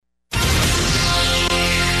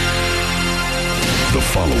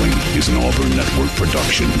following is an Auburn Network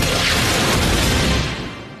production.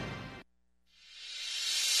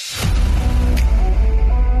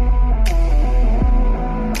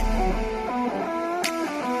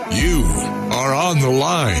 You are on the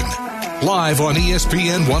line. Live on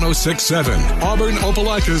ESPN 106.7, Auburn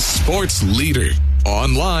Opelika's sports leader.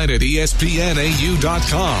 Online at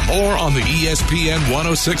ESPNAU.com or on the ESPN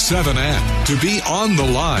 106.7 app. To be on the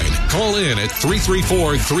line, call in at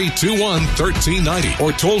 334-321-1390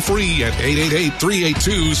 or toll free at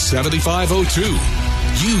 888-382-7502.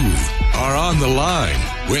 You are on the line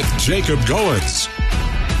with Jacob Goins.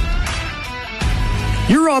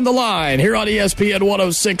 You're on the line here on ESPN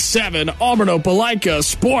 106.7, Auburn Opelika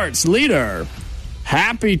sports leader.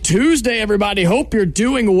 Happy Tuesday, everybody. Hope you're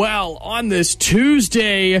doing well on this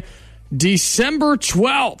Tuesday, December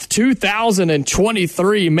 12th,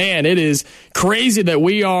 2023. Man, it is crazy that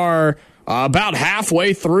we are about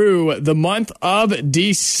halfway through the month of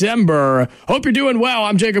December. Hope you're doing well.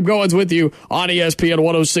 I'm Jacob Goins with you on ESPN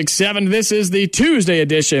 106.7. This is the Tuesday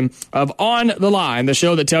edition of On the Line, the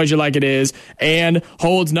show that tells you like it is and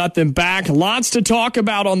holds nothing back. Lots to talk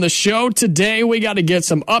about on the show today. We got to get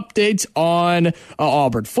some updates on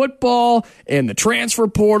Auburn football and the transfer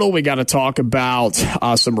portal. We got to talk about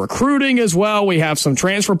some recruiting as well. We have some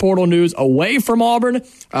transfer portal news away from Auburn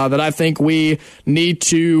that I think we need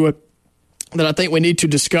to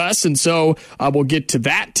discuss, and so we'll get to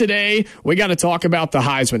that today. We got to talk about the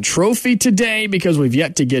Heisman Trophy today because we've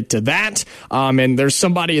yet to get to that, and there's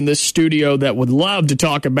somebody in this studio that would love to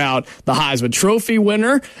talk about the Heisman Trophy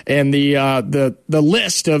winner and the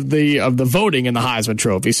list of the voting in the Heisman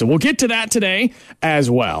Trophy. So we'll get to that today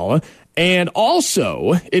as well. And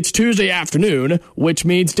also, it's Tuesday afternoon, which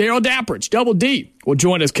means Darrell Dapperich, Double D, will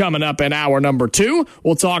join us coming up in hour number 2.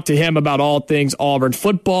 We'll talk to him about all things Auburn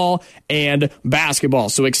football and basketball.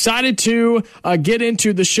 So excited to get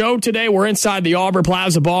into the show today. We're inside the Auburn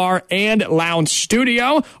Plaza Bar and Lounge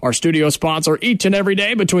Studio, our studio sponsor each and every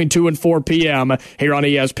day between 2 and 4 p.m. here on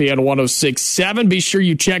ESPN 106.7. Be sure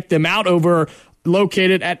you check them out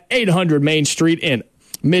located at 800 Main Street in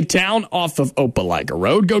Midtown off of Opelika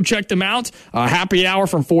Road. Go check them out. Happy hour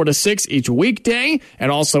from 4 to 6 each weekday,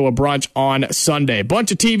 and also a brunch on Sunday.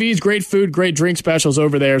 Bunch of TVs, great food, great drink specials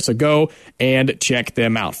over there, so go and check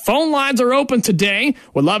them out. Phone lines are open today.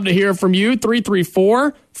 Would love to hear from you.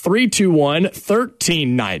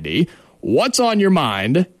 334-321-1390. What's on your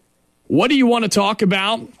mind? What do you want to talk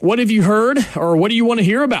about? What have you heard? Or what do you want to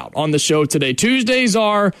hear about on the show today? Tuesdays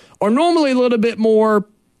are normally a little bit more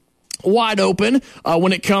wide open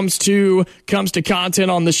when it comes to content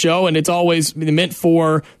on the show, and it's always meant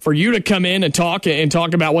for you to come in and talk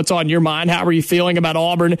about what's on your mind. How are you feeling about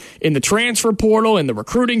Auburn in the transfer portal and the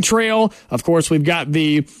recruiting trail? Of course, we've got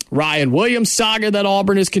the Ryan Williams saga that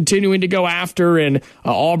Auburn is continuing to go after, and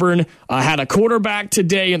Auburn had a quarterback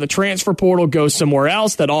today in the transfer portal go somewhere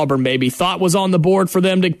else that Auburn maybe thought was on the board for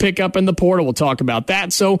them to pick up in the portal. We'll talk about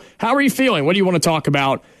that. So how are you feeling? What do you want to talk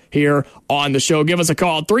about here on the show? Give us a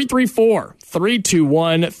call,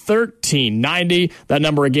 334-321-1390. That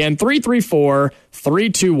number again,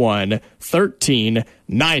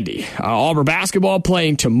 334-321-1390. Auburn basketball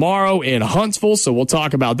playing tomorrow in Huntsville, so we'll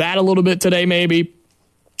talk about that a little bit today maybe.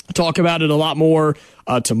 Talk about it a lot more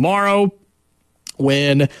tomorrow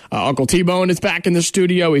when Uncle T-Bone is back in the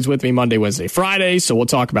studio. He's with me Monday, Wednesday, Friday, so we'll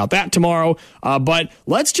talk about that tomorrow. But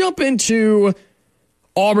let's jump into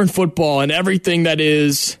Auburn football and everything that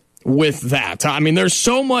is with that. I mean, there's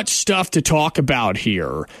so much stuff to talk about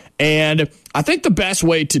here, and I think the best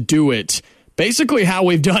way to do it, basically how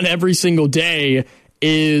we've done every single day,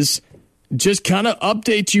 is just kind of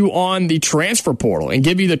update you on the transfer portal and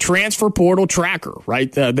give you the transfer portal tracker,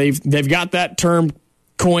 right? They've got that term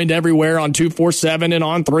coined everywhere on 247 and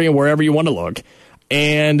on 3 and wherever you want to look.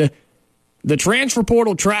 And the transfer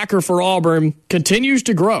portal tracker for Auburn continues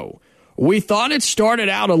to grow. We thought it started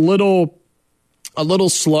out a little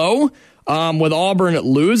slow with Auburn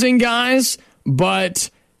losing guys,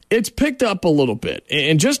 but it's picked up a little bit.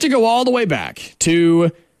 And just to go all the way back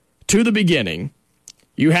to the beginning,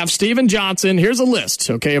 you have Steven Johnson. Here's a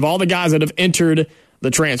list, okay, of all the guys that have entered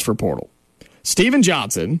the transfer portal. Steven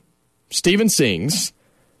Johnson, Steven Sings,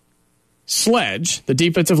 Sledge, the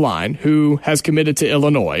defensive line, who has committed to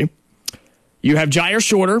Illinois. You have Jair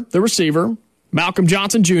Shorter, the receiver. Malcolm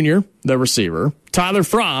Johnson Jr., the receiver. Tyler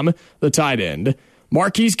Fromm, the tight end.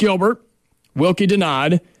 Marquise Gilbert, Wilkie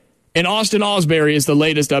Denard, and Austin Osbury is the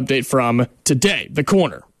latest update from today, the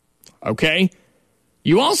corner. Okay?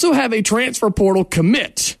 You also have a transfer portal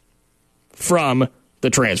commit from the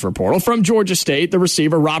transfer portal from Georgia State, the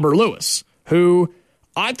receiver Robert Lewis, who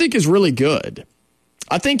I think is really good.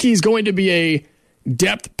 I think he's going to be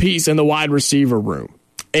depth piece in the wide receiver room.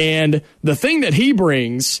 And the thing that he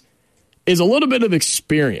brings is a little bit of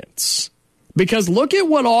experience. Because look at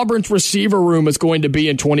what Auburn's receiver room is going to be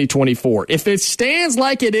in 2024. If it stands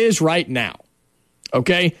like it is right now,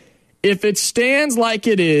 okay? If it stands like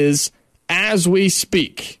it is as we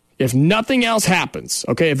speak, if nothing else happens,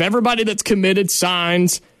 okay? If everybody that's committed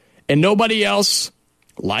signs and nobody else,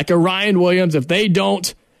 like a Ryan Williams, if they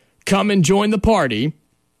don't come and join the party,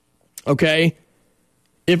 okay?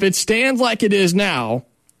 If it stands like it is now,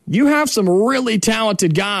 you have some really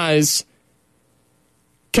talented guys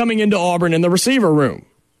coming into Auburn in the receiver room.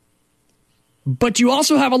 But you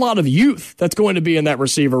also have a lot of youth that's going to be in that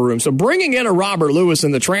receiver room. So bringing in a Robert Lewis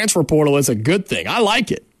in the transfer portal is a good thing. I like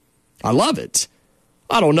it. I love it.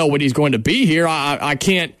 I don't know what he's going to be here. I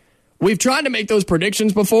can't. We've tried to make those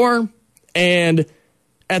predictions before, and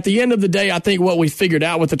at the end of the day, I think what we figured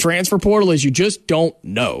out with the transfer portal is you just don't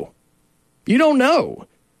know. You don't know.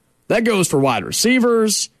 That goes for wide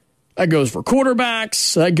receivers. That goes for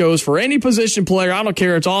quarterbacks. That goes for any position player. I don't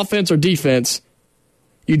care if it's offense or defense.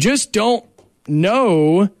 You just don't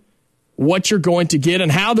know what you're going to get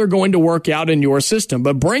and how they're going to work out in your system.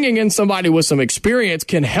 But bringing in somebody with some experience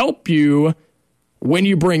can help you when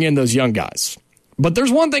you bring in those young guys. But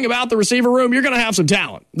there's one thing about the receiver room. You're going to have some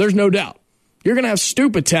talent. There's no doubt. You're going to have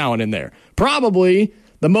stupid talent in there. Probably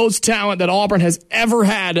the most talent that Auburn has ever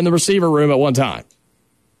had in the receiver room at one time.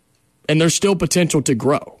 And there's still potential to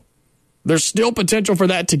grow. There's still potential for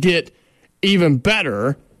that to get even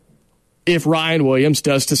better if Ryan Williams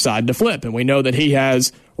does decide to flip. And we know that he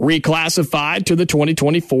has reclassified to the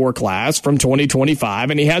 2024 class from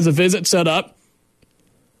 2025, and he has a visit set up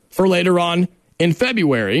for later on in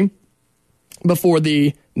February before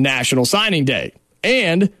the National Signing Day.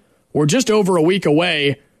 And we're just over a week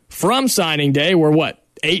away from signing day. We're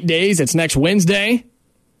 8 days? It's next Wednesday.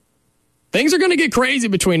 Things are going to get crazy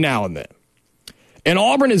between now and then. And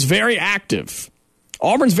Auburn is very active.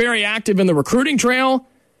 Auburn's very active in the recruiting trail,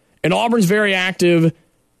 and Auburn's very active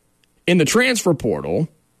in the transfer portal.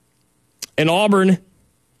 And Auburn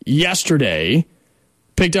yesterday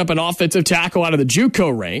picked up an offensive tackle out of the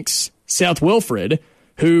JUCO ranks, Seth Wilfred,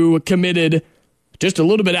 who committed just a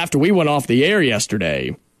little bit after we went off the air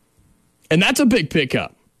yesterday. And that's a big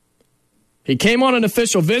pickup. He came on an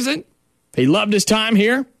official visit. He loved his time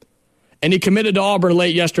here, and he committed to Auburn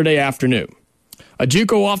late yesterday afternoon. A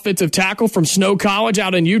JUCO offensive tackle from Snow College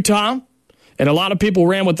out in Utah. And a lot of people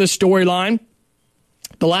ran with this storyline.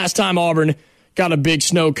 The last time Auburn got a big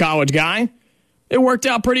Snow College guy, it worked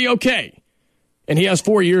out pretty okay. And he has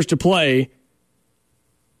 4 years to play,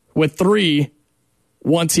 with 3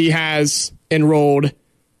 once he has enrolled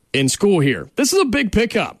in school here. This is a big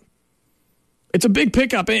pickup. It's a big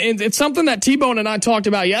pickup. And it's something that T-Bone and I talked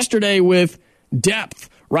about yesterday with depth.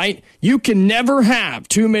 Right? You can never have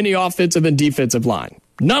too many offensive and defensive line.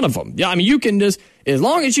 None of them. Yeah, I mean, you can just, as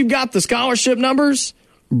long as you've got the scholarship numbers,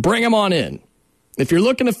 bring them on in. If you're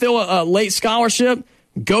looking to fill a late scholarship,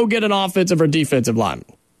 go get an offensive or defensive lineman.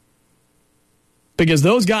 Because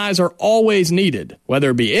those guys are always needed, whether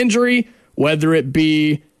it be injury, whether it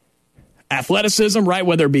be athleticism, right?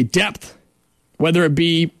 Whether it be depth, whether it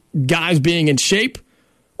be guys being in shape,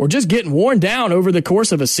 or just getting worn down over the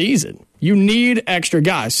course of a season. You need extra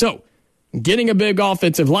guys. So, getting a big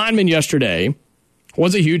offensive lineman yesterday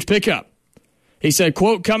was a huge pickup. He said,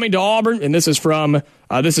 quote, coming to Auburn, and this is from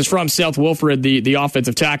Seth Wilfred, the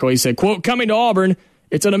offensive tackle. He said, quote, coming to Auburn,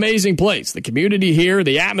 it's an amazing place. The community here,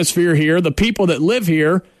 the atmosphere here, the people that live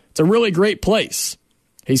here, it's a really great place.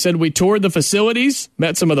 He said, we toured the facilities,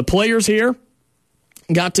 met some of the players here,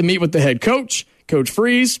 got to meet with the head coach, Coach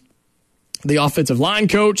Freeze, the offensive line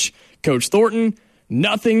coach, Coach Thornton.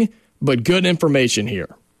 Nothing but good information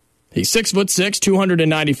here. He's 6'6",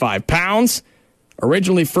 295 pounds,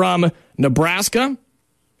 originally from Nebraska,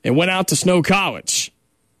 and went out to Snow College.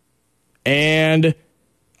 And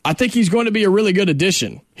I think he's going to be a really good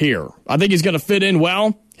addition here. I think he's going to fit in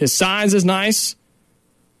well. His size is nice.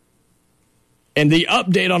 And the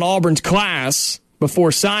update on Auburn's class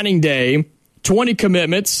before signing day, 20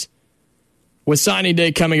 commitments, with signing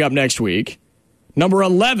day coming up next week. Number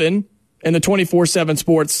 11 in the 24/7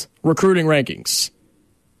 Sports recruiting rankings.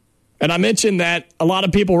 And I mentioned that a lot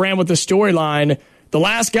of people ran with the storyline. The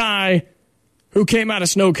last guy who came out of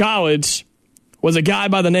Snow College was a guy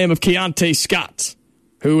by the name of Keontae Scott,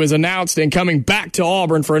 who is announced and coming back to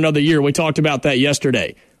Auburn for another year. We talked about that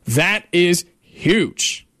yesterday. That is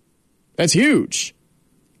huge. That's huge.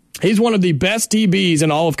 He's one of the best DBs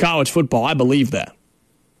in all of college football. I believe that.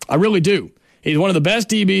 I really do. He's one of the best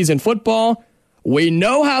DBs in football. We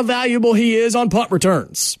know how valuable he is on punt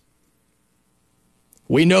returns.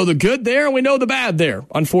 We know the good there and we know the bad there,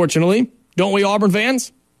 unfortunately. Don't we, Auburn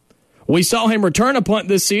fans? We saw him return a punt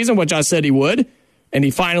this season, which I said he would, and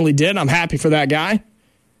he finally did. I'm happy for that guy.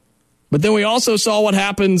 But then we also saw what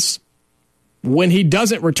happens when he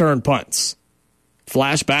doesn't return punts.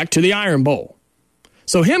 Flashback to the Iron Bowl.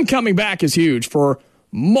 So him coming back is huge for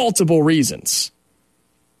multiple reasons.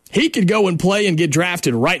 He could go and play and get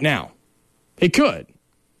drafted right now. He could.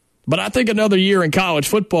 But I think another year in college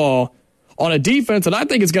football on a defense that I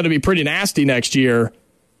think is going to be pretty nasty next year,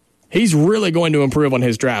 he's really going to improve on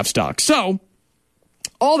his draft stock. So,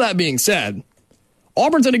 all that being said,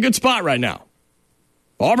 Auburn's in a good spot right now.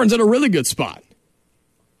 Auburn's in a really good spot.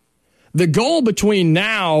 The goal between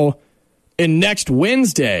now and next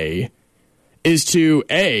Wednesday is to,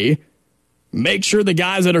 A, make sure the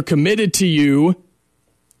guys that are committed to you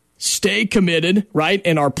stay committed, right,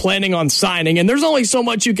 and are planning on signing. And there's only so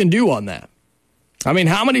much you can do on that. I mean,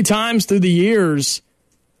 how many times through the years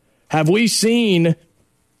have we seen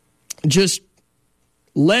just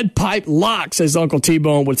lead pipe locks, as Uncle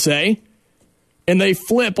T-Bone would say, and they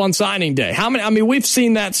flip on signing day? How many? I mean, we've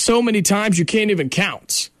seen that so many times you can't even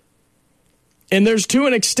count. And there's, to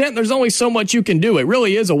an extent, there's only so much you can do. It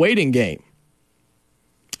really is a waiting game.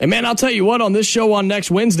 And man, I'll tell you what, on this show on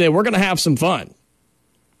next Wednesday, we're going to have some fun.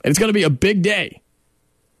 It's going to be a big day.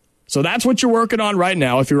 So that's what you're working on right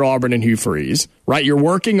now if you're Auburn and Hugh Freeze, right? You're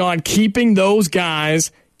working on keeping those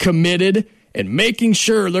guys committed and making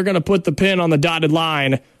sure they're going to put the pin on the dotted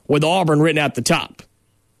line with Auburn written at the top.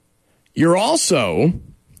 You're also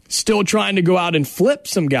still trying to go out and flip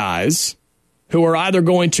some guys who are either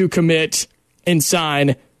going to commit and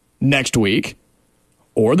sign next week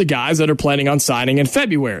or the guys that are planning on signing in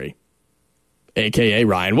February, a.k.a.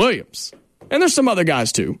 Ryan Williams. And there's some other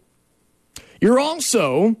guys too. You're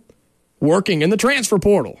also working in the transfer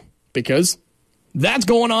portal because that's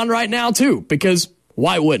going on right now too, because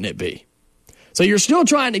why wouldn't it be? So you're still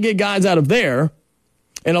trying to get guys out of there,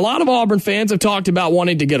 and a lot of Auburn fans have talked about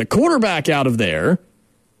wanting to get a quarterback out of there,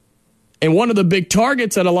 and one of the big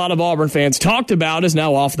targets that a lot of Auburn fans talked about is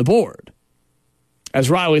now off the board, as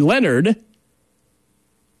Riley Leonard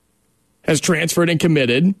has transferred and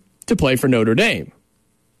committed to play for Notre Dame.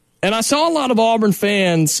 And I saw a lot of Auburn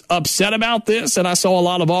fans upset about this, and I saw a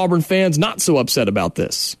lot of Auburn fans not so upset about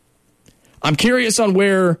this. I'm curious on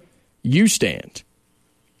where you stand.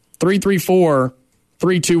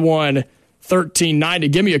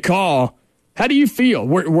 334-321-1390. Give me a call. How do you feel?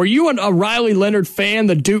 Were you a Riley Leonard fan,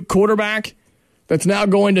 the Duke quarterback that's now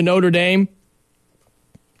going to Notre Dame?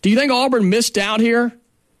 Do you think Auburn missed out here?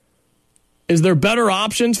 Is there better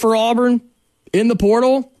options for Auburn in the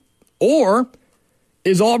portal? Or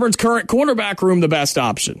is Auburn's current quarterback room the best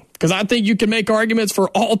option? Because I think you can make arguments for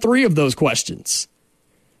all three of those questions.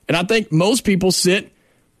 And I think most people sit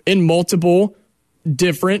in multiple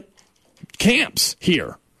different camps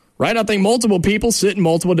here, right? I think multiple people sit in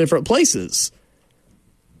multiple different places.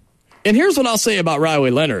 And here's what I'll say about Riley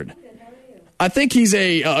Leonard. I think he's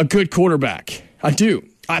a good quarterback. I do.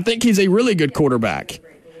 I think he's a really good quarterback.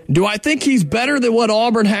 Do I think he's better than what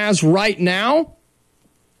Auburn has right now?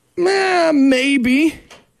 Maybe.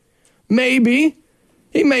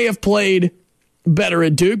 He may have played better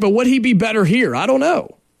at Duke, but would he be better here? I don't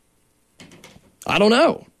know.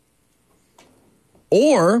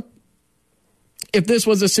 Or if this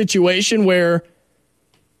was a situation where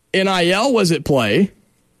NIL was at play,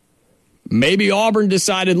 maybe Auburn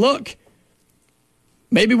decided, look,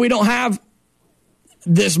 maybe we don't have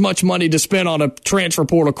this much money to spend on a transfer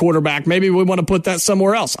portal quarterback. Maybe we want to put that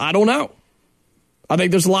somewhere else. I don't know. I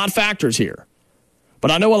think there's a lot of factors here.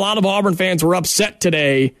 But I know a lot of Auburn fans were upset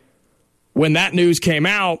today when that news came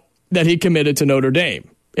out that he committed to Notre Dame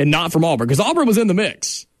and not from Auburn, because Auburn was in the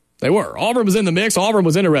mix. They were. Auburn was in the mix. Auburn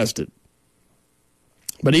was interested.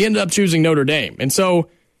 But he ended up choosing Notre Dame. And so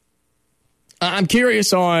I'm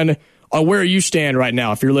curious on where you stand right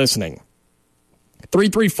now if you're listening.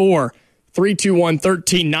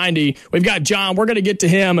 334-321-1390. We've got John. We're going to get to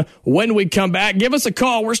him when we come back. Give us a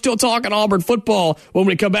call. We're still talking Auburn football when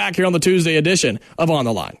we come back here on the Tuesday edition of On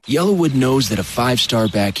the Line. Yellowwood knows that a 5-star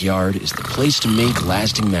backyard is the place to make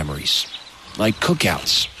lasting memories. Like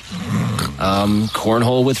cookouts.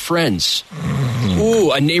 Cornhole with friends.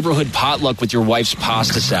 Ooh, a neighborhood potluck with your wife's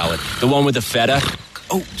pasta salad. The one with the feta.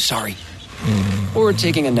 Oh, sorry. Or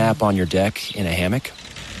taking a nap on your deck in a hammock.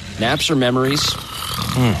 Naps are memories.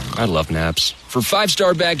 I love naps. For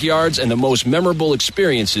 5-star backyards and the most memorable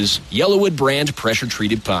experiences, Yellowwood brand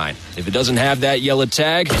pressure-treated pine. If it doesn't have that yellow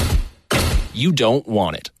tag, you don't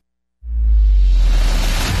want it.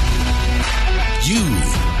 You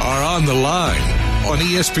are on the line on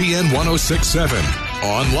ESPN 106.7.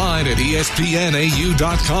 online at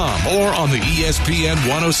ESPNAU.com or on the ESPN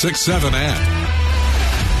 1067 app.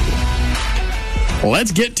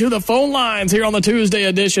 Let's get to the phone lines here on the Tuesday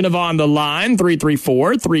edition of On the Line,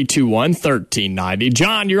 334-321-1390.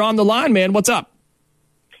 John, you're on the line, man. What's up?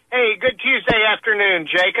 Hey, good Tuesday afternoon,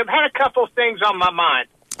 Jacob. Had a couple things on my mind.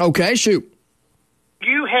 Okay, shoot.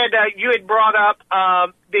 You had brought up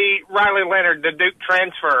the Riley Leonard, the Duke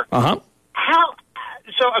transfer. Uh-huh.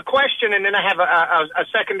 So a question, and then I have a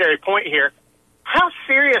secondary point here. How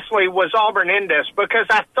seriously was Auburn in this? Because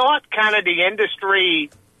I thought kind of the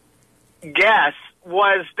industry guess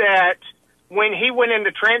was that when he went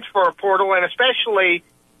into transfer portal, and especially,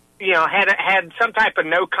 had some type of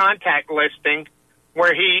no contact listing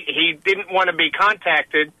where he didn't want to be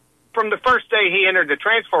contacted from the first day he entered the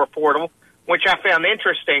transfer portal, which I found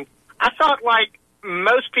interesting. I thought like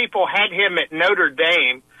most people had him at Notre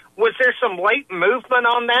Dame. Was there some late movement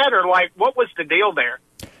on that, or like what was the deal there?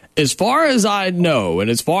 As far as I know, and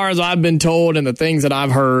as far as I've been told and the things that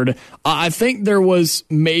I've heard, I think there was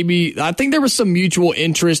some mutual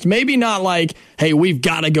interest. Maybe not like, hey, we've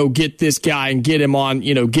got to go get this guy and get him on,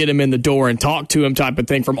 get him in the door and talk to him type of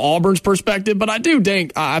thing from Auburn's perspective. But I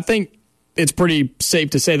think it's pretty safe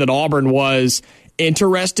to say that Auburn was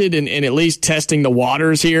interested in at least testing the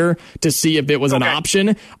waters here to see if it was an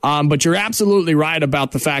option. But you're absolutely right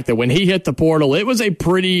about the fact that when he hit the portal, it was a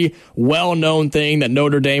pretty well-known thing that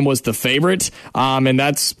Notre Dame was the favorite. And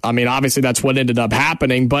obviously that's what ended up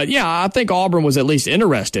happening. But yeah, I think Auburn was at least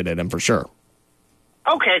interested in him for sure.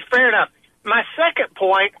 Okay, fair enough. My second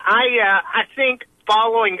point, I think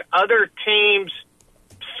following other teams'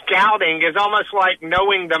 scouting is almost like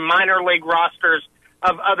knowing the minor league rosters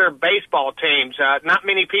of other baseball teams. Not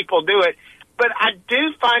many people do it, but I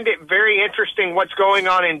do find it very interesting what's going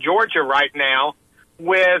on in Georgia right now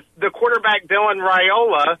with the quarterback Dylan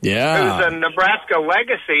Raiola, who's a Nebraska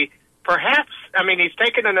legacy. Perhaps, he's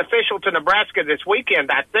taken an official to Nebraska this weekend,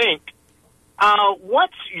 I think.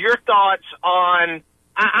 What's your thoughts on?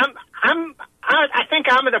 I think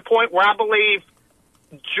I'm at a point where I believe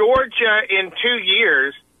Georgia in 2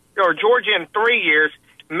 years or Georgia in 3 years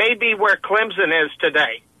may be where Clemson is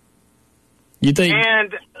today. You think?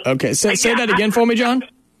 And okay, say that again for me, John.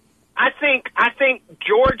 I think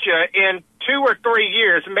Georgia in 2 or 3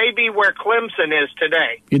 years may be where Clemson is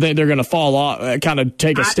today. You think they're going to fall off, kind of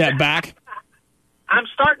take a step back? I'm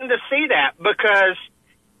starting to see that because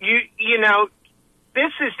you know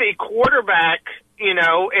this is the quarterback, in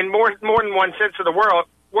more than one sense of the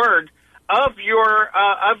word of your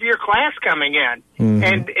class coming in,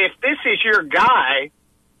 and if this is your guy,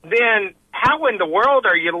 then how in the world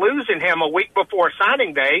are you losing him a week before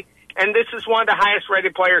signing day? And this is one of the highest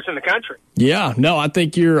rated players in the country. Yeah, no, I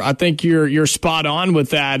think you're spot on with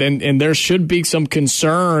that, and there should be some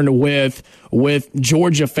concern with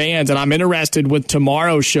Georgia fans. And I'm interested with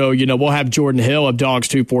tomorrow's show. We'll have Jordan Hill of Dogs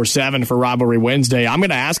 247 for Rivalry Wednesday. I'm going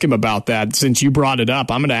to ask him about that since you brought it up.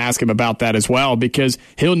 I'm going to ask him about that as well because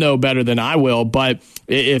he'll know better than I will. But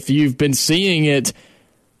if you've been seeing it,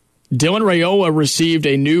 Dylan Raiola received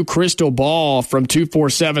a new crystal ball from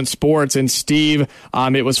 247 Sports, and Steve,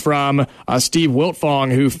 it was from Steve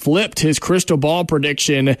Wiltfong, who flipped his crystal ball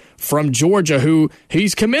prediction from Georgia, who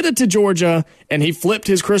he's committed to Georgia, and he flipped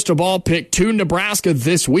his crystal ball pick to Nebraska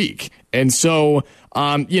this week. And so,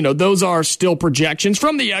 those are still projections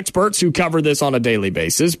from the experts who cover this on a daily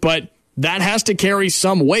basis, but that has to carry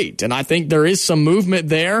some weight, and I think there is some movement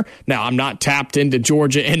there. Now, I'm not tapped into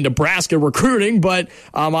Georgia and Nebraska recruiting, but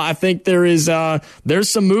I think there's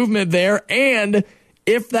some movement there, and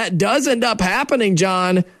if that does end up happening,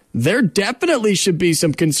 John, there definitely should be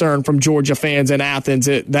some concern from Georgia fans in Athens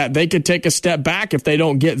that they could take a step back if they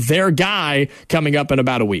don't get their guy coming up in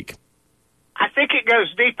about a week. I think it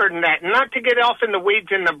goes deeper than that. Not to get off in the weeds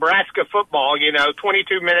in Nebraska football,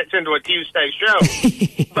 22 minutes into a Tuesday show.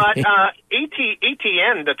 But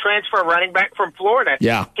ETN, the transfer running back from Florida,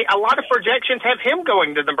 a lot of projections have him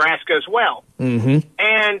going to Nebraska as well. Mm-hmm.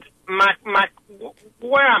 And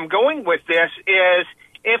where I'm going with this is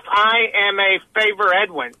if I am a Favor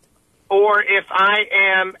Edwin or if I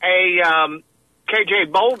am a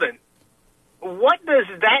KJ Bolden, what does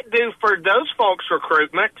that do for those folks'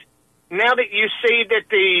 recruitment? Now that you see that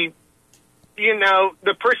the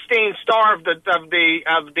pristine star of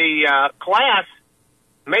the class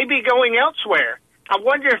may be going elsewhere, I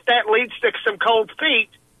wonder if that leads to some cold feet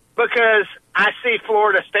because I see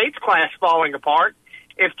Florida State's class falling apart.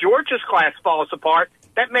 If Georgia's class falls apart,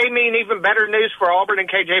 that may mean even better news for Auburn and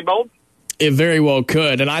KJ Bolden. It very well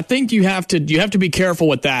could, and I think you have to be careful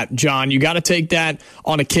with that, John. You got to take that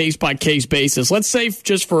on a case by case basis. Let's say,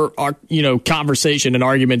 just for our conversation and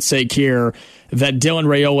argument's sake here, that Dylan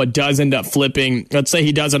Raiola does end up flipping, let's say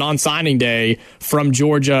he does it on signing day from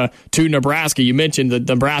Georgia to Nebraska. You mentioned the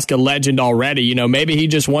Nebraska legend already. You know, maybe he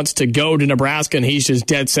just wants to go to Nebraska and he's just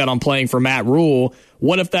dead set on playing for Matt Rule.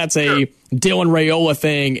 What if that's a Dylan Raiola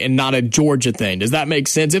thing and not a Georgia thing? Does that make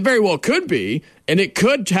sense? It very well could be, and it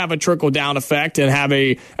could have a trickle-down effect and have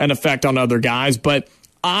an effect on other guys. But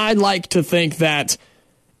I like to think that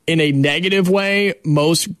in a negative way,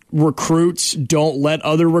 most recruits don't let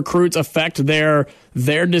other recruits affect their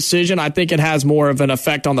decision. I think it has more of an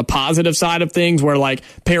effect on the positive side of things, where like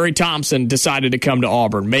Perry Thompson decided to come to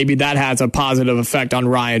Auburn. Maybe that has a positive effect on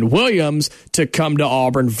Ryan Williams to come to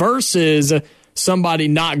Auburn versus somebody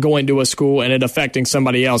not going to a school and it affecting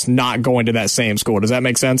somebody else not going to that same school. Does that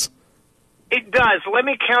make sense? It does. Let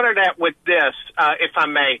me counter that with this, if I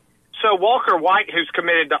may. So Walker White, who's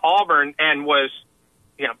committed to Auburn and was,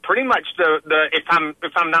 you know, pretty much the if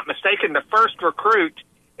I'm not mistaken, the first recruit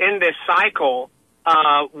in this cycle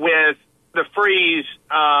with the Freeze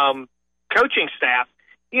coaching staff.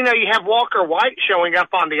 You know, you have Walker White showing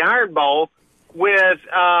up on the Iron Bowl with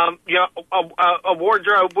a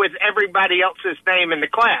wardrobe with everybody else's name in the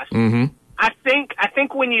class. Mm-hmm. I think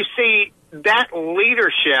when you see that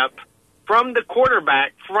leadership from the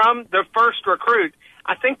quarterback, from the first recruit,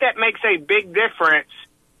 I think that makes a big difference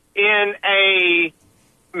in a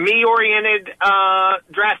me-oriented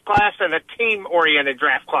draft class and a team-oriented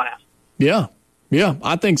draft class. Yeah,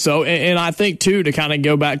 I think so. And I think, too, to kind of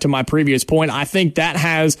go back to my previous point, I think that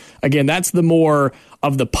has, again, that's the more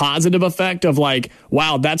of the positive effect of like,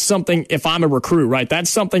 wow, that's something, if I'm a recruit, right, that's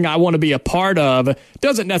something I want to be a part of.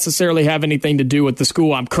 Doesn't necessarily have anything to do with the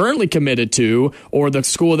school I'm currently committed to or the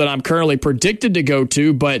school that I'm currently predicted to go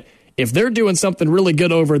to, but if they're doing something really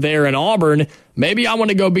good over there in Auburn, maybe I want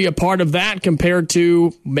to go be a part of that compared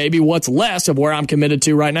to maybe what's less of where I'm committed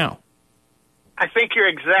to right now. I think you're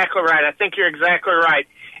exactly right.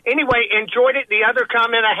 Anyway, enjoyed it. The other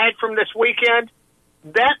comment I had from this weekend,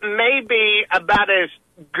 that may be about as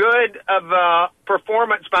good of a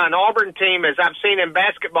performance by an Auburn team as I've seen in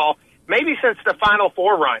basketball, maybe since the Final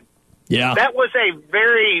Four run. Yeah. That was a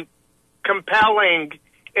very compelling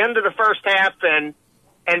end of the first half and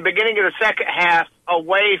beginning of the second half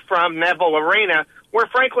away from Neville Arena, where,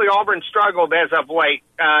 frankly, Auburn struggled as of late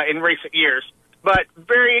in recent years. But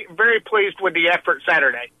very, very pleased with the effort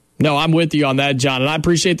Saturday. No, I'm with you on that, John, and I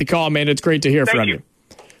appreciate the call, man. It's great to hear from you.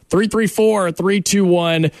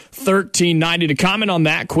 334-321-1390. To comment on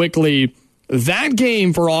that quickly, that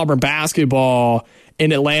game for Auburn basketball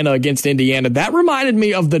in Atlanta against Indiana, that reminded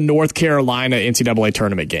me of the North Carolina NCAA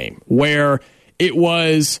tournament game, where it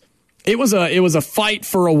was a fight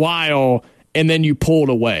for a while, and then you pulled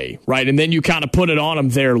away, right? And then you kind of put it on them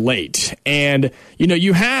there late. And, you know,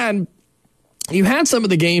 you had some of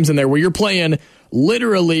the games in there where you're playing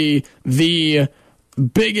literally the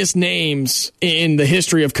biggest names in the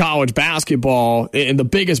history of college basketball and the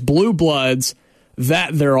biggest blue bloods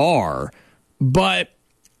that there are. But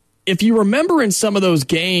if you remember in some of those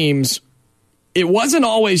games, it wasn't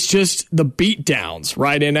always just the beatdowns,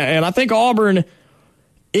 right? And I think Auburn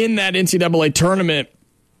in that NCAA tournament,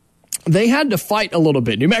 they had to fight a little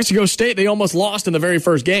bit. New Mexico State, they almost lost in the very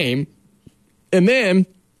first game. And then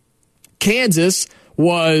Kansas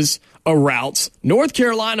was a rout. North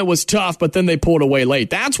Carolina was tough, but then they pulled away late.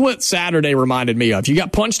 That's what Saturday reminded me of. You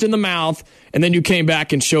got punched in the mouth, and then you came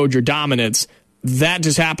back and showed your dominance. That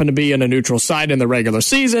just happened to be in a neutral site in the regular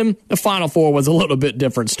season. The Final Four was a little bit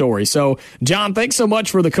different story. So, John, thanks so much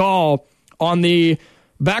for the call.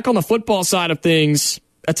 Back on the football side of things,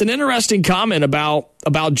 that's an interesting comment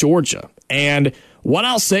about Georgia. And what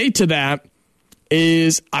I'll say to that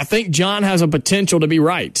is I think John has a potential to be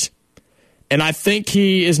right. And I think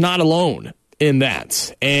he is not alone in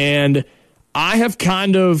that. And I have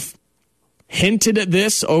kind of hinted at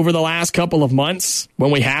this over the last couple of months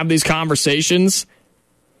when we have these conversations.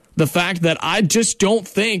 The fact that I just don't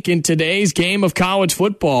think in today's game of college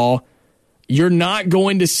football, you're not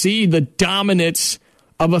going to see the dominance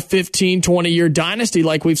of a 15, 20-year dynasty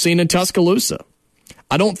like we've seen in Tuscaloosa.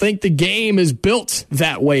 I don't think the game is built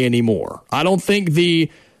that way anymore. I don't think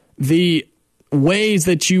the ways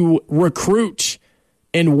that you recruit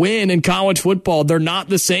and win in college football, they're not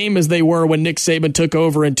the same as they were when Nick Saban took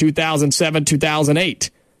over in 2007, 2008,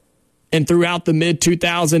 and throughout the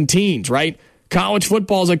mid-2000 teens, right? College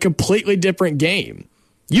football is a completely different game.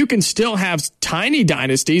 You can still have tiny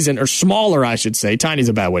dynasties, or smaller, I should say. Tiny is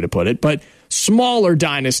a bad way to put it, but smaller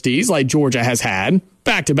dynasties like Georgia has had,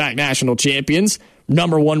 back-to-back national champions,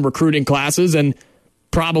 number one recruiting classes, and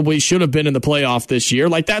probably should have been in the playoff this year.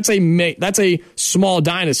 Like that's a small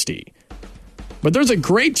dynasty. But there's a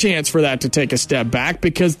great chance for that to take a step back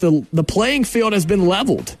because the playing field has been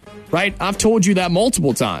leveled, right? I've told you that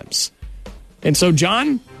multiple times. And so,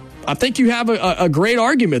 John, I think you have a great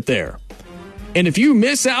argument there. And if you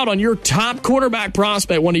miss out on your top quarterback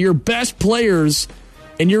prospect, one of your best players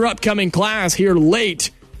in your upcoming class here late,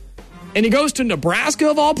 and he goes to Nebraska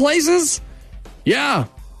of all places, yeah,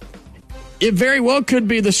 it very well could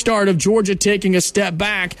be the start of Georgia taking a step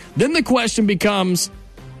back. Then the question becomes,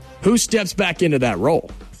 who steps back into that role?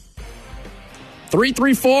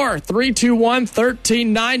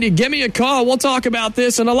 334-321-1390. Give me a call. We'll talk about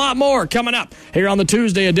this and a lot more coming up here on the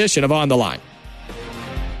Tuesday edition of On the Line.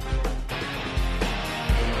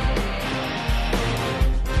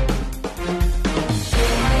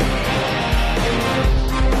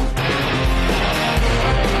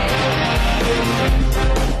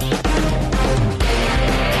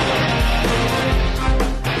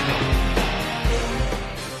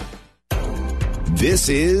 This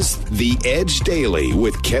is The Edge Daily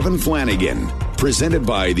with Kevin Flanagan, presented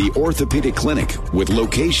by the Orthopedic Clinic, with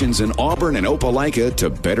locations in Auburn and Opelika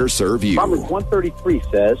to better serve you. Proverbs 133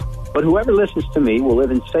 says, "But whoever listens to me will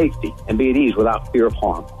live in safety and be at ease without fear of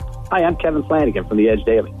harm." Hi, I'm Kevin Flanagan from The Edge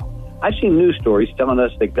Daily. I've seen news stories telling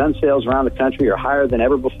us that gun sales around the country are higher than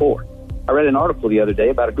ever before. I read an article the other day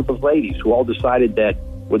about a group of ladies who all decided that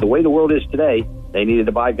with the way the world is today, they needed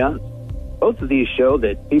to buy guns. Both of these show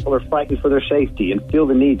that people are frightened for their safety and feel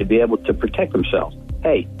the need to be able to protect themselves.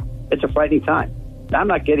 Hey, it's a frightening time. Now, I'm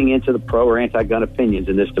not getting into the pro or anti-gun opinions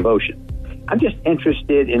in this devotion. I'm just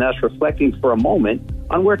interested in us reflecting for a moment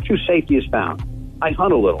on where true safety is found. I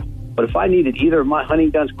hunt a little, but if I needed either of my hunting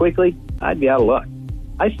guns quickly, I'd be out of luck.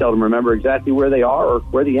 I seldom remember exactly where they are or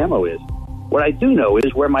where the ammo is. What I do know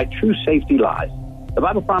is where my true safety lies. The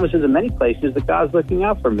Bible promises in many places that God's looking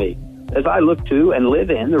out for me as I look to and live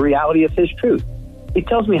in the reality of His truth. He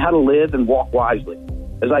tells me how to live and walk wisely.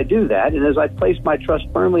 As I do that, and as I place my trust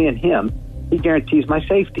firmly in Him, He guarantees my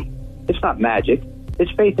safety. It's not magic.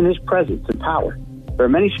 It's faith in His presence and power. There are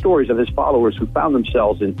many stories of His followers who found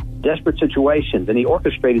themselves in desperate situations, and He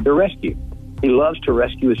orchestrated their rescue. He loves to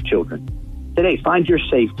rescue His children. Today, find your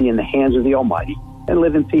safety in the hands of the Almighty and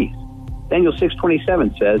live in peace. Daniel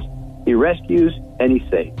 6:27 says, He rescues and He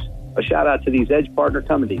saves. A shout out to these Edge partner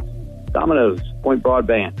companies, Domino's, Point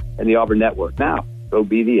Broadband, and the Auburn Network. Now, go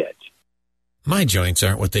be the Edge. My joints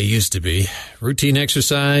aren't what they used to be. Routine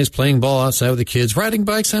exercise, playing ball outside with the kids, riding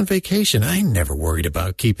bikes on vacation. I never worried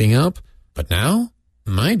about keeping up. But now,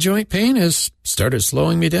 my joint pain has started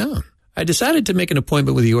slowing me down. I decided to make an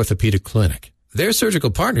appointment with the Orthopedic Clinic. Their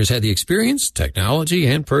surgical partners had the experience, technology,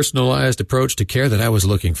 and personalized approach to care that I was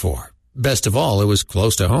looking for. Best of all, it was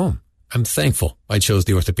close to home. I'm thankful I chose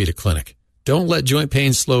the Orthopedic Clinic. Don't let joint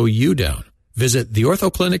pain slow you down. Visit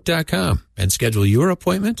theorthoclinic.com and schedule your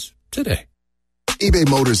appointment today. eBay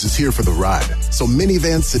Motors is here for the ride. So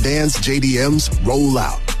minivans, sedans, JDMs, roll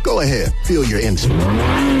out. Go ahead, feel your engine.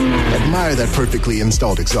 Admire that perfectly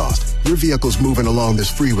installed exhaust. Your vehicle's moving along this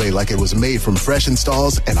freeway like it was made from fresh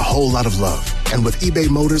installs and a whole lot of love. And with eBay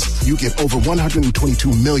Motors, you get over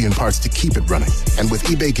 122 million parts to keep it running. And with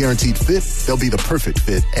eBay Guaranteed Fit, they'll be the perfect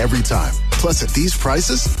fit every time. Plus, at these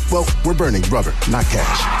prices, well, we're burning rubber, not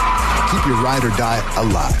cash. Keep your ride or die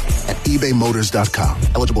alive at ebaymotors.com.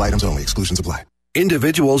 Eligible items only. Exclusions apply.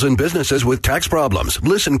 Individuals and businesses with tax problems,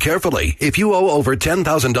 listen carefully. If you owe over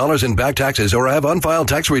 $10,000 in back taxes or have unfiled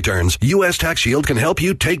tax returns, U.S. Tax Shield can help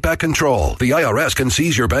you take back control. The IRS can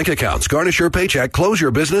seize your bank accounts, garnish your paycheck, close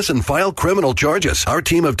your business, and file criminal charges. Our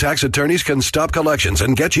team of tax attorneys can stop collections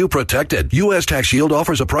and get you protected. U.S. Tax Shield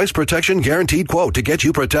offers a price protection guaranteed quote to get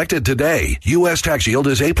you protected today. U.S. Tax Shield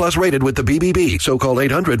is A+ rated with the BBB, so call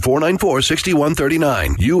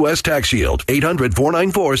 800-494-6139. U.S. Tax Shield,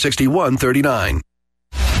 800-494-6139.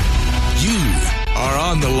 You are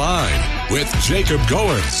on the line with Jacob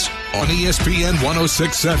Goins on ESPN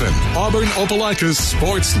 106.7, Auburn Opelika's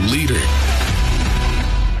sports leader.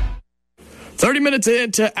 30 minutes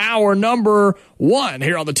into hour number 1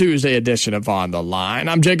 here on the Tuesday edition of On the Line.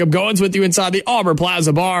 I'm Jacob Goins with you inside the Auburn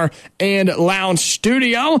Plaza Bar and Lounge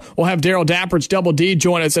Studio. We'll have Darrell Dapperich, Double D,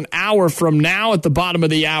 join us an hour from now at the bottom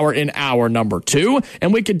of the hour in hour number 2.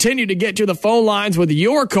 And we continue to get to the phone lines with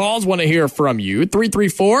your calls. Want to hear from you.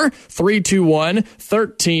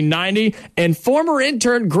 334-321-1390. And former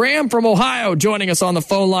intern Graham from Ohio joining us on the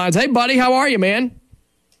phone lines. Hey, buddy, how are you, man?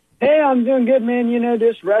 Hey, I'm doing good, man.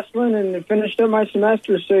 Just wrestling and finished up my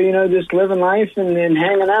semester. So, just living life and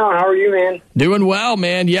hanging out. How are you, man? Doing well,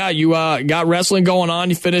 man. Yeah, you got wrestling going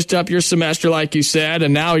on. You finished up your semester, like you said,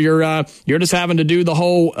 and now you're just having to do the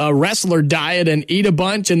whole wrestler diet and eat a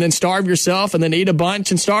bunch and then starve yourself and then eat a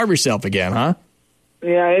bunch and starve yourself again, huh?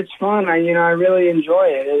 Yeah, it's fun. I really enjoy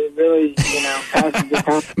it. It really, passes the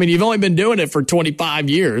time. I mean, you've only been doing it for 25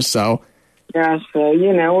 years, so. Yeah, so,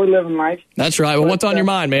 we're living life. That's right. Well, what's on your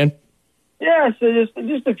mind, man? Yeah, so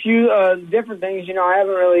just a few different things. I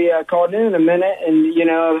haven't really called in a minute, and,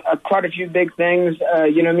 quite a few big things. Me,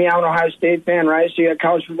 I'm an Ohio State fan, right? So you got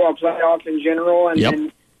college football playoff in general, and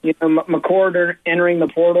then, McCord entering the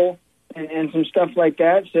portal and some stuff like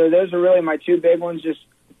that. So those are really my two big ones, just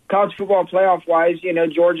college football playoff-wise,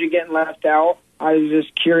 Georgia getting left out. I was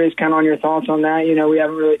just curious kind of on your thoughts on that. We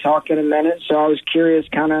haven't really talked in a minute, so I was curious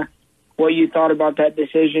kind of what you thought about that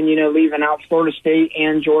decision, leaving out Florida State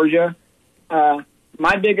and Georgia.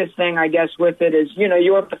 My biggest thing, I guess, with it is,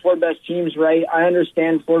 you want the four best teams, right? I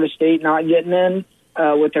understand Florida State not getting in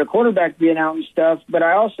with their quarterback being out and stuff, but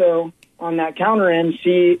I also, on that counter end,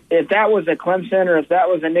 see if that was a Clemson or if that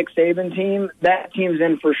was a Nick Saban team, that team's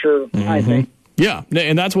in for sure, I think. Yeah,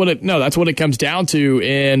 and that's what it comes down to.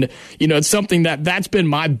 And, it's something that's been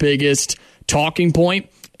my biggest talking point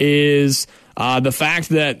is the fact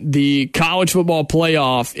that the college football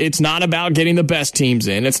playoff, it's not about getting the best teams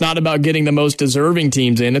in. It's not about getting the most deserving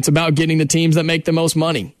teams in. It's about getting the teams that make the most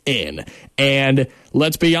money in. And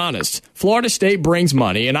let's be honest, Florida State brings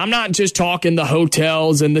money. And I'm not just talking the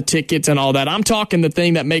hotels and the tickets and all that. I'm talking the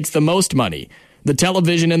thing that makes the most money. The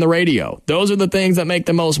television and the radio. Those are the things that make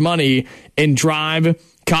the most money and drive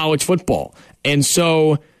college football. And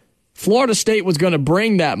so Florida State was going to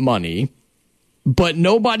bring that money, but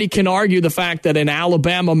nobody can argue the fact that an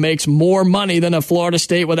Alabama makes more money than a Florida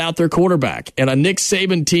State without their quarterback. And a Nick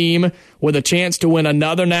Saban team with a chance to win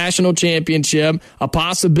another national championship, a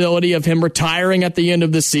possibility of him retiring at the end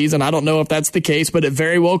of the season. I don't know if that's the case, but it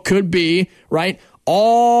very well could be, right?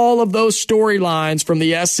 All of those storylines from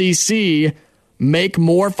the SEC make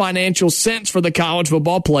more financial sense for the college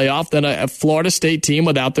football playoff than a Florida State team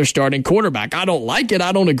without their starting quarterback. I don't like it.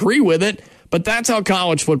 I don't agree with it, but that's how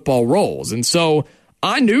college football rolls. And so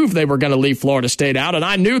I knew if they were going to leave Florida State out, and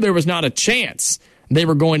I knew there was not a chance they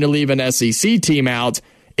were going to leave an SEC team out.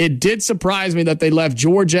 It did surprise me that they left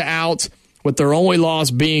Georgia out, with their only loss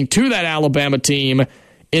being to that Alabama team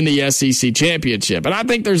in the SEC championship. And I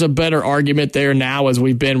think there's a better argument there now as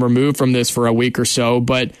we've been removed from this for a week or so.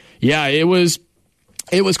 But yeah, it was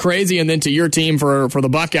crazy. And then to your team for the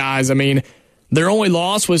Buckeyes, I mean, their only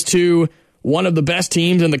loss was to one of the best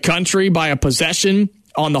teams in the country by a possession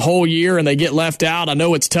on the whole year, and they get left out. I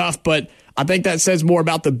know it's tough, but I think that says more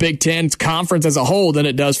about the Big Ten conference as a whole than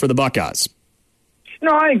it does for the Buckeyes.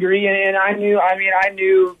 No, I agree, and I knew,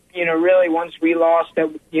 really once we lost that,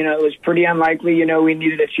 it was pretty unlikely. We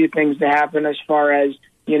needed a few things to happen as far as,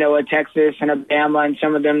 a Texas and a Bama and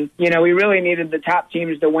some of them. We really needed the top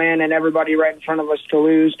teams to win and everybody right in front of us to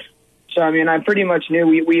lose. So, I pretty much knew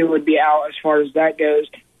we would be out as far as that goes.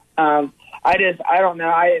 I don't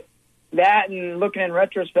know. That and looking in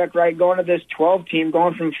retrospect, right, going to this 12 team,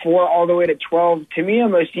 going from 4 all the way to 12, to me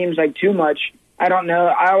almost seems like too much. I don't know.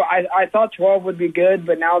 I thought 12 would be good,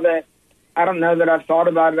 but now that I don't know that I've thought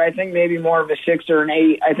about it, I think maybe more of a 6 or an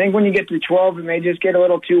 8. I think when you get to 12, it may just get a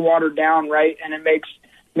little too watered down, right, and it makes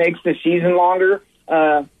the season longer.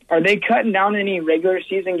 Are they cutting down any regular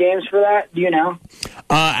season games for that? Do you know?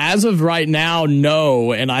 As of right now,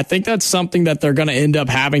 no. And I think that's something that they're going to end up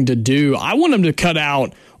having to do. I want them to cut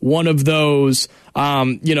out one of those,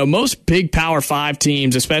 most big Power 5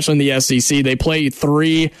 teams, especially in the SEC, they play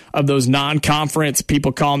 3 of those non-conference,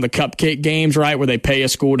 people call them the cupcake games, right, where they pay a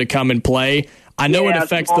school to come and play. I know it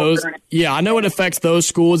affects those. Yeah, I know it affects those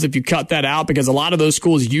schools if you cut that out, because a lot of those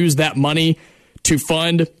schools use that money to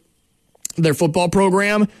fund their football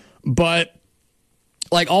program. But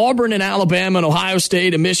like Auburn and Alabama and Ohio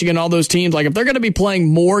State and Michigan, all those teams, like if they're going to be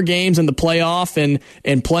playing more games in the playoff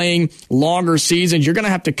and playing longer seasons, you're going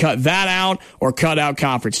to have to cut that out or cut out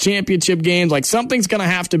conference championship games. Like something's going to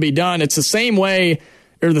have to be done. It's the same way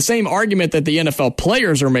or the same argument that the NFL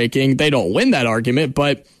players are making. They don't win that argument,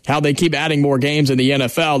 but how they keep adding more games in the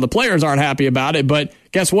NFL. The players aren't happy about it, but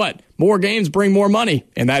guess what? More games bring more money,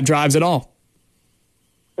 and that drives it all.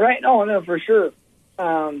 Right. Oh, no, for sure.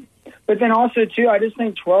 But then also, too, I just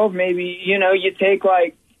think 12 maybe, you take,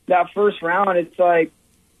 like, that first round, it's like,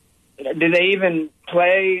 do they even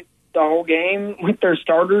play the whole game with their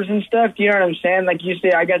starters and stuff? Do you know what I'm saying? Like you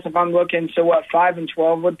say, I guess if I'm looking, so what, 5 and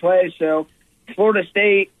 12 would play? So Florida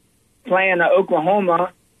State playing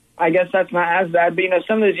Oklahoma, I guess that's not as bad. But,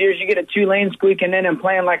 some of those years you get a Tulane squeaking in and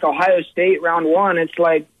playing like Ohio State round 1, it's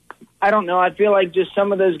like, I don't know. I feel like just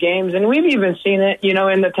some of those games, and we've even seen it,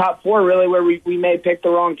 in the top 4, really, where we may pick the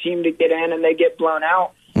wrong team to get in and they get blown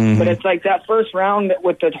out. Mm-hmm. But it's like that first round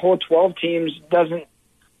with the whole 12 teams doesn't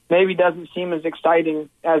maybe doesn't seem as exciting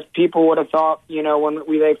as people would have thought, when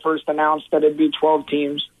they first announced that it'd be 12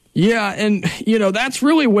 teams. Yeah, and, that's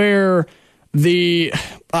really where the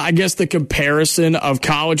comparison of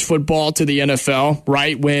college football to the NFL,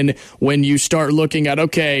 right? When you start looking at,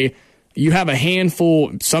 okay, you have a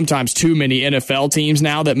handful, sometimes too many NFL teams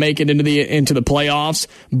now that make it into the playoffs,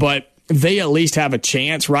 but they at least have a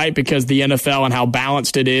chance, right? Because the NFL and how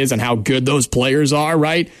balanced it is and how good those players are,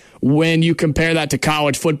 right? When you compare that to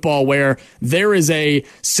college football, where there is a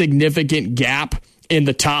significant gap in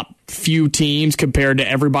the top few teams compared to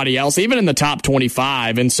everybody else, even in the top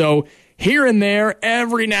 25. And so here and there,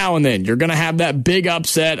 every now and then, you're going to have that big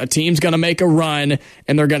upset. A team's going to make a run,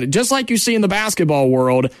 and they're going to, just like you see in the basketball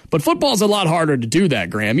world, but football's a lot harder to do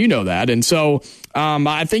that, Graham. You know that. And so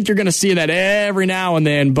I think you're going to see that every now and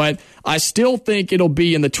then, but I still think it'll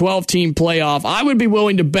be in the 12-team playoff. I would be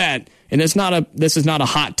willing to bet, and this is not a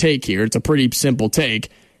hot take here, it's a pretty simple take,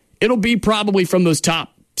 it'll be probably from those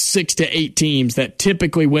top 6 to 8 teams that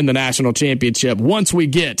typically win the national championship once we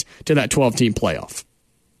get to that 12-team playoff.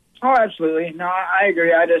 Oh, absolutely. No, I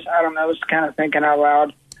agree. I don't know. I was kind of thinking out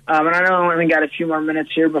loud. And I know I only got a few more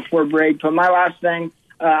minutes here before break, but my last thing,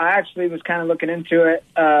 I actually was kind of looking into it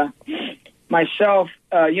myself,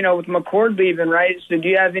 with McCord leaving, right? So do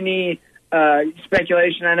you have any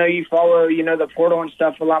speculation? I know you follow, the portal and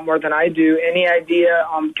stuff a lot more than I do. Any idea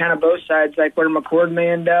on kind of both sides, like where McCord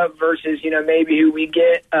may end up versus, maybe who we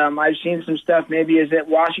get? I've seen some stuff. Maybe is it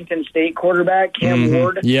Washington State quarterback, Cam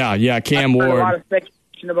Ward? Yeah, Cam Ward. A lot of speculation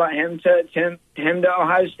about him to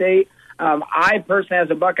Ohio State. I personally,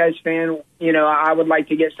 as a Buckeyes fan, I would like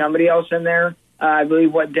to get somebody else in there. I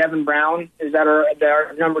believe Devin Brown is that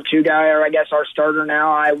our number 2 guy, or I guess our starter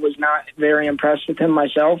now. I was not very impressed with him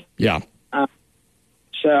myself. Yeah.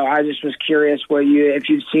 So I just was curious if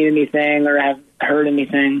you've seen anything or have heard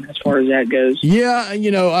anything as far as that goes.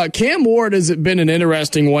 Yeah, Cam Ward has been an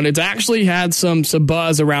interesting one. It's actually had some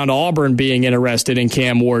buzz around Auburn being interested in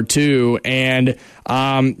Cam Ward too, and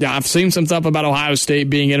I've seen some stuff about Ohio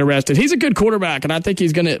State being interested. He's a good quarterback, and I think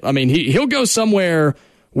he's gonna. I mean, he'll go somewhere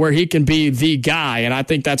where he can be the guy, and I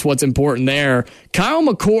think that's what's important there. Kyle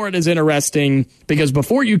McCord is interesting because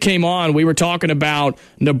before you came on, we were talking about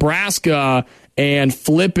Nebraska and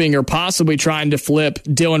flipping or possibly trying to flip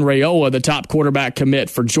Dylan Raiola, the top quarterback commit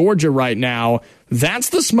for Georgia right now. That's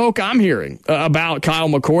the smoke I'm hearing about Kyle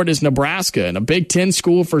McCord is Nebraska, and a Big Ten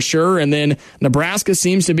school for sure. And then Nebraska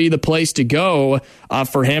seems to be the place to go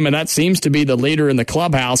for him, and that seems to be the leader in the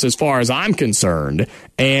clubhouse as far as I'm concerned.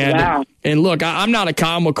 And wow. And look, I'm not a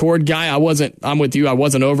Kyle McCord guy. I'm with you. I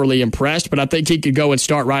wasn't overly impressed, but I think he could go and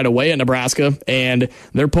start right away in Nebraska. And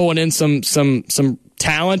they're pulling in some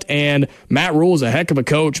talent, and Matt Rule's a heck of a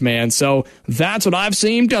coach, man. So that's what I've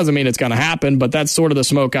seen. Doesn't mean it's going to happen, but that's sort of the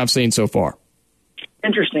smoke I've seen so far.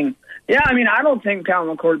 Interesting. Yeah, I mean, I don't think Kyle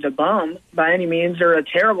McCord's a bum by any means or a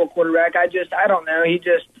terrible quarterback. I don't know. He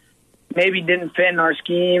just maybe didn't fit in our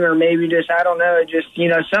scheme, or maybe I don't know. It just,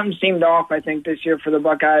 something seemed off, I think, this year for the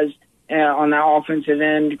Buckeyes on that offensive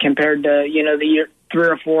end compared to, the year 3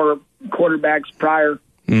 or 4 quarterbacks prior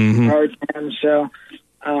to him. So,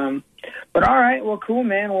 but all right, well, cool,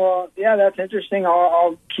 man. Well, yeah, that's interesting.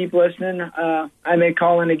 I'll keep listening. I may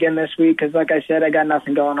call in again this week because, like I said, I got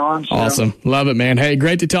nothing going on. So. Awesome. Love it, man. Hey,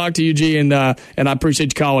 great to talk to you, G, and I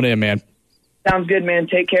appreciate you calling in, man. Sounds good, man.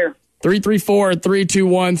 Take care.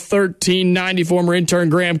 334-321-1390. Former intern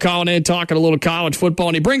Graham calling in, talking a little college football,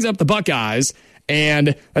 and he brings up the Buckeyes,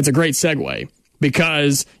 and that's a great segue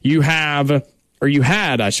because you had a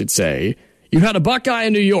Buckeye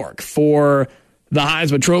in New York for the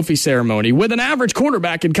Heisman Trophy ceremony with an average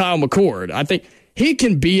quarterback in Kyle McCord. I think he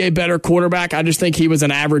can be a better quarterback. I just think he was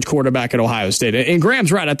an average quarterback at Ohio State. And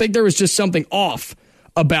Graham's right. I think there was just something off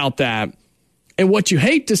about that. And what you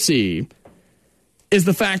hate to see is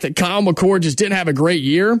the fact that Kyle McCord just didn't have a great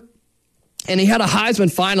year, and he had a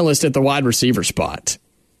Heisman finalist at the wide receiver spot.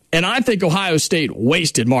 And I think Ohio State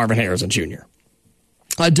wasted Marvin Harrison Jr.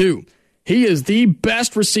 I do. He is the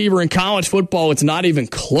best receiver in college football. It's not even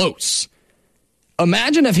close.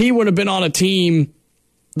 Imagine if he would have been on a team,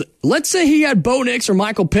 let's say he had Bo Nix or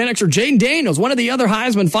Michael Penix or Jayden Daniels, one of the other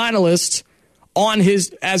Heisman finalists,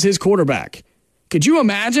 as his quarterback. Could you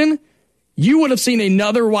imagine? You would have seen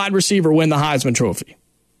another wide receiver win the Heisman Trophy.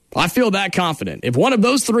 I feel that confident. If one of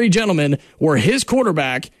those 3 gentlemen were his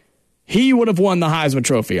quarterback, he would have won the Heisman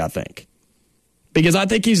Trophy, I think. Because I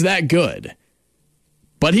think he's that good.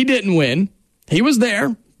 But he didn't win. He was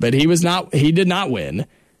there, but he did not win.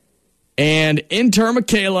 And intern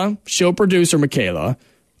Mikayla, show producer Mikayla,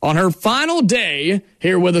 on her final day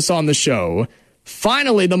here with us on the show,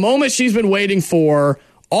 finally, the moment she's been waiting for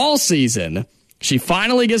all season, She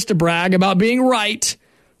finally gets to brag about being right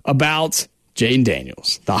about Jayden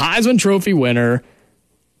Daniels, the Heisman Trophy winner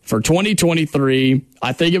for 2023.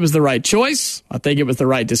 I think it was the right choice. I think it was the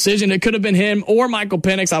right decision. It could have been him or Michael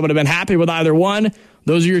Penix. I would have been happy with either one.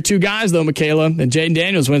 Those are your two guys, though, Mikayla. And Jayden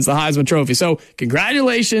Daniels wins the Heisman Trophy. So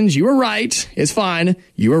congratulations. You were right. It's fine.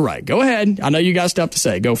 You were right. Go ahead. I know you got stuff to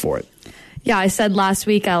say. Go for it. Yeah, I said last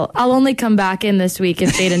week I'll only come back in this week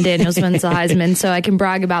if Jayden Daniels wins the Heisman, so I can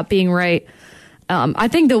brag about being right. I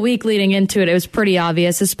think the week leading into it was pretty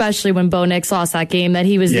obvious, especially when Bo Nix lost that game, that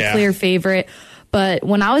he was the clear favorite. But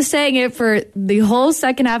when I was saying it for the whole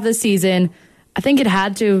second half of the season, I think it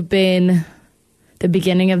had to have been the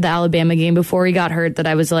beginning of the Alabama game before he got hurt that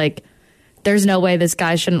I was like, there's no way this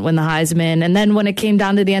guy shouldn't win the Heisman. And then when it came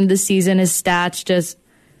down to the end of the season, his stats just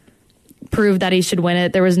proved that he should win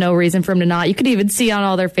it. There was no reason for him to not. You could even see on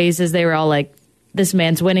all their faces, they were all like, this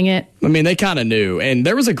man's winning it. I mean, they kind of knew. And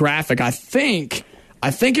there was a graphic, I think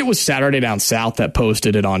it was Saturday Down South that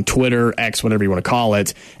posted it on Twitter, X, whatever you want to call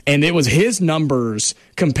it. And it was his numbers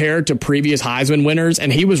compared to previous Heisman winners.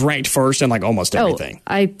 And he was ranked first in like almost everything.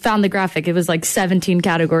 I found the graphic. It was like 17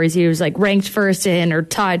 categories. He was like ranked first in or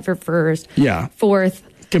tied for first. Yeah. Fourth.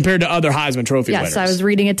 Compared to other Heisman Trophy winners. Yes, I was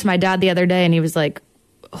reading it to my dad the other day and he was like,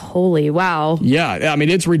 holy wow. Yeah, I mean,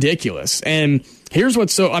 it's ridiculous. And here's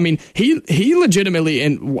what's so, I mean, he legitimately,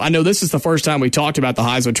 and I know this is the first time we talked about the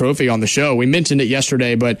Heisman Trophy on the show. We mentioned it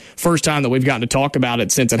yesterday, but first time that we've gotten to talk about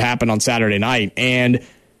it since it happened on Saturday night. And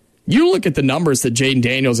you look at the numbers that Jayden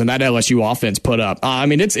Daniels and that LSU offense put up. I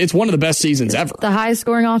mean, it's one of the best seasons ever. The highest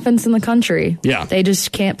scoring offense in the country. Yeah. They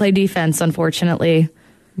just can't play defense, unfortunately.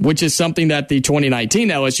 Which is something that the 2019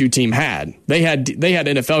 LSU team had. They had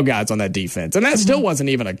NFL guys on that defense, and that still wasn't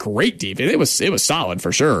even a great defense. It was solid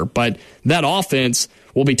for sure, but that offense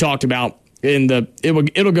will be talked about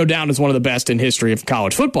it'll go down as one of the best in history of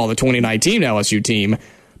college football. The 2019 LSU team,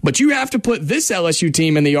 but you have to put this LSU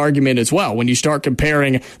team in the argument as well when you start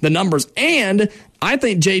comparing the numbers. And I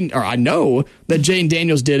know that Jayden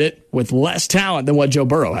Daniels did it with less talent than what Joe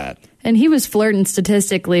Burrow had. And he was flirting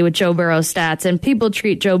statistically with Joe Burrow's stats, and people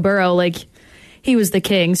treat Joe Burrow like he was the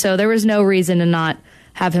king, so there was no reason to not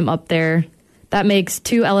have him up there. That makes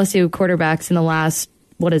two LSU quarterbacks in the last,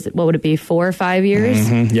 what would it be, 4 or 5 years?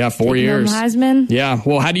 Mm-hmm. Yeah, 4 years. Heisman. Yeah,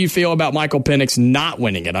 well, how do you feel about Michael Penix not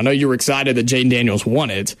winning it? I know you were excited that Jayden Daniels won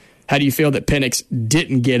it. How do you feel that Penix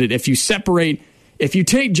didn't get it? If you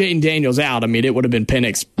take Jayden Daniels out, I mean, it would have been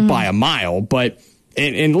Penix by a mile, but,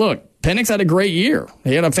 and look, Penix had a great year.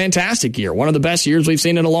 He had a fantastic year, one of the best years we've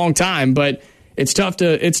seen in a long time. But it's tough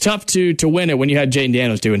to win it when you had Jayden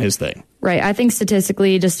Daniels doing his thing. Right. I think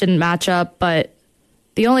statistically he just didn't match up. But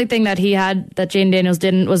the only thing that he had that Jayden Daniels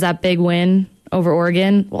didn't was that big win over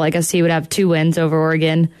Oregon. Well, I guess he would have 2 wins over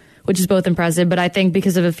Oregon, which is both impressive. But I think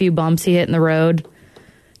because of a few bumps he hit in the road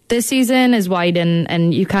this season is why he didn't.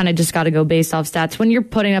 And you kind of just got to go based off stats. When you're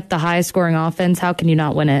putting up the highest scoring offense, how can you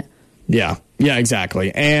not win it? Yeah,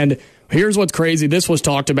 exactly. And here's what's crazy. This was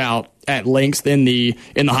talked about at length in the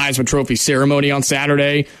Heisman Trophy ceremony on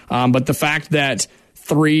Saturday. But the fact that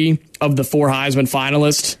 3 of the 4 Heisman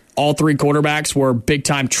finalists, all 3 quarterbacks, were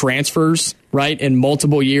big-time transfers, right, in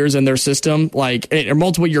multiple years in their system, or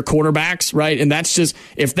multiple-year quarterbacks, right? And that's just,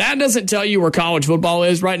 if that doesn't tell you where college football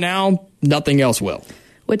is right now, nothing else will.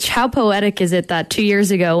 Which, how poetic is it that 2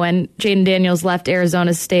 years ago when Jayden Daniels left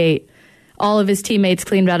Arizona State, all of his teammates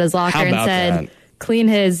cleaned out his locker and said, clean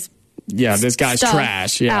his this guy's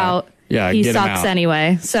trash. Out. Yeah, he get him sucks out.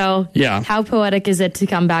 anyway. So how poetic is it to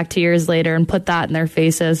come back 2 years later and put that in their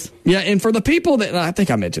faces? Yeah, and for the people that, I think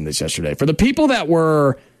I mentioned this yesterday, for the people that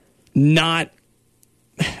were not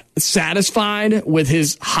satisfied with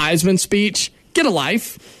his Heisman speech, get a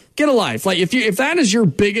life. Get a life. Like if that is your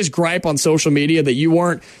biggest gripe on social media, that you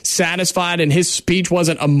weren't satisfied and his speech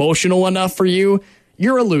wasn't emotional enough for you,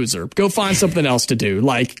 you're a loser. Go find something else to do.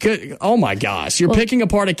 Like, oh my gosh, you're picking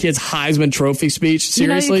apart a kid's Heisman Trophy speech.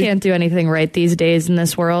 Seriously, you can't do anything right these days in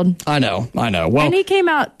this world. I know. Well, and he came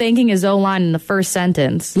out thanking his O-line in the first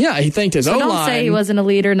sentence. Yeah, he thanked his O-line. Don't say he wasn't a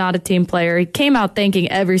leader, not a team player. He came out thanking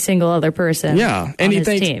every single other person. Yeah, and he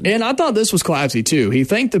thanked team. And I thought this was classy too. He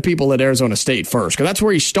thanked the people at Arizona State first, because that's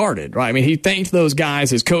where he started, right? I mean, he thanked those guys,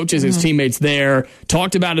 his coaches, his teammates there.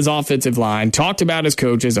 Talked about his offensive line. Talked about his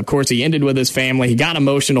coaches. Of course, he ended with his family. He got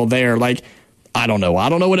emotional there. Like, I don't know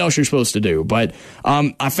what else you're supposed to do. But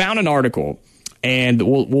I found an article, and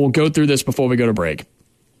we'll go through this before we go to break.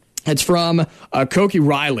 It's from Cokie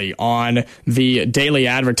Riley on the Daily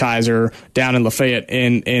Advertiser down in Lafayette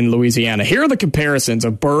in Louisiana. Here are the comparisons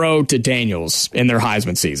of Burrow to Daniels in their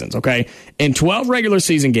Heisman seasons, okay? In 12 regular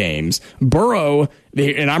season games, Burrow,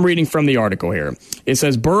 and I'm reading from the article here, it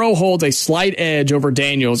says Burrow holds a slight edge over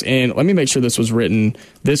Daniels in, let me make sure this was written,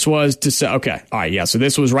 this was to say, okay, all right, yeah, so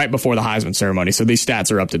this was right before the Heisman ceremony, so these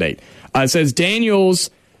stats are up to date. It says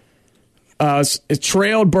Daniels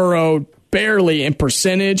trailed Burrow barely in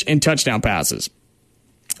percentage and touchdown passes.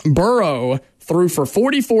 Burrow threw for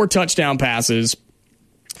 44 touchdown passes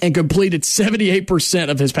and completed 78%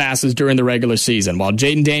 of his passes during the regular season, while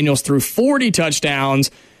Jayden Daniels threw 40 touchdowns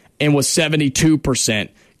and was 72%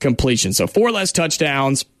 completion. So 4 less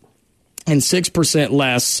touchdowns and 6%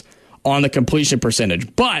 less on the completion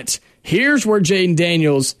percentage. But here's where Jayden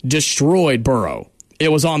Daniels destroyed Burrow. It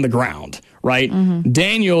was on the ground. Right? Mm-hmm.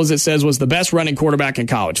 Daniels, it says, was the best running quarterback in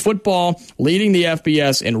college football, leading the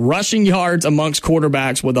FBS in rushing yards amongst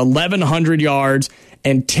quarterbacks with 1,100 yards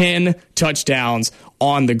and 10 touchdowns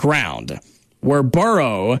on the ground, where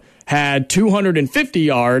Burrow had 250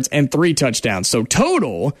 yards and 3 touchdowns. So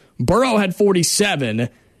total, Burrow had 47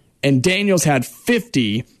 and Daniels had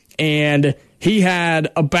 50, and he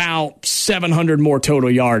had about 700 more total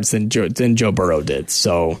yards than Joe Burrow did.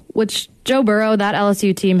 So, which Joe Burrow, that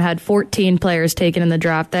LSU team had 14 players taken in the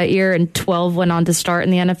draft that year, and 12 went on to start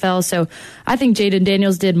in the NFL. So I think Jayden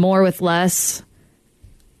Daniels did more with less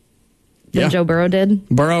than Joe Burrow did.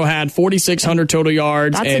 Burrow had 4,600 total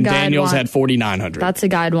yards, and Daniels had 4,900. That's a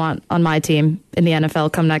guy I'd want on my team in the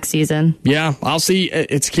NFL come next season. Yeah, I'll see.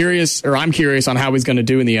 I'm curious on how he's going to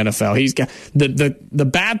do in the NFL. He's got the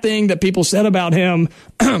bad thing that people said about him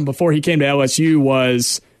before he came to LSU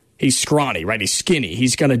was he's scrawny, right? He's skinny.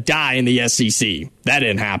 He's going to die in the SEC. That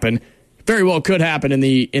didn't happen. Very well could happen in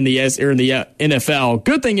the NFL.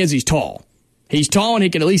 Good thing is he's tall. He's tall and he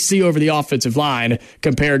can at least see over the offensive line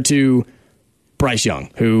compared to Bryce Young,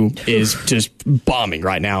 who is just bombing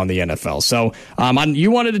right now in the NFL. So you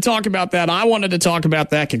wanted to talk about that. I wanted to talk about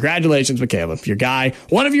that. Congratulations, Mikayla. Your guy,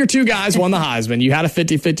 one of your 2 guys won the Heisman. You had a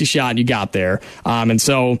 50-50 shot and you got there. And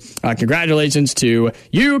so congratulations to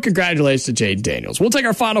you. Congratulations to Jayden Daniels. We'll take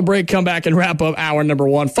our final break, come back and wrap up hour number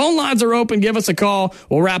 1. Phone lines are open. Give us a call.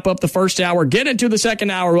 We'll wrap up the first hour. Get into the second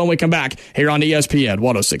hour when we come back here on ESPN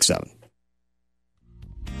 106.7.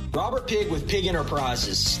 Robert Pig with Pig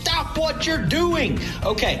Enterprises. Stop what you're doing.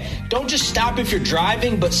 Okay, don't just stop if you're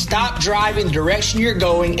driving, but stop driving the direction you're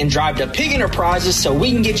going and drive to Pig Enterprises so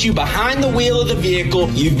we can get you behind the wheel of the vehicle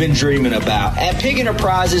you've been dreaming about. At Pig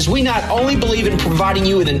Enterprises, we not only believe in providing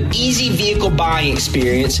you with an easy vehicle buying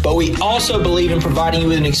experience, but we also believe in providing you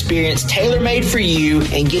with an experience tailor-made for you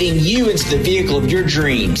and getting you into the vehicle of your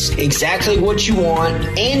dreams. Exactly what you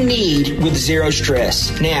want and need with zero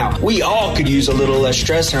stress. Now, we all could use a little less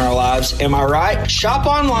stress in our lives, am I right? Shop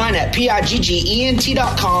online at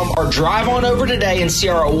PIGGENT.com or drive on over today and see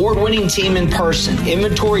our award-winning team in person.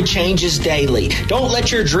 Inventory changes daily. Don't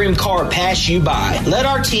let your dream car pass you by. Let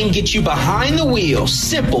our team get you behind the wheel.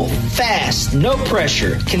 Simple, fast, no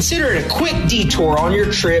pressure. Consider it a quick detour on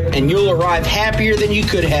your trip and you'll arrive happier than you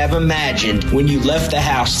could have imagined when you left the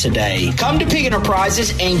house today. Come to Pig Enterprises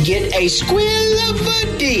and get a squill of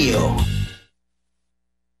a deal.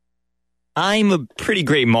 I'm a pretty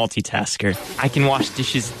great multitasker. I can wash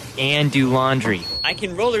dishes and do laundry. I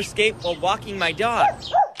can roller skate while walking my dog.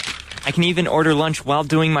 I can even order lunch while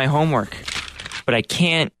doing my homework. But I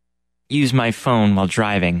can't use my phone while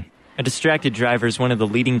driving. A distracted driver is one of the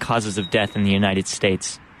leading causes of death in the United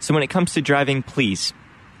States. So when it comes to driving, please,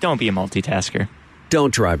 don't be a multitasker.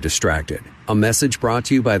 Don't drive distracted. A message brought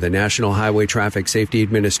to you by the National Highway Traffic Safety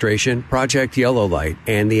Administration, Project Yellow Light,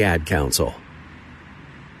 and the Ad Council.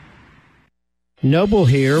 Noble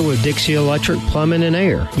here with Dixie Electric Plumbing and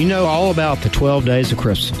Air. You know all about the 12 days of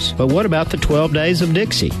Christmas, but what about the 12 days of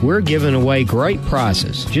Dixie? We're giving away great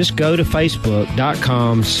prizes. Just go to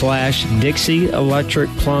Facebook.com/Dixie Electric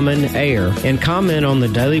Plumbing Air and comment on the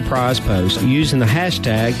daily prize post using the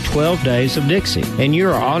hashtag 12 Days of Dixie, and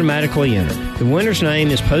you're automatically entered. The winner's name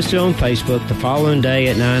is posted on Facebook the following day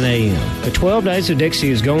at 9 a.m. The 12 Days of Dixie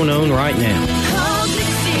is going on right now. Call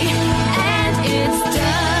Dixie and it's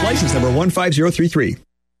done. License number 15033.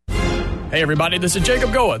 Hey everybody, this is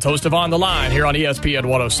Jacob Goins, host of On the Line here on ESPN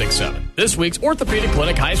 106.7. This week's Orthopedic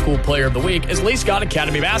Clinic High School Player of the Week is Lee Scott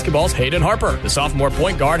Academy Basketball's Hayden Harper. The sophomore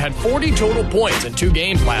point guard had 40 total points in 2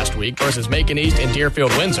 games last week versus Macon East and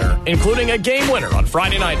Deerfield Windsor, including a game winner on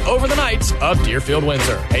Friday night over the Knights of Deerfield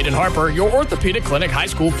Windsor. Hayden Harper, your Orthopedic Clinic High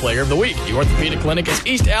School Player of the Week. The Orthopedic Clinic is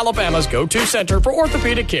East Alabama's go-to center for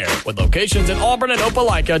orthopedic care, with locations in Auburn and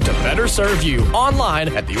Opelika to better serve you online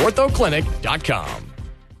at theorthoclinic.com.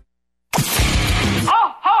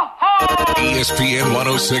 ESPN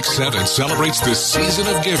 106.7 celebrates the season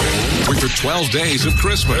of giving with the 12 days of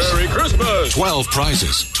Christmas. Merry Christmas! 12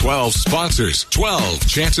 prizes, 12 sponsors, 12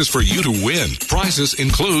 chances for you to win. Prizes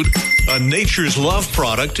include a Nature's Love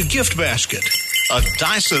product gift basket, a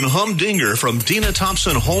Dyson Humdinger from Dina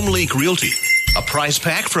Thompson Home Link Realty, a prize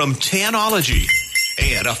pack from Tanology,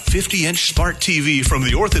 and a 50-inch smart TV from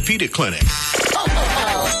the Orthopedic Clinic.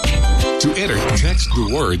 To enter, text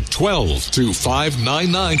the word 12 to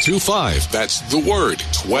 59925. That's the word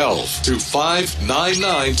 12 to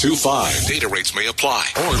 59925. Data rates may apply.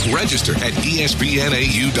 Or register at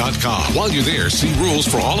espnau.com. While you're there, see rules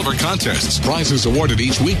for all of our contests. Prizes awarded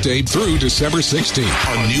each weekday through December 16th.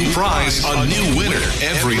 A new prize, a new winner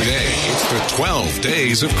every day. It's the 12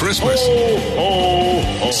 days of Christmas.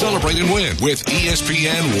 Celebrate and win with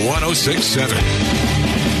ESPN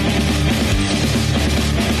 106.7.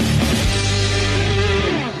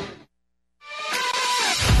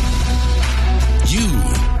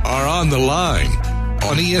 Are on the line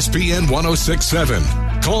on ESPN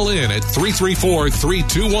 106.7. Call in at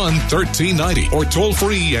 334-321-1390 or toll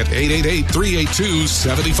free at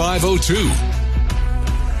 888-382-7502.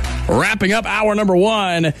 Wrapping up hour number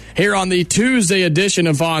 1 here on the Tuesday edition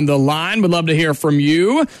of On the Line. Would love to hear from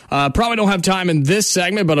you. Probably don't have time in this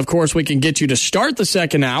segment, but of course we can get you to start the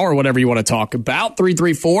second hour, whatever you want to talk about.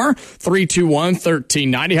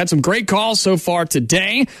 334-321-1390. Had some great calls so far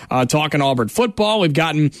today talking Auburn football. We've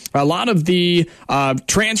gotten a lot of the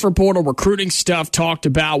transfer portal recruiting stuff talked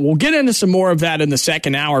about. We'll get into some more of that in the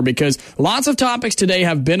second hour because lots of topics today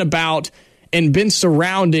have been about and been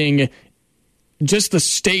surrounding just the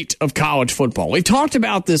state of college football. We've talked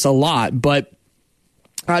about this a lot, but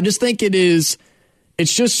I just think it's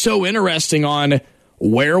just so interesting on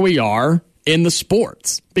where we are in the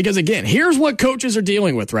sports. Because again, here's what coaches are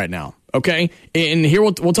dealing with right now, okay? And here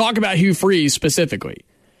we'll talk about Hugh Freeze specifically.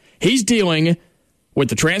 He's dealing with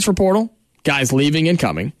the transfer portal, guys leaving and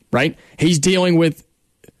coming, right? He's dealing with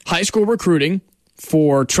high school recruiting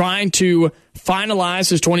for trying to finalize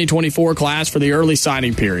his 2024 class for the early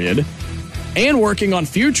signing period, and working on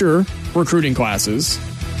future recruiting classes.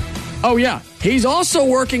 Oh, yeah. He's also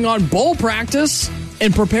working on bowl practice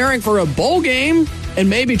and preparing for a bowl game and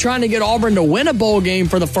maybe trying to get Auburn to win a bowl game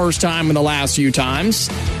for the first time in the last few times.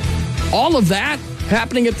 All of that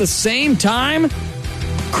happening at the same time.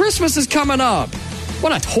 Christmas is coming up.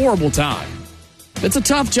 What a horrible time. It's a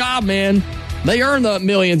tough job, man. They earn the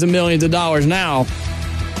millions and millions of dollars now.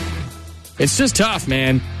 It's just tough,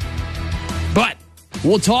 man. But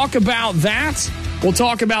we'll talk about that. We'll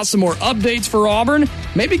talk about some more updates for Auburn.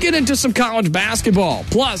 Maybe get into some college basketball.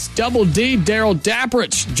 Plus, Double D Darrell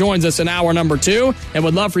Dapperich joins us in hour number 2 and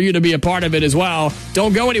would love for you to be a part of it as well.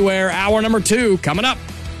 Don't go anywhere. Hour number 2 coming up.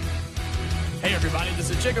 Hey, everybody. This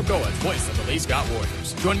is Jacob Goins, voice of the Lee Scott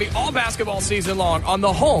Warriors. Join me all basketball season long on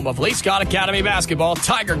the home of Lee Scott Academy Basketball,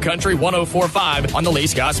 Tiger Country 104.5 on the Lee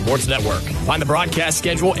Scott Sports Network. Find the broadcast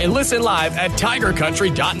schedule and listen live at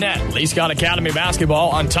tigercountry.net. Lee Scott Academy Basketball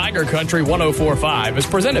on Tiger Country 104.5 is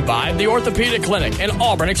presented by the Orthopedic Clinic and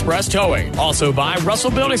Auburn Express Towing. Also by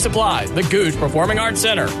Russell Building Supplies, the Goose Performing Arts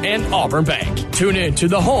Center, and Auburn Bank. Tune in to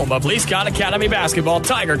the home of Lee Scott Academy Basketball,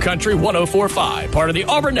 Tiger Country 104.5, part of the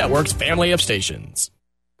Auburn Network's family of stations.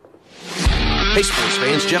 Hey, sports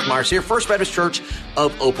fans, Jeff Myers here, First Baptist Church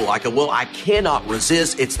of Opelika. Well, I cannot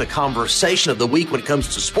resist. It's the conversation of the week when it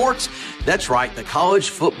comes to sports. That's right, the College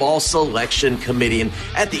Football Selection Committee. And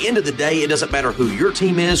at the end of the day, it doesn't matter who your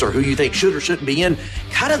team is or who you think should or shouldn't be in.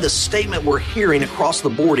 Kind of the statement we're hearing across the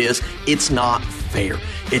board is, it's not fair.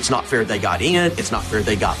 It's not fair they got in. It's not fair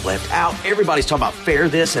they got left out. Everybody's talking about fair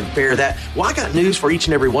this and fair that. Well, I got news for each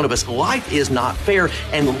and every one of us. Life is not fair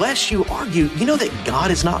unless you argue, you know, that God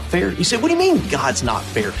is not fair. You say, what do you mean God's not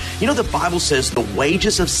fair? You know, the Bible says the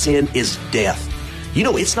wages of sin is death. You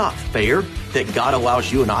know, it's not fair that God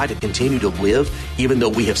allows you and I to continue to live even though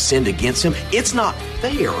we have sinned against him. It's not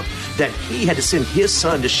fair that he had to send his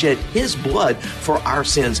son to shed his blood for our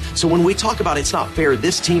sins. So when we talk about it's not fair,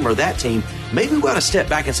 this team or that team, maybe we ought to step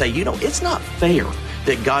back and say, you know, it's not fair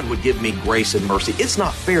that God would give me grace and mercy. It's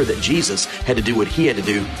not fair that Jesus had to do what he had to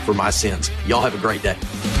do for my sins. Y'all have a great day.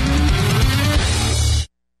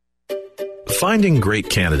 Finding great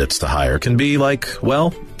candidates to hire can be like,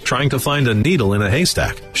 well, trying to find a needle in a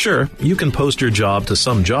haystack. Sure, you can post your job to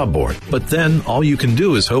some job board, but then all you can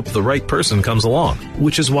do is hope the right person comes along,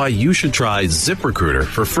 which is why you should try ZipRecruiter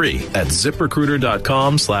for free at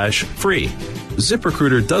ZipRecruiter.com/free.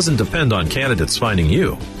 ZipRecruiter doesn't depend on candidates finding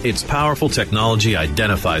you. Its powerful technology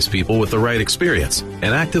identifies people with the right experience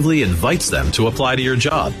and actively invites them to apply to your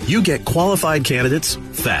job. You get qualified candidates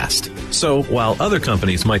fast. So while other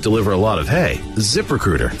companies might deliver a lot of hay,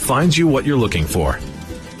 ZipRecruiter finds you what you're looking for.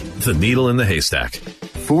 The needle in the haystack.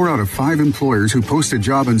 4 out of 5 employers who post a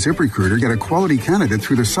job on ZipRecruiter get a quality candidate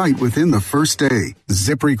through the site within the first day.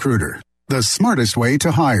 ZipRecruiter, the smartest way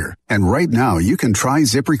to hire. And right now, you can try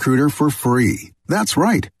ZipRecruiter for free. That's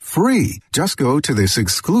right, free. Just go to this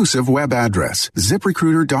exclusive web address,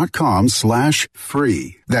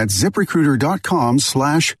 ZipRecruiter.com/free. That's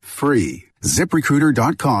ZipRecruiter.com/free.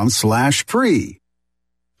 ZipRecruiter.com/free.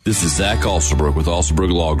 This is Zach Alsterbrook with Alsterbrook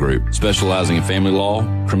Law Group, specializing in family law,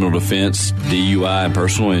 criminal defense, DUI, and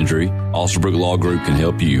personal injury. Alsterbrook Law Group can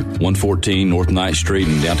help you. 114 North 9th Street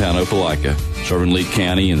in downtown Opelika, serving Lee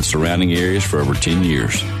County and the surrounding areas for over 10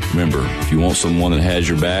 years. Remember, if you want someone that has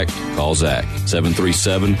your back, call Zach,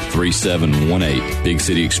 737-3718. Big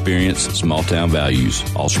city experience, small town values.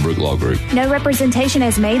 Alsterbrook Law Group. No representation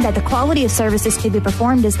is made that the quality of services to be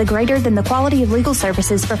performed is the greater than the quality of legal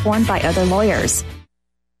services performed by other lawyers.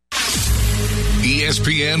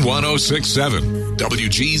 ESPN 1067,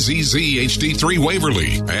 WGZZ HD3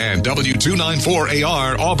 Waverly, and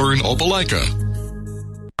W294AR Auburn Opelika.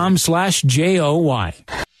 /JOY.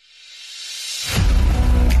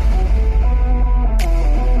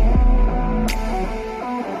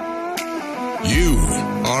 You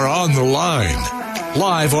are on the line.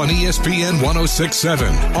 Live on ESPN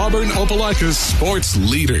 1067, Auburn Opelika's sports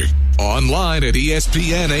leader. Online at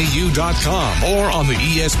ESPNAU.com or on the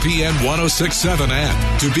ESPN 1067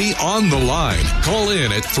 app. To be on the line, call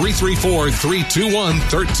in at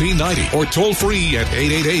 334-321-1390 or toll free at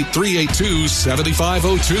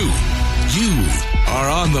 888-382-7502. You are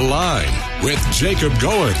on the line with Jacob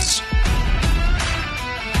Goins.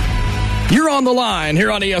 You're on the line here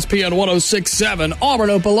on ESPN 1067, Auburn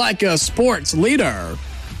Opelika sports leader.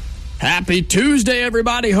 Happy Tuesday,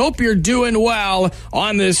 everybody. Hope you're doing well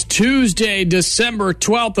on this Tuesday, December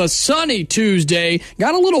 12th, a sunny Tuesday.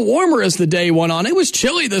 Got a little warmer as the day went on. It was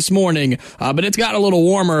chilly this morning, but it's got a little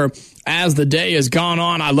warmer as the day has gone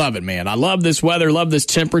on. I love it, man. I love this weather, love this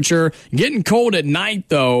temperature. Getting cold at night,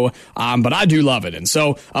 though, but I do love it. And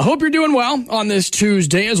so I hope you're doing well on this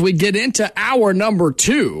Tuesday as we get into hour number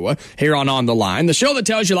 2 here on the Line, the show that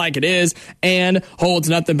tells you like it is and holds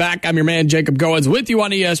nothing back. I'm your man, Jacob Goins, with you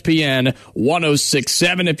on ESPN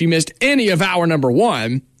 1067. If you missed any of hour number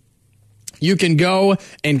 1, you can go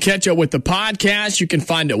and catch up with the podcast. You can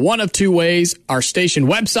find it one of 2 ways, our station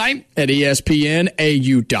website at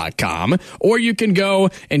ESPNAU.com, or you can go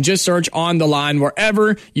and just search On the Line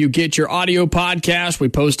wherever you get your audio podcast. We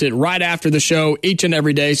post it right after the show each and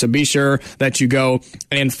every day, so be sure that you go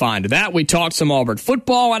and find that. We talked some Auburn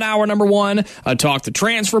football on hour number 1, talked the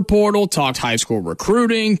transfer portal, talked high school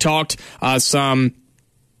recruiting, talked some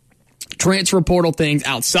transfer portal things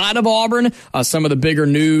outside of Auburn, some of the bigger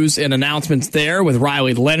news and announcements there with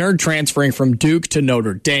Riley Leonard transferring from Duke to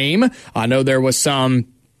Notre Dame. I know there was some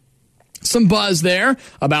buzz there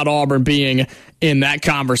about Auburn being in that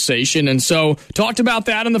conversation, and so talked about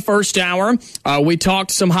that in the first hour. We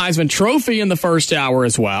talked some Heisman Trophy in the first hour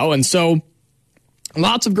as well, and so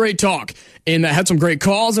lots of great talk. And had some great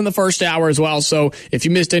calls in the first hour as well. So if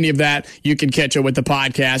you missed any of that, you can catch up with the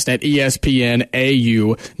podcast at ESPNAU.com.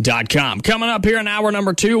 Coming up here in hour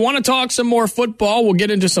number 2, want to talk some more football. We'll get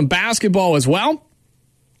into some basketball as well.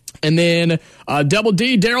 And then Double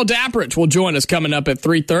D, Darrell Dapperich will join us coming up at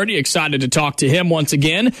 3:30. Excited to talk to him once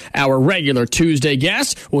again, our regular Tuesday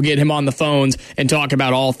guest. We'll get him on the phones and talk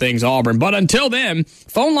about all things Auburn. But until then,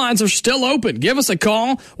 phone lines are still open. Give us a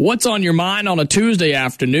call. What's on your mind on a Tuesday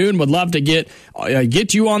afternoon? Would love to get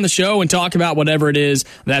you on the show and talk about whatever it is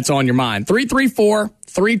that's on your mind.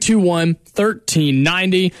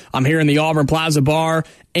 334-321-1390. I'm here in the Auburn Plaza Bar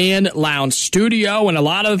and Lounge Studio, and a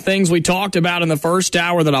lot of the things we talked about in the first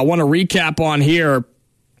hour that I want to recap on here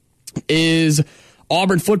is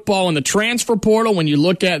Auburn football and the transfer portal. When you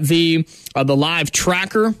look at the live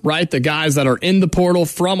tracker, right, the guys that are in the portal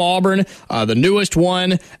from Auburn, the newest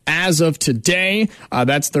one as of today,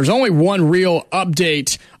 there's only one real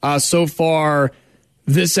update so far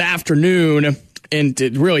this afternoon. And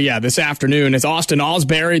this afternoon is Austin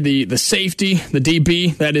Osbury, the safety, the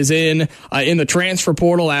DB that is in the transfer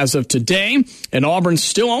portal as of today. And Auburn's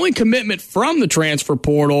still only commitment from the transfer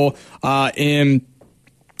portal in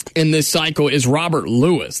this cycle is Robert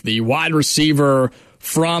Lewis, the wide receiver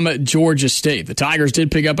from Georgia State. The Tigers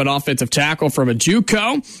did pick up an offensive tackle from a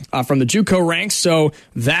JUCO, from the JUCO ranks, so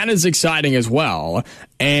that is exciting as well.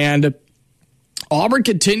 And Auburn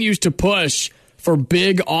continues to push for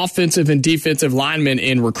big offensive and defensive linemen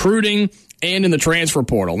in recruiting and in the transfer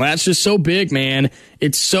portal. And that's just so big, man.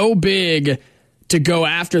 It's so big to go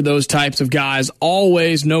after those types of guys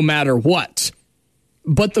always, no matter what.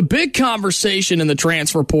 But the big conversation in the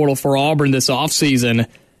transfer portal for Auburn this offseason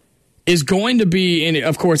is going to be, and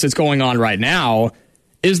of course it's going on right now,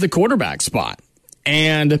 is the quarterback spot.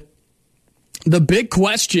 And the big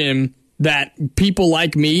question that people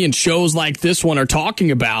like me and shows like this one are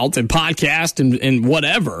talking about, and podcasts and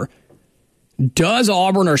whatever, does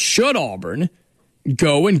Auburn or should Auburn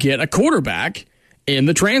go and get a quarterback in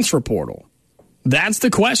the transfer portal? That's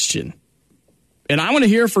the question. And I want to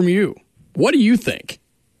hear from you. What do you think?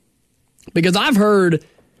 Because I've heard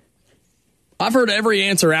every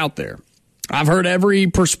answer out there. I've heard every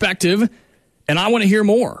perspective, and I want to hear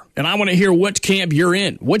more. And I want to hear which camp you're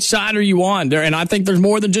in. Which side are you on? And I think there's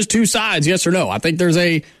more than just two sides, yes or no. I think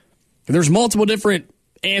there's multiple different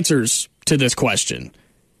answers to this question.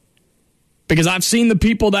 Because I've seen the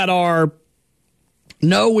people that are,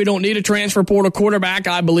 no, we don't need a transfer portal quarterback.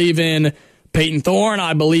 I believe in Peyton Thorne.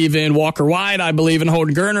 I believe in Walker White. I believe in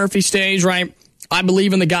Holden Gerner if he stays, right? I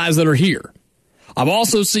believe in the guys that are here. I've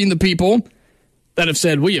also seen the people that have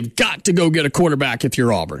said, we have got to go get a quarterback if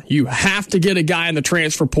you're Auburn. You have to get a guy in the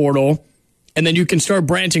transfer portal, and then you can start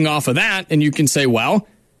branching off of that, and you can say, well,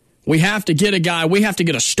 we have to get a guy. We have to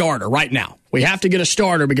get a starter right now. We have to get a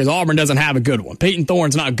starter because Auburn doesn't have a good one. Peyton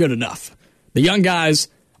Thorne's not good enough. The young guys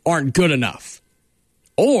aren't good enough.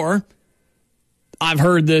 Or I've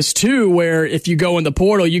heard this too, where if you go in the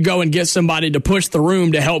portal, you go and get somebody to push the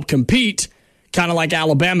room to help compete, kind of like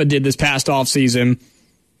Alabama did this past offseason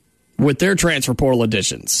with their transfer portal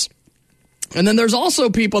additions. And then there's also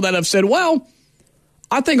people that have said, well,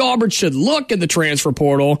 I think Auburn should look in the transfer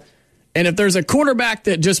portal, and if there's a quarterback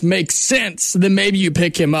that just makes sense, then maybe you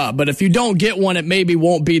pick him up. But if you don't get one, it maybe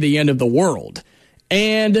won't be the end of the world.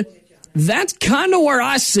 And that's kind of where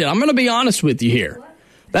I sit. I'm going to be honest with you here.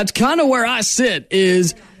 That's kind of where I sit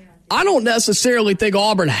is I don't necessarily think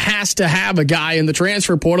Auburn has to have a guy in the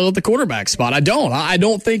transfer portal at the quarterback spot. I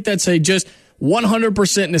don't think that's a just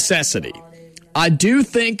 100% necessity. I do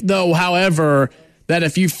think, though, however, that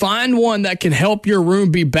if you find one that can help your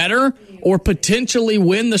room be better or potentially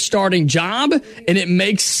win the starting job and it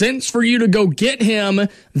makes sense for you to go get him,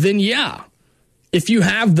 then yeah. If you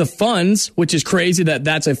have the funds, which is crazy that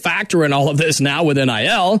that's a factor in all of this now with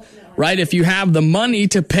NIL, right? If you have the money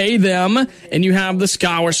to pay them and you have the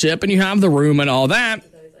scholarship and you have the room and all that,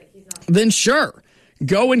 then sure,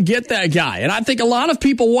 go and get that guy. And I think a lot of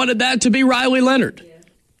people wanted that to be Riley Leonard.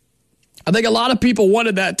 I think a lot of people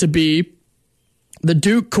wanted that to be the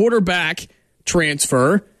Duke quarterback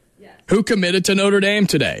transfer who committed to Notre Dame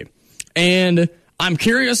today. And I'm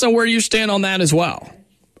curious on where you stand on that as well.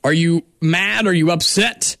 Are you mad? Are you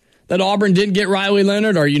upset that Auburn didn't get Riley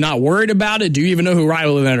Leonard? Are you not worried about it? Do you even know who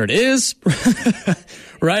Riley Leonard is?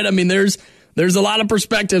 Right? I mean, there's a lot of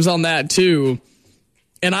perspectives on that too.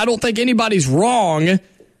 And I don't think anybody's wrong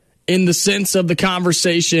in the sense of the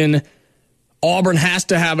conversation, Auburn has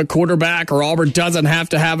to have a quarterback or Auburn doesn't have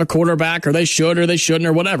to have a quarterback or they should or they shouldn't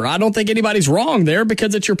or whatever. I don't think anybody's wrong there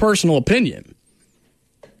because it's your personal opinion.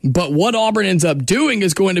 But what Auburn ends up doing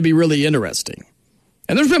is going to be really interesting.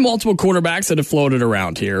 And there's been multiple quarterbacks that have floated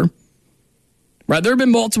around here. Right? There have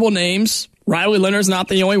been multiple names. Riley Leonard's not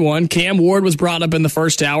the only one. Cam Ward was brought up in the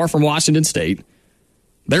first hour from Washington State.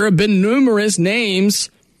 There have been numerous names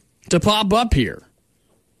to pop up here.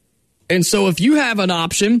 And so if you have an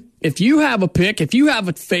option, if you have a pick, if you have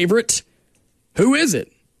a favorite, who is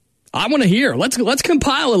it? I want to hear. Let's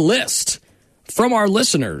compile a list from our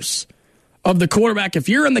listeners of the quarterback. If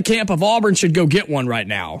you're in the camp of Auburn should go get one right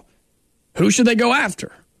now, who should they go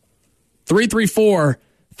after?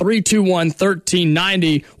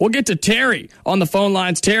 334-321-1390. We'll get to Terry on the phone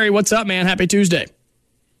lines. Terry, what's up, man? Happy Tuesday.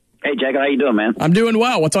 Hey, Jacob, how you doing, man? I'm doing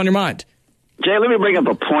well. What's on your mind? Jay, let me bring up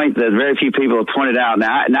a point that very few people have pointed out.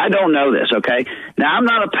 Now, I don't know this, okay? Now, I'm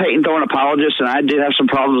not a Peyton Thorne apologist, and I did have some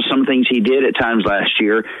problems with some things he did at times last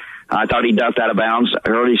year. I thought he ducked out of bounds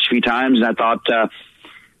early a few times, and I thought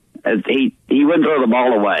he wouldn't throw the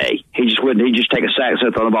ball away. He just wouldn't. He'd just take a sack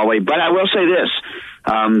and throw the ball away. But I will say this.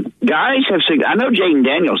 Guys have seen, I know Jayden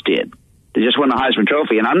Daniels did. They just won the Heisman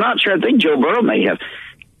Trophy, and I'm not sure. I think Joe Burrow may have.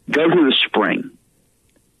 Go through the spring.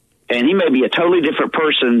 And he may be a totally different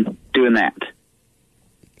person doing that.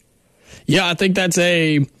 Yeah, I think that's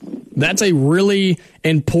a really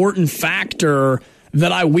important factor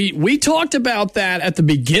that we talked about that at the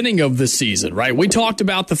beginning of the season, right? We talked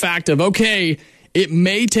about the fact of, okay, it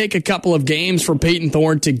may take a couple of games for Peyton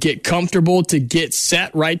Thorne to get comfortable, to get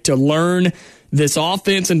set, right, to learn this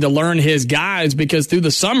offense and to learn his guys, because through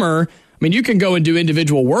the summer, mean, you can go and do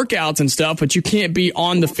individual workouts and stuff, but you can't be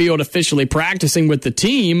on the field officially practicing with the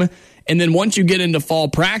team. And then once you get into fall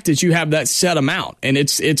practice, you have that set amount, and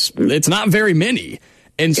it's not very many.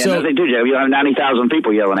 And so nothing to do, Joe. You have 90,000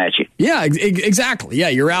 people yelling at you. Yeah, exactly. Yeah,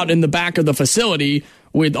 you're out in the back of the facility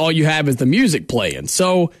with all you have is the music playing.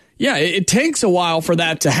 So yeah, it takes a while for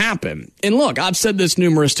that to happen. And look, I've said this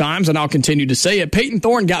numerous times, and I'll continue to say it. Peyton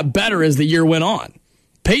Thorne got better as the year went on.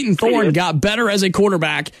 Peyton Thorne got better as a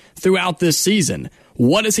quarterback throughout this season.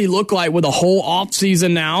 What does he look like with a whole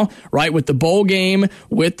offseason now, right? With the bowl game,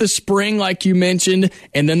 with the spring, like you mentioned,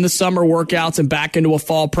 and then the summer workouts and back into a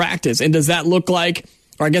fall practice. And does that look like,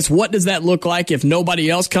 or I guess what does that look like if nobody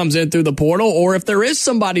else comes in through the portal, or if there is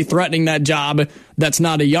somebody threatening that job that's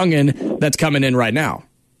not a youngin that's coming in right now?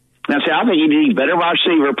 Now, see, I think you need better wide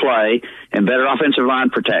receiver play and better offensive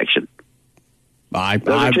line protection. I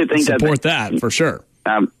support that for sure.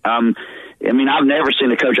 I mean, I've never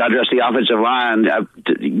seen a coach address the offensive line.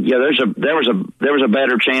 There was a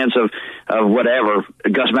better chance of whatever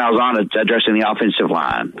Gus Malzahn addressing the offensive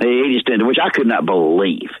line. He just did, which I could not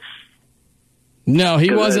believe. No,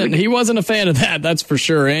 he wasn't. He wasn't a fan of that. That's for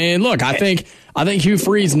sure. And look, I think Hugh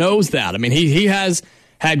Freeze knows that. I mean, he has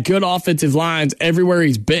had good offensive lines everywhere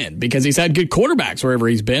he's been because he's had good quarterbacks wherever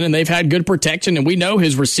he's been, and they've had good protection. And we know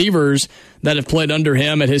his receivers that have played under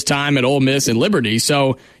him at his time at Ole Miss and Liberty.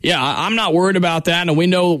 So, yeah, I'm not worried about that. And we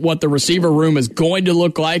know what the receiver room is going to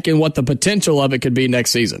look like and what the potential of it could be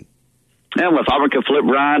next season. And if Auburn could flip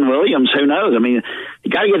Ryan Williams, who knows? I mean,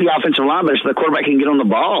 you got to get the offensive line better so the quarterback can get on the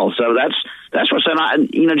ball. So that's what's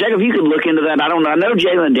Jacob, you could look into that. I don't know. I know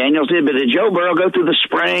Jayden Daniels did, but did Joe Burrow go through the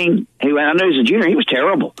spring? I know he's a junior. He was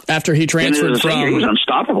terrible. After he transferred he was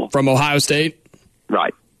unstoppable. From Ohio State?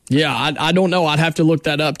 Right. Yeah, I don't know. I'd have to look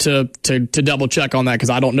that up to double check on that because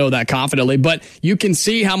I don't know that confidently. But you can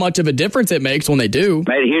see how much of a difference it makes when they do.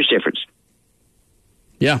 Made a huge difference.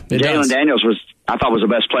 Yeah, it does. Jayden Daniels I thought was the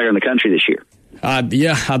best player in the country this year.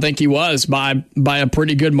 Yeah, I think he was by a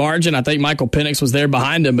pretty good margin. I think Michael Penix was there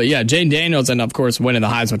behind him. But yeah, Jayden Daniels and, of course, winning the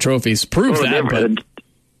Heisman trophies proves that.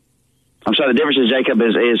 I'm sorry, the difference is, Jacob,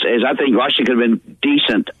 is I think Washington could have been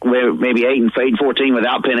decent, maybe 8-14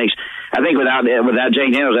 without Penix. I think without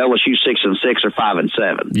Jayden Daniels, LSU 6-6 or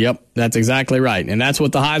 5-7. Yep, that's exactly right. And that's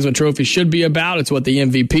what the Heisman Trophy should be about. It's what the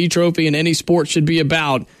MVP trophy in any sport should be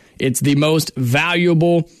about. It's the most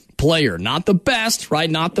valuable player, not the best, right?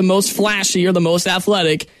 Not the most flashy or the most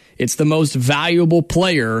athletic. It's the most valuable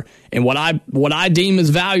player. And what I deem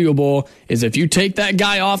as valuable is if you take that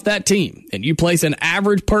guy off that team and you place an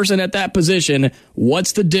average person at that position,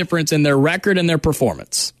 what's the difference in their record and their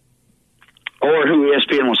performance? Or who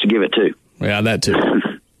ESPN wants to give it to. Yeah, that too.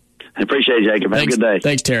 I appreciate it, Jacob. Have a good day.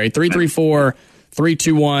 Thanks, Terry.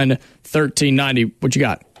 334-321-1390. What you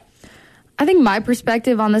got? I think my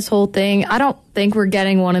perspective on this whole thing, I don't think we're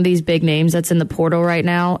getting one of these big names that's in the portal right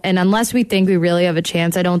now. And unless we think we really have a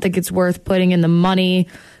chance, I don't think it's worth putting in the money,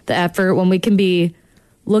 the effort, when we can be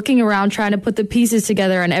looking around trying to put the pieces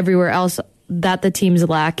together and everywhere else that the team's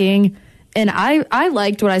lacking. And I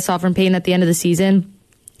liked what I saw from Peyton at the end of the season.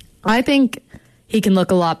 I think he can look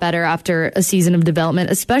a lot better after a season of development,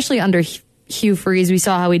 especially under Hugh Freeze. We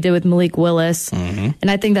saw how he did with Malik Willis. Mm-hmm. And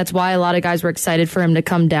I think that's why a lot of guys were excited for him to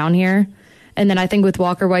come down here. And then I think with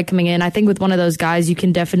Walker White coming in, I think with one of those guys, you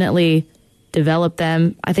can definitely develop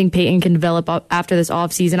them. I think Peyton can develop after this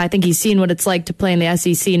offseason. I think he's seen what it's like to play in the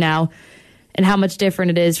SEC now and how much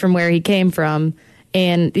different it is from where he came from.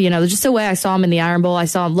 And, just the way I saw him in the Iron Bowl,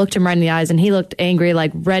 looked him right in the eyes, and he looked angry,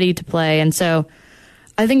 like ready to play. And so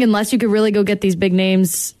I think unless you could really go get these big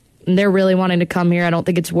names, and they're really wanting to come here, I don't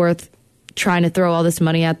think it's worth trying to throw all this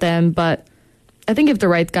money at them. But I think if the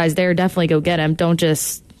right guy's there, definitely go get him. Don't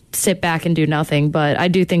just sit back and do nothing. But I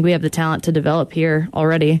do think we have the talent to develop here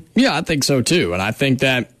already. Yeah, I think so too. And I think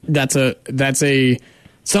that's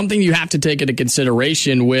something you have to take into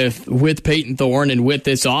consideration with Peyton Thorne and with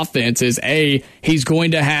this offense is he's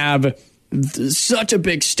going to have such a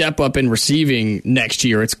big step up in receiving next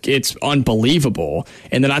year. It's unbelievable.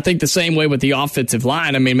 And then I think the same way with the offensive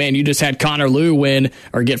line. I mean, man, you just had Connor Lew win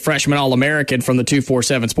or get freshman All-American from the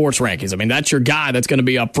 247 Sports Rankings. I mean, that's your guy that's going to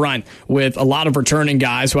be up front with a lot of returning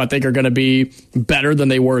guys who I think are going to be better than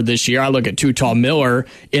they were this year. I look at Tutal Miller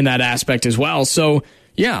in that aspect as well. So,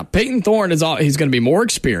 yeah, Peyton Thorne he's going to be more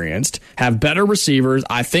experienced, have better receivers.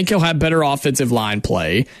 I think he'll have better offensive line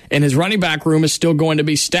play, and his running back room is still going to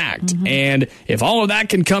be stacked. Mm-hmm. And if all of that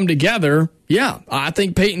can come together, Yeah, I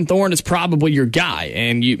think Peyton Thorne is probably your guy.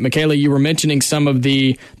 And Mikayla, you were mentioning some of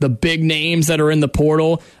the big names that are in the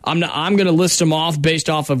portal. I'm going to list them off based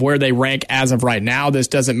off of where they rank as of right now. This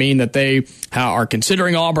doesn't mean that they are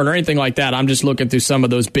considering Auburn or anything like that. I'm just looking through some of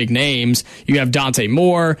those big names. You have Dante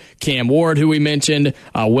Moore, Cam Ward, who we mentioned,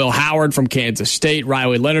 Will Howard from Kansas State,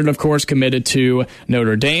 Riley Leonard, of course, committed to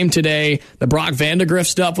Notre Dame today. The Brock Vandegrift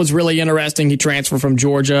stuff was really interesting. He transferred from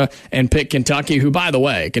Georgia and picked Kentucky, who, by the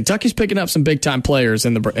way, Kentucky's picking up some big-time players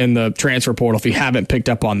in the transfer portal if you haven't picked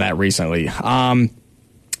up on that recently.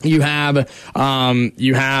 You have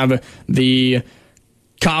the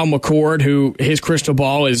Kyle McCord, who his crystal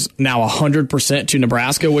ball is now 100% to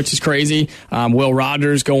Nebraska, which is crazy. Will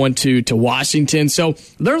Rogers going to Washington. So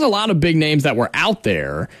there's a lot of big names that were out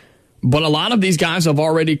there, but a lot of these guys have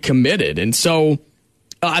already committed. And so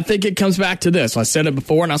I think it comes back to this. I said it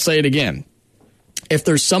before and I'll say it again. If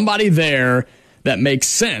there's somebody there that makes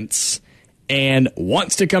sense and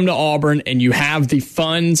wants to come to Auburn and you have the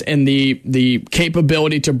funds and the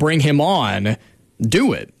capability to bring him on,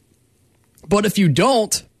 do it. But if you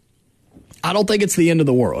don't, I don't think it's the end of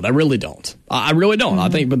the world. I really don't. I really don't. I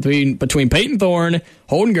think between Peyton Thorne,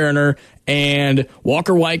 Holden Geriner, and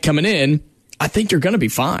Walker White coming in, I think you're going to be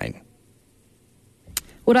fine.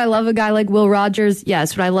 Would I love a guy like Will Rogers?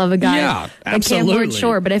 Yes. Would I love a guy like Cam Ward?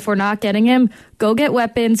 Sure. But if we're not getting him, go get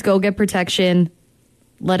weapons, go get protection.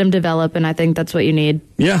 Let him develop, and I think that's what you need.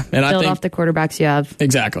 Yeah, and build off the quarterbacks you have.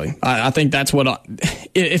 Exactly. I think that's what.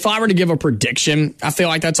 If I were to give a prediction, I feel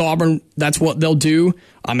like that's Auburn. That's what they'll do,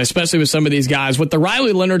 especially with some of these guys. With the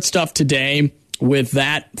Riley Leonard stuff today, with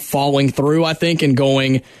that falling through, I think, and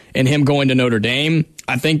him going to Notre Dame,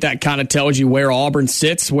 I think that kind of tells you where Auburn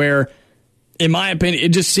sits. Where, in my opinion, it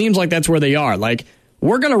just seems like that's where they are. Like,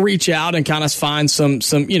 we're going to reach out and kind of find some,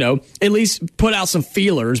 at least put out some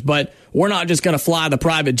feelers, but we're not just going to fly the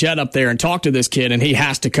private jet up there and talk to this kid and he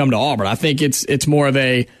has to come to Auburn. I think it's more of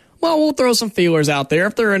we'll throw some feelers out there.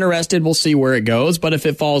 If they're interested, we'll see where it goes. But if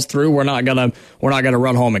it falls through, we're not gonna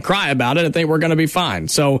run home and cry about it. I think we're going to be fine.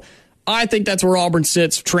 So I think that's where Auburn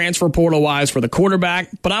sits transfer portal wise for the quarterback.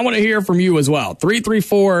 But I want to hear from you as well.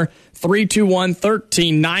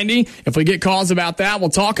 334-321-1390. If we get calls about that, we'll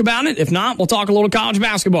talk about it. If not, we'll talk a little college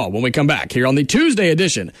basketball when we come back here on the Tuesday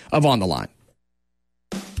edition of On the Line.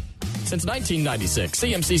 Since 1996,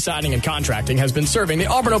 CMC Siding and Contracting has been serving the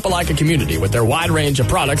Auburn-Opelika community with their wide range of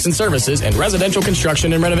products and services in residential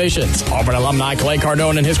construction and renovations. Auburn alumni Clay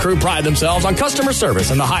Cardone and his crew pride themselves on customer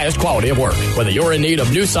service and the highest quality of work. Whether you're in need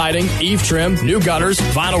of new siding, eave trim, new gutters,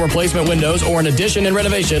 vinyl replacement windows, or an addition and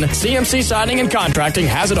renovation, CMC Siding and Contracting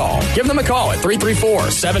has it all. Give them a call at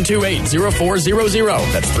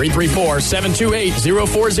 334-728-0400. That's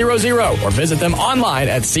 334-728-0400. Or visit them online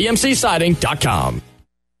at cmcsiding.com.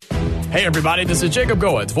 Hey everybody, this is Jacob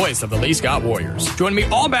Goins, voice of the Lee Scott Warriors. Join me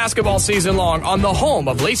all basketball season long on the home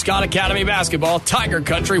of Lee Scott Academy Basketball, Tiger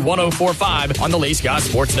Country 104.5 on the Lee Scott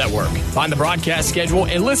Sports Network. Find the broadcast schedule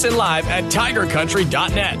and listen live at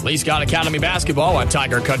tigercountry.net. Lee Scott Academy Basketball on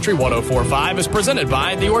Tiger Country 104.5 is presented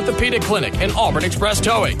by the Orthopedic Clinic and Auburn Express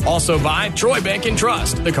Towing. Also by Troy Bank and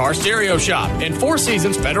Trust, the Car Stereo Shop, and Four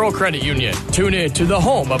Seasons Federal Credit Union. Tune in to the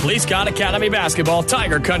home of Lee Scott Academy Basketball,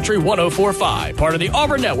 Tiger Country 104.5, part of the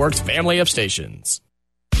Auburn Network's family of stations.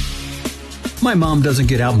 My mom doesn't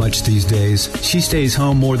get out much these days. She stays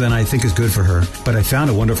home more than I think is good for her. But I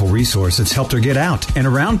found a wonderful resource that's helped her get out and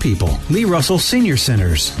around people. Lee Russell Senior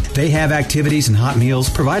Centers. They have activities and hot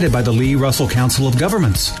meals provided by the Lee Russell Council of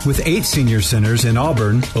Governments. With 8 senior centers in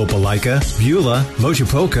Auburn, Opelika, Beulah,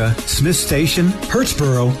 Lochapoka, Smith Station,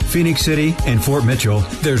 Hurtsboro, Phoenix City, and Fort Mitchell,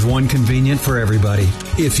 there's one convenient for everybody.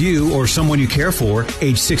 If you or someone you care for,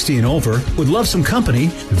 age 60 and over, would love some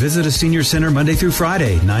company, visit a senior center Monday through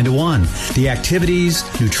Friday, 9 to 1. The activities,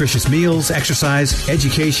 nutritious meals, exercise,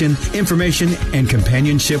 education, information, and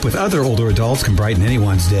companionship with other older adults can brighten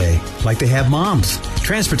anyone's day. Like they have moms.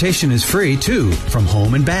 Transportation is free, too, from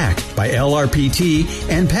home and back by LRPT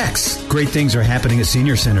and PEX. Great things are happening at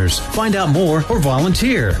senior centers. Find out more or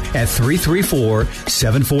volunteer at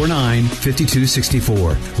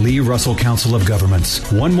 334-749-5264. Lee Russell Council of Governments.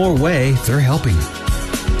 One more way they're helping.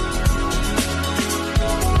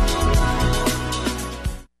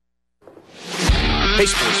 Hey,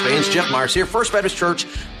 sports fans, Jeff Myers here, First Baptist Church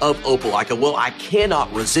of Opelika. Well, I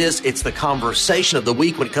cannot resist. It's the conversation of the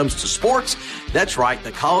week when it comes to sports. That's right,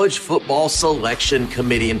 the College Football Selection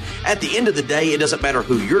Committee. And at the end of the day, it doesn't matter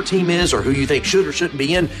who your team is or who you think should or shouldn't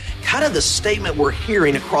be in. Kind of the statement we're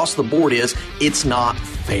hearing across the board is, it's not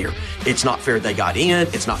fair. fair. It's not fair they got in.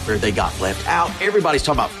 It's not fair they got left out. Everybody's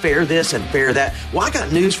talking about fair this and fair that. Well, I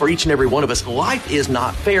got news for each and every one of us. Life is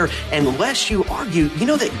not fair unless you argue, you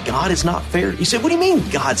know that God is not fair. You say, what do you mean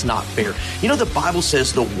God's not fair? You know, the Bible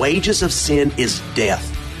says the wages of sin is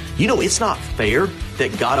death. You know, it's not fair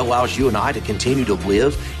that God allows you and I to continue to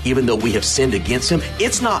live even though we have sinned against him.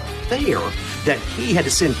 It's not fair that he had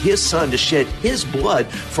to send his son to shed his blood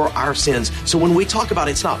for our sins. So when we talk about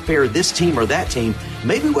it's not fair, this team or that team,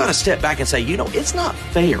 maybe we ought to step back and say, you know, it's not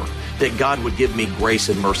fair that God would give me grace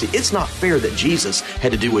and mercy. It's not fair that Jesus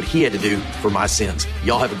had to do what he had to do for my sins.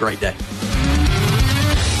 Y'all have a great day.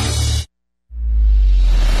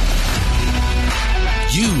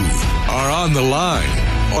 You are on the line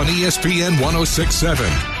on ESPN 1067,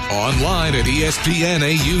 online at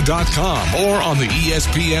ESPNAU.com, or on the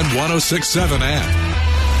ESPN 1067 app.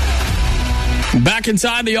 Back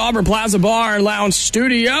inside the Auburn Plaza Bar and Lounge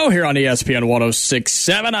studio here on ESPN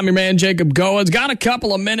 1067. I'm your man, Jacob Goins. Got a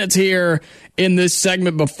couple of minutes here in this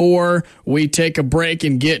segment before we take a break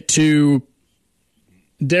and get to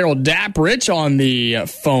Darrell Dapperich on the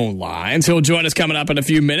phone lines. He'll join us coming up in a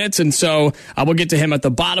few minutes, and so I will get to him at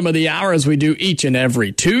the bottom of the hour as we do each and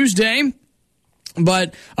every Tuesday.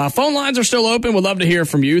 But phone lines are still open. We'd love to hear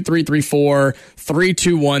from you.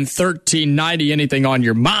 334-321-1390. Anything on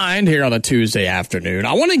your mind here on a Tuesday afternoon.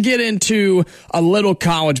 I want to get into a little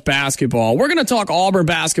college basketball. We're going to talk Auburn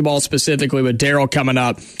basketball specifically with Darrell coming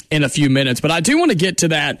up in a few minutes. But I do want to get to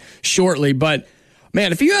that shortly. But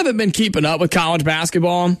man, if you haven't been keeping up with college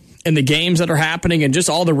basketball and the games that are happening and just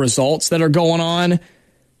all the results that are going on,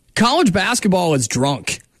 college basketball is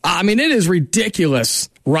drunk. I mean, it is ridiculous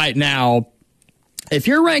right now. If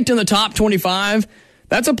you're ranked in the top 25,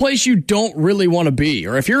 that's a place you don't really want to be.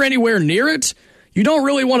 Or if you're anywhere near it, you don't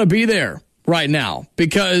really want to be there right now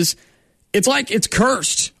because it's like it's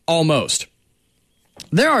cursed almost.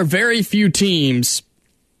 There are very few teams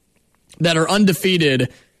that are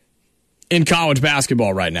undefeated in college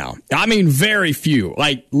basketball right now. I mean, very few,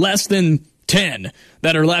 like less than 10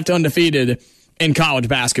 that are left undefeated in college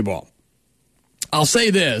basketball. I'll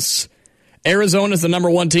say this. Arizona is the number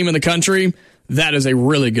one team in the country. That is a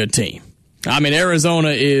really good team. I mean,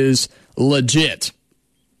 Arizona is legit.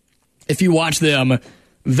 If you watch them,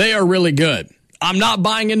 they are really good. I'm not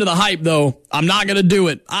buying into the hype, though. I'm not going to do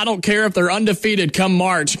it. I don't care if they're undefeated come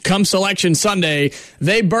March, come Selection Sunday.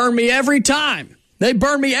 They burn me every time. They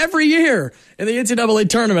burn me every year in the NCAA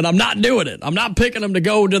tournament. I'm not doing it. I'm not picking them to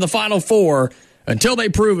go to the Final Four until they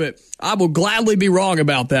prove it. I will gladly be wrong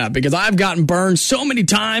about that because I've gotten burned so many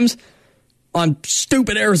times on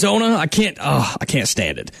stupid Arizona. I can't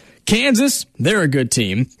stand it. Kansas, they're a good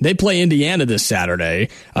team. They play Indiana this Saturday,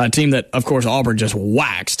 a team that, of course, Auburn just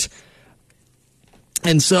waxed.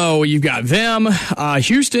 And so you've got them.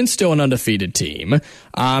 Houston's still an undefeated team.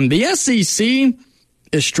 The SEC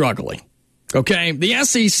is struggling. Okay, the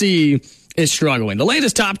SEC is struggling. The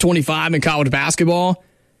latest top 25 in college basketball,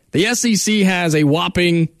 the SEC has a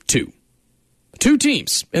whopping two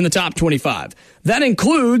teams in the top 25. That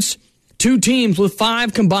includes two teams with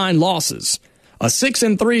 5 combined losses, a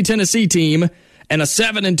 6-3 Tennessee team and a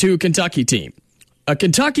 7-2 Kentucky team. A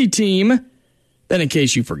Kentucky team that, in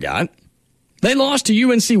case you forgot, they lost to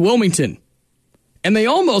UNC Wilmington, and they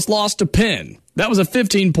almost lost to Penn. That was a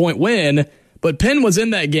 15-point win, but Penn was in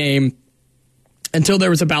that game until there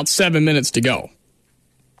was about 7 minutes to go.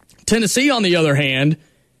 Tennessee, on the other hand,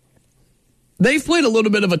 they've played a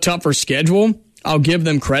little bit of a tougher schedule. I'll give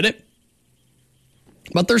them credit.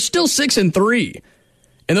 But they're still 6-3.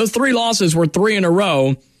 And those 3 losses were 3 in a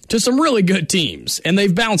row to some really good teams. And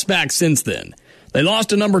they've bounced back since then. They lost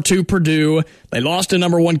to number 2 Purdue. They lost to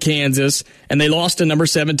number 1 Kansas. And they lost to number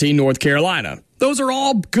 17 North Carolina. Those are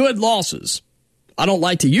all good losses. I don't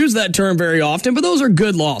like to use that term very often, but those are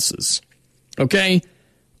good losses. Okay?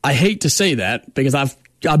 I hate to say that because I've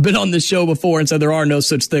been on this show before and said there are no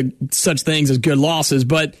such things as good losses,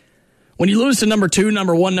 but when you lose to number 2,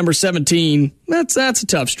 number 1, number 17, that's a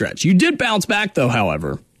tough stretch. You did bounce back, though,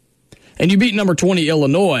 however, and you beat number 20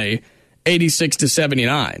 Illinois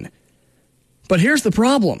 86-79. But here's the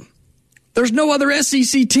problem. There's no other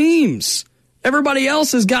SEC teams. Everybody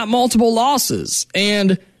else has got multiple losses,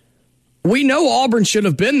 and we know Auburn should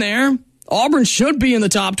have been there. Auburn should be in the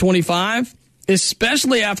top 25,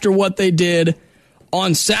 especially after what they did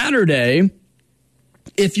on Saturday.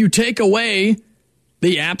 If you take away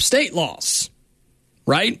the App State loss,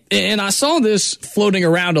 right? And I saw this floating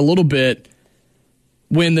around a little bit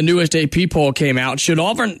when the newest AP poll came out. Should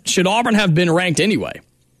Auburn have been ranked anyway?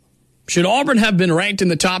 Should Auburn have been ranked in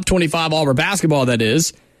the top 25 Auburn basketball, that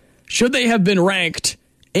is? Should they have been ranked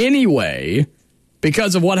anyway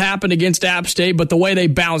because of what happened against App State, but the way they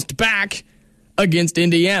bounced back against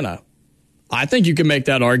Indiana. I think you can make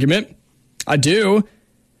that argument. I do.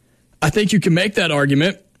 I think you can make that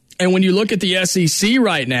argument. And when you look at the SEC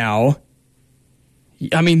right now,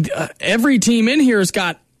 I mean, every team in here has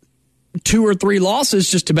got 2 or 3 losses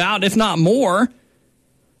just about, if not more,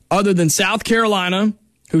 other than South Carolina,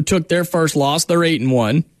 who took their first loss. They're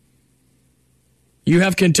 8-1. You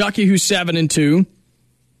have Kentucky, who's 7-2.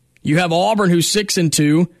 You have Auburn, who's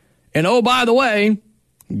 6-2. And oh, by the way,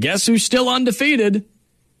 guess who's still undefeated?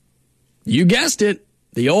 You guessed it,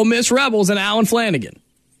 the Ole Miss Rebels and Alan Flanagan.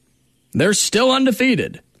 They're still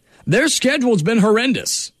undefeated. Their schedule's been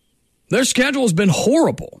horrendous. Their schedule's been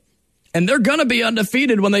horrible. And they're going to be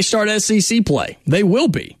undefeated when they start SEC play. They will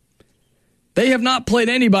be. They have not played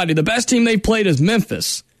anybody. The best team they've played is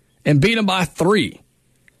Memphis and beat them by 3.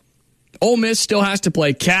 Ole Miss still has to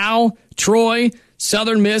play Cal, Troy,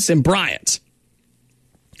 Southern Miss, and Bryant.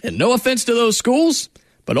 And no offense to those schools,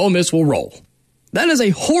 but Ole Miss will roll. That is a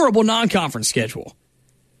horrible non-conference schedule.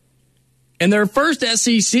 And their first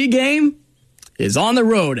SEC game is on the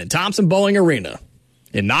road at Thompson-Boling Arena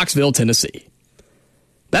in Knoxville, Tennessee.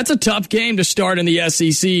 That's a tough game to start in the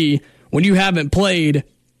SEC when you haven't played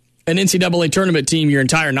an NCAA tournament team your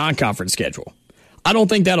entire non-conference schedule. I don't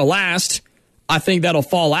think that'll last. I think that'll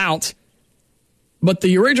fall out. But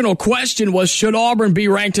the original question was, should Auburn be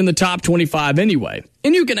ranked in the top 25 anyway?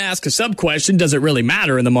 And you can ask a sub-question, does it really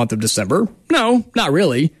matter in the month of December? No, not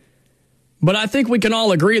really. But I think we can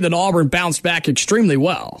all agree that Auburn bounced back extremely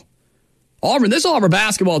well. This Auburn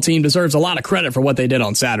basketball team deserves a lot of credit for what they did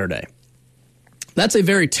on Saturday. That's a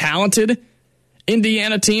very talented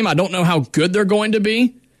Indiana team. I don't know how good they're going to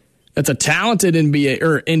be. It's a talented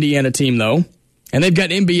Indiana team, though. And they've got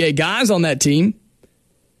NBA guys on that team.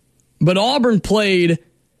 But Auburn played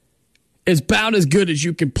about as good as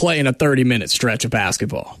you could play in a 30-minute stretch of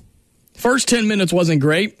basketball. First 10 minutes wasn't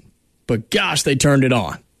great, but gosh, they turned it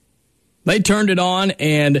on. They turned it on,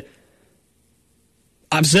 and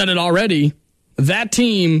I've said it already, that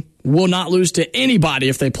team will not lose to anybody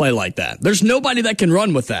if they play like that. There's nobody that can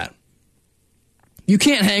run with that. You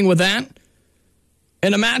can't hang with that.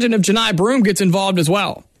 And imagine if Janai Broome gets involved as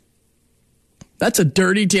well. That's a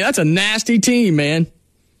dirty team. That's a nasty team, man.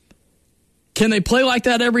 Can they play like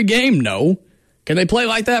that every game? No. Can they play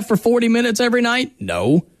like that for 40 minutes every night?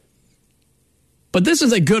 No. But this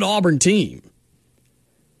is a good Auburn team.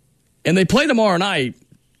 And they play tomorrow night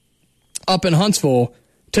up in Huntsville,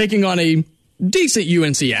 taking on a decent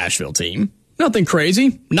UNC Asheville team. Nothing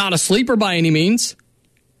crazy. Not a sleeper by any means.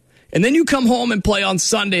 And then you come home and play on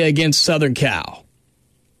Sunday against Southern Cal.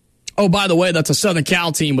 Oh, by the way, that's a Southern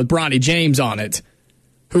Cal team with Bronny James on it,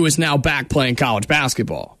 who is now back playing college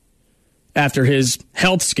basketball after his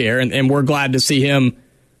health scare, and we're glad to see him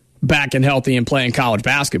back and healthy and playing college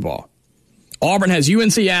basketball. Auburn has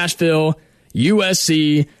UNC Asheville,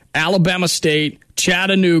 USC, Alabama State,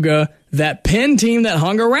 Chattanooga, that Penn team that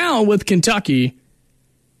hung around with Kentucky,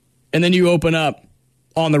 and then you open up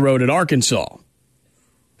on the road at Arkansas.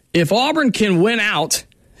 If Auburn can win out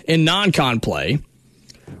in non-con play,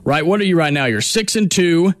 right, what are you right now? You're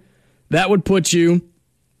 6-2. That would put you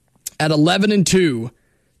at 11-2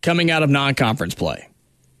 coming out of non-conference play.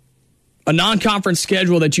 A non-conference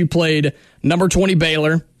schedule that you played number 20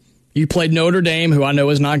 Baylor. You played Notre Dame, who I know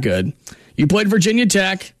is not good. You played Virginia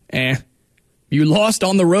Tech. You lost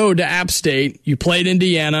on the road to App State. You played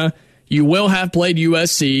Indiana. You will have played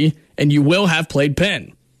USC. And you will have played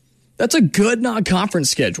Penn. That's a good non-conference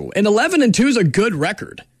schedule. And 11-2 is a good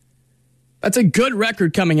record. That's a good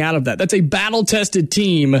record coming out of that. That's a battle-tested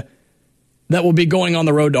team that will be going on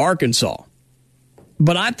the road to Arkansas.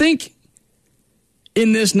 But I think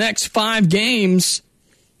in this next 5 games,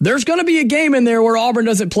 there's going to be a game in there where Auburn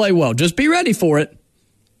doesn't play well. Just be ready for it.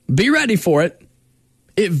 Be ready for it.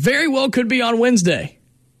 It very well could be on Wednesday,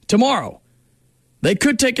 tomorrow. They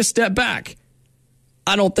could take a step back.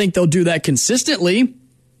 I don't think they'll do that consistently.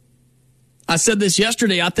 I said this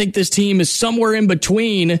yesterday. I think this team is somewhere in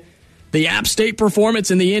between the App State performance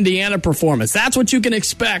and the Indiana performance. That's what you can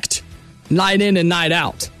expect night in and night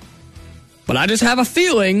out. But I just have a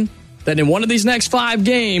feeling that in one of these next 5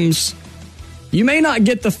 games, you may not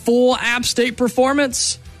get the full App State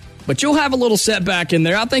performance, but you'll have a little setback in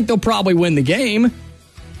there. I think they'll probably win the game,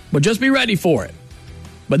 but just be ready for it.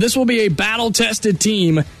 But this will be a battle-tested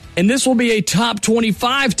team, and this will be a top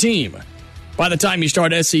 25 team by the time you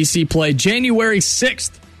start SEC play January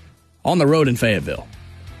 6th on the road in Fayetteville.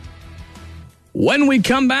 When we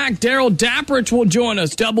come back, Darrell Dapperich will join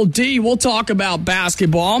us. Double D, we'll talk about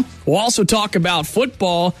basketball. We'll also talk about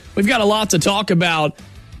football. We've got a lot to talk about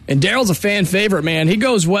And Darrell's a fan favorite, man. He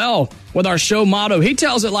goes well with our show motto. He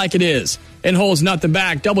tells it like it is and holds nothing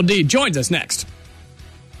back. Double D joins us next.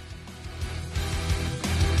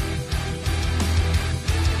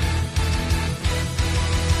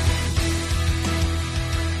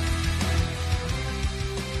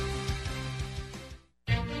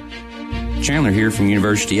 Chandler here from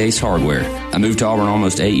University Ace Hardware. I moved to Auburn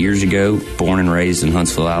almost 8 years ago. Born and raised in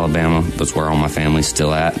Huntsville, Alabama. That's where all my family's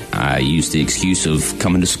still at. I used the excuse of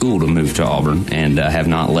coming to school to move to Auburn and have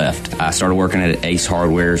not left. I started working at Ace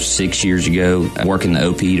Hardware 6 years ago. I work in the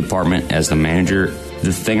OPE department as the manager.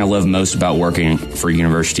 The thing I love most about working for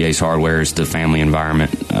University Ace Hardware is the family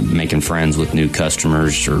environment, making friends with new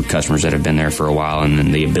customers or customers that have been there for a while, and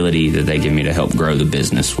then the ability that they give me to help grow the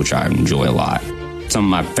business, which I enjoy a lot. Some of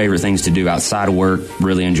my favorite things to do outside of work,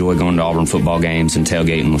 really enjoy going to Auburn football games and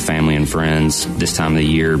tailgating with family and friends. This time of the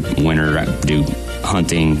year, winter, I do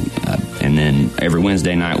hunting, and then every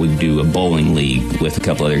Wednesday night we do a bowling league with a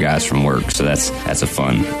couple other guys from work. So that's a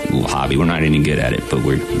fun little hobby. We're not any good at it, but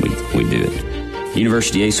we do it.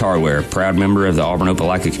 University Ace Hardware, proud member of the Auburn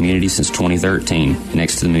Opelika community since 2013,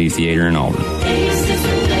 next to the movie theater in Auburn.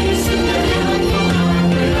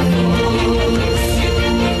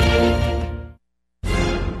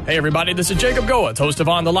 Hey everybody, this is Jacob Goins, host of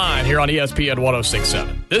On the Line here on ESPN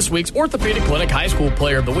 1067. This week's Orthopedic Clinic High School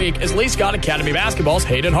Player of the Week is Lee Scott Academy Basketball's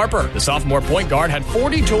Hayden Harper. The sophomore point guard had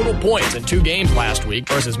 40 total points in 2 games last week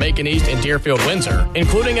versus Macon East and Deerfield Windsor,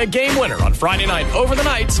 including a game winner on Friday night over the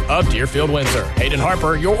Knights of Deerfield Windsor. Hayden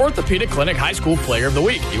Harper, your Orthopedic Clinic High School Player of the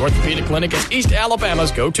Week. The Orthopedic Clinic is East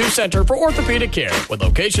Alabama's go-to center for orthopedic care, with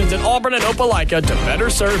locations in Auburn and Opelika to better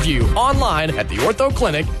serve you. Online at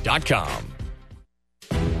theorthoclinic.com.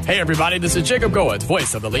 Hey everybody, this is Jacob Goins,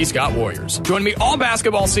 voice of the Lee Scott Warriors. Join me all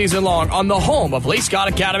basketball season long on the home of Lee Scott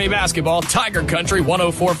Academy Basketball, Tiger Country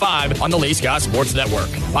 104.5 on the Lee Scott Sports Network.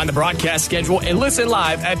 Find the broadcast schedule and listen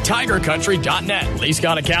live at tigercountry.net. Lee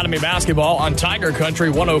Scott Academy Basketball on Tiger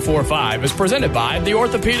Country 104.5 is presented by the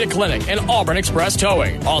Orthopedic Clinic and Auburn Express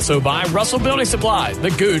Towing. Also by Russell Building Supplies, the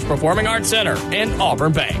Goose Performing Arts Center, and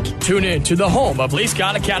Auburn Bank. Tune in to the home of Lee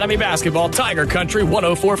Scott Academy Basketball, Tiger Country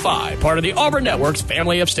 104.5, part of the Auburn Network's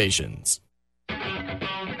family of stations.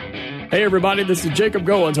 Hey everybody, this is Jacob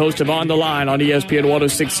Goins, host of On the Line on ESPN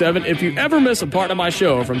 1067. If you ever miss a part of my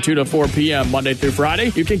show from 2 to 4 p.m. Monday through Friday,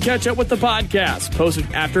 you can catch up with the podcast posted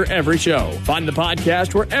after every show. Find the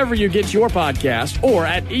podcast wherever you get your podcast or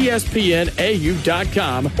at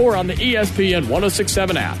espnau.com or on the ESPN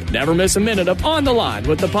 1067 app. Never miss a minute of On the Line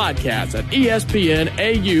with the podcast at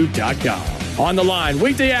espnau.com. On the Line,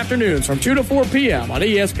 weekday afternoons from 2 to 4 p.m. on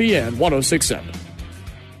ESPN 1067.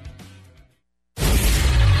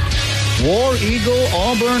 War Eagle,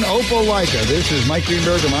 Auburn, Opelika. This is Mike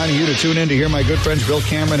Greenberg reminding you to tune in to hear my good friends Bill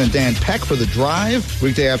Cameron and Dan Peck for The Drive.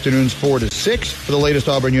 Weekday afternoons 4 to 6 for the latest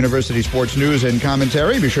Auburn University sports news and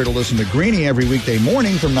commentary. Be sure to listen to Greeny every weekday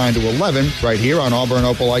morning from 9 to 11 right here on Auburn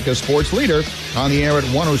Opelika Sports Leader, on the air at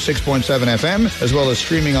 106.7 FM, as well as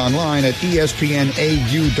streaming online at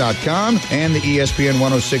espnau.com and the ESPN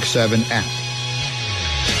 1067 app.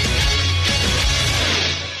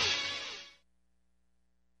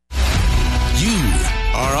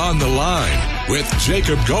 On the Line with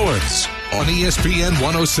Jacob Goins on ESPN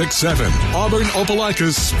 1067, Auburn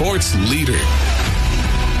Opelika's sports leader.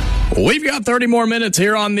 We've got 30 more minutes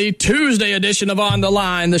here on the Tuesday edition of On the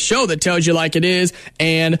Line, the show that tells you like it is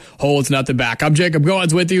and holds nothing back. I'm Jacob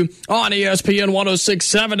Goins with you on ESPN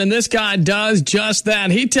 1067, and this guy does just that.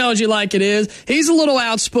 He tells you like it is. He's a little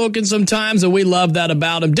outspoken sometimes, and we love that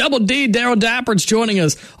about him. Double D, Darrell Dapperich joining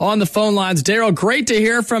us on the phone lines. Darrell, great to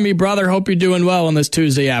hear from you, brother. Hope you're doing well on this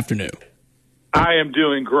Tuesday afternoon. I am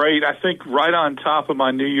doing great. I think right on top of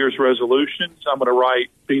my New Year's resolutions, I'm going to write,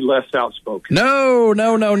 be less outspoken. No.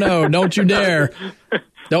 Don't you dare.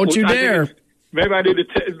 Don't you dare. Maybe I need to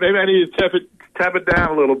tap it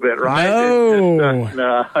down a little bit, right?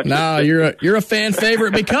 No, you're a fan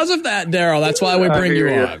favorite because of that, Darrell. That's why we bring you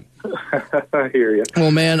on. I hear you.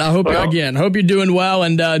 Well, man, I hope you're doing well,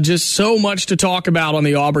 and just so much to talk about on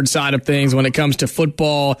the Auburn side of things when it comes to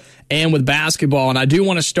football and with basketball. And I do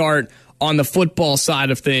want to start on the football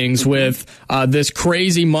side of things with this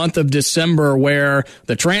crazy month of December where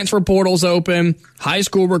the transfer portal's open, high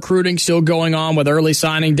school recruiting still going on with early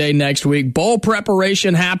signing day next week, bowl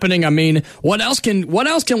preparation happening. I mean, what else can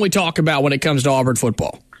we talk about when it comes to Auburn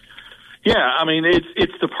football? Yeah, I mean,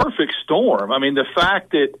 it's the perfect storm. I mean, the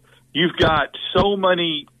fact that you've got so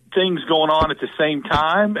many things going on at the same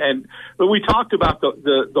time, but we talked about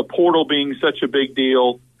the portal being such a big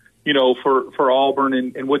deal, you know, for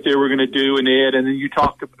Auburn and what they were going to do in it. And then we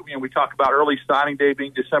talked about early signing day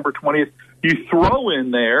being December 20th. You throw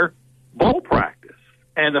in there bowl practice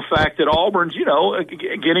and the fact that Auburn's,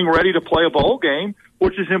 getting ready to play a bowl game,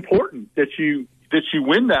 which is important that you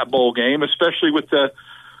win that bowl game, especially with the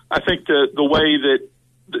way that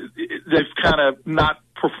they've kind of not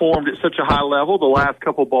performed at such a high level the last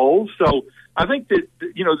couple bowls. So I think that,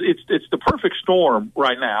 it's the perfect storm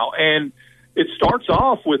right now. And it starts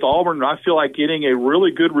off with Auburn, I feel like, getting a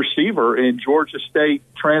really good receiver in Georgia State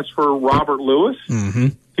transfer Robert Lewis. Mm-hmm.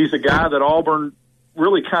 He's a guy that Auburn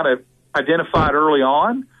really kind of identified early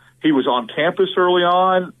on. He was on campus early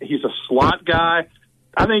on. He's a slot guy.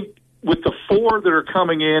 I think with the 4 that are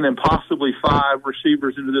coming in and possibly 5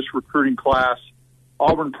 receivers into this recruiting class,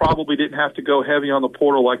 Auburn probably didn't have to go heavy on the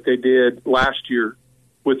portal like they did last year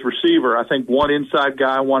with receiver. I think 1 inside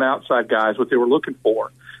guy, 1 outside guy is what they were looking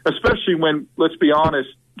for, especially when, let's be honest,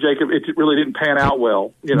 Jacob, it really didn't pan out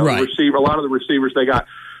well. Right. A lot of the receivers they got.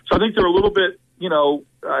 So I think they're a little bit,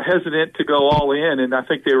 hesitant to go all in, and I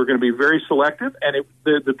think they were going to be very selective. And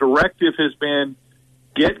the directive has been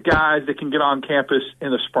get guys that can get on campus in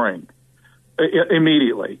the spring.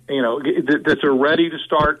 Immediately, that they're ready to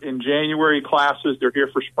start in January classes. They're here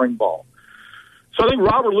for spring ball. So I think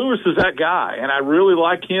Robert Lewis is that guy, and I really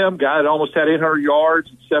like him. Guy that almost had 800 yards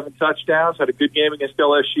and 7 touchdowns, had a good game against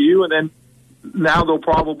LSU, and then now they'll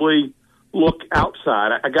probably look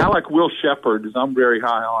outside. A guy like Will Shepard, as I'm very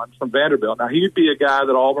high on, from Vanderbilt. Now, he'd be a guy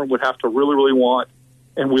that Auburn would have to really, really want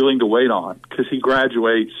and willing to wait on because he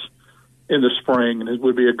graduates in the spring and it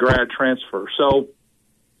would be a grad transfer. So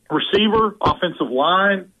receiver, offensive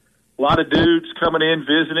line, a lot of dudes coming in,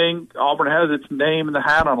 visiting. Auburn has its name in the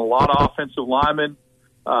hat on a lot of offensive linemen.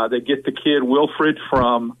 They get the kid Wilfred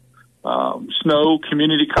from Snow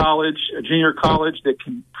Community College, a junior college that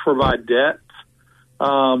can provide depth,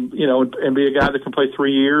 and be a guy that can play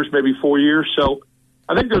 3 years, maybe 4 years. So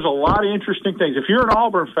I think there's a lot of interesting things. If you're an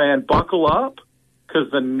Auburn fan, buckle up because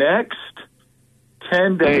the next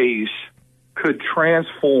 10 days could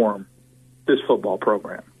transform this football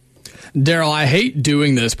program. Darrell, I hate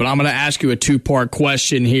doing this, but I'm going to ask you a 2-part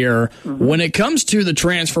question here. Mm-hmm. When it comes to the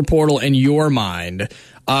transfer portal in your mind,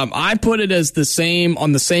 I put it as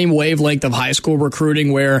on the same wavelength of high school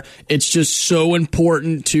recruiting where it's just so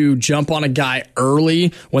important to jump on a guy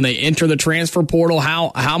early when they enter the transfer portal.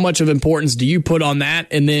 How much of importance do you put on that?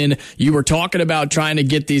 And then you were talking about trying to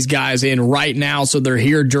get these guys in right now so they're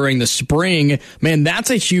here during the spring. Man, that's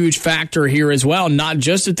a huge factor here as well, not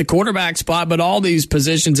just at the quarterback spot, but all these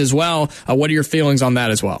positions as well. What are your feelings on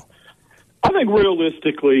that as well? I think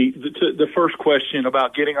realistically, the first question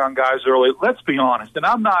about getting on guys early, let's be honest, and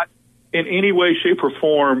I'm not in any way, shape, or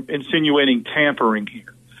form insinuating tampering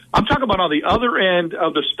here. I'm talking about on the other end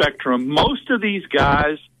of the spectrum. Most of these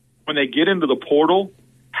guys, when they get into the portal,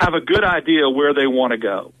 have a good idea where they want to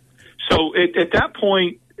go. So at that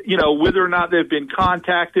point, whether or not they've been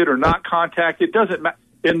contacted or not contacted, doesn't matter.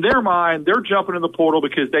 In their mind, they're jumping in the portal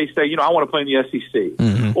because they say, I want to play in the SEC.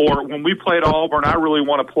 Mm-hmm. Or when we played Auburn, I really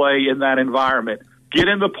want to play in that environment. Get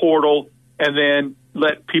in the portal and then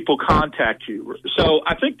let people contact you. So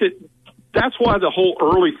I think that's why the whole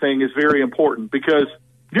early thing is very important because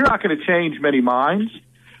you're not going to change many minds.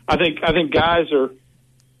 I think guys are,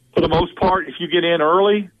 for the most part, if you get in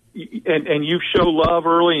early and you show love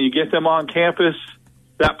early and you get them on campus,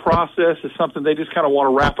 that process is something they just kind of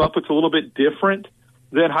want to wrap up. It's a little bit different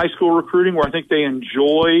than high school recruiting where I think they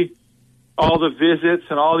enjoy all the visits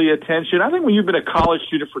and all the attention. I think when you've been a college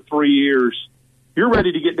student for 3 years, you're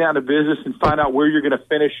ready to get down to business and find out where you're going to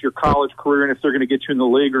finish your college career and if they're going to get you in the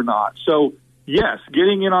league or not. So, yes,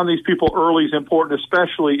 getting in on these people early is important,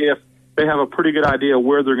 especially if they have a pretty good idea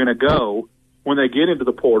where they're going to go when they get into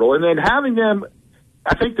the portal. And then having them,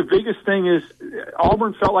 I think the biggest thing is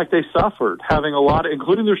Auburn felt like they suffered having a lot,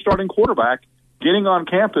 including their starting quarterback, getting on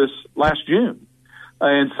campus last June.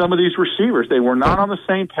 And some of these receivers, they were not on the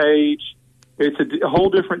same page. It's a whole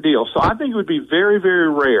different deal. So I think it would be very, very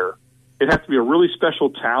rare. It'd have to be a really special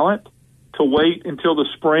talent to wait until the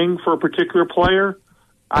spring for a particular player.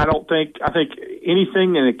 I think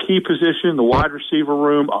anything in a key position, the wide receiver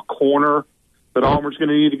room, a corner that Auburn's going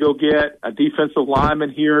to need to go get, a defensive lineman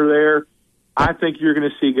here or there, I think you're going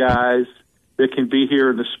to see guys that can be here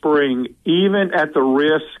in the spring, even at the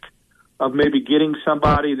risk of maybe getting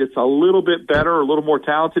somebody that's a little bit better, a little more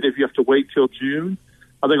talented if you have to wait till June.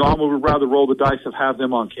 I think Auburn would rather roll the dice of have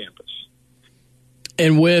them on campus.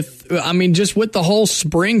 And just with the whole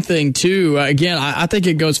spring thing too, again, I think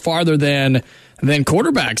it goes farther than And then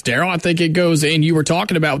quarterbacks, Darrell, I think it goes in. You were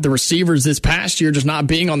talking about the receivers this past year just not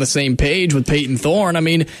being on the same page with Peyton Thorne. I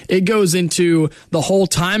mean, it goes into the whole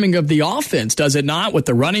timing of the offense, does it not? With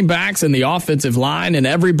the running backs and the offensive line and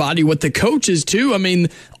everybody, with the coaches too. I mean,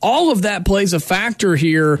 all of that plays a factor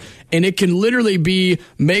here, and it can literally be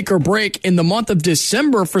make or break in the month of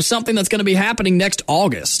December for something that's going to be happening next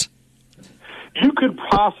August. You could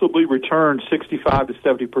possibly return 65 to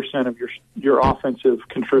 70% of your offensive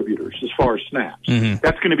contributors as far as snaps. Mm-hmm.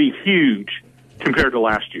 That's going to be huge compared to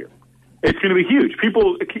last year. It's going to be huge.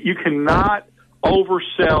 You cannot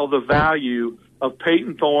oversell the value of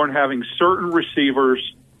Peyton Thorne having certain receivers,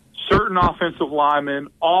 certain offensive linemen,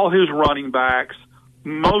 all his running backs,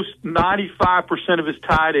 95% of his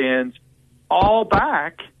tight ends, all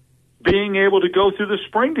back, being able to go through the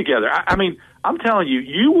spring together. I mean, I'm telling you,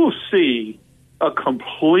 you will see a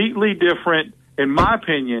completely different, in my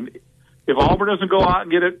opinion, if Auburn doesn't go out and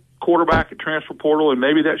get a quarterback at transfer portal, and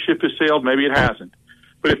maybe that ship has sailed, maybe it hasn't.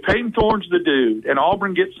 But if Peyton Thorne's the dude and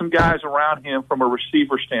Auburn gets some guys around him from a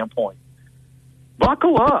receiver standpoint,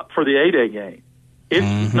 buckle up for the A-Day game.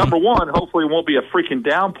 It's number one, hopefully it won't be a freaking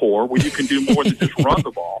downpour where you can do more than just run the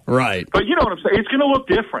ball. Right. But you know what I'm saying? It's going to look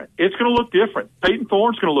different. It's going to look different. Peyton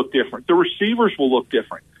Thorne's going to look different. The receivers will look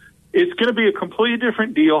different. It's going to be a completely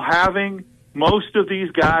different deal having most of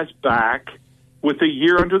these guys back with a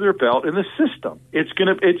year under their belt in the system. It's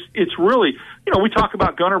really, you know, we talk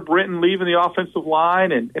about Gunnar Britton leaving the offensive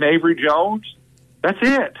line and Avery Jones. That's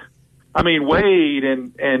it. I mean, Wade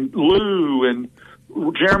and Lou and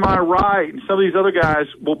Jeremiah Wright and some of these other guys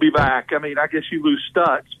will be back. I mean, I guess you lose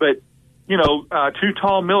Stutz, but, you know, Too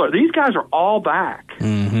Tall Miller. These guys are all back.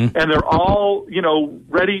 Mm-hmm. And they're all, you know,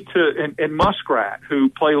 ready to, and Muskrat, who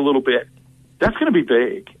played a little bit. That's going to be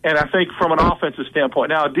big. And I think from an offensive standpoint.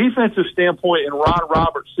 Now, a defensive standpoint in Ron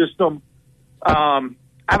Roberts' system,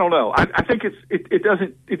 I don't know. I think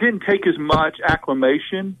it didn't take as much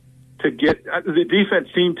acclimation to get, the defense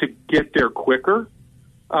seemed to get there quicker,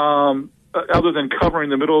 other than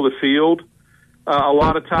covering the middle of the field. A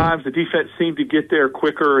lot of times the defense seemed to get there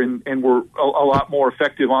quicker and were a lot more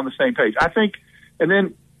effective on the same page. I think, and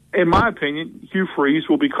then, in my opinion, Hugh Freeze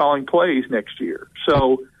will be calling plays next year.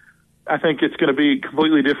 So I think it's going to be a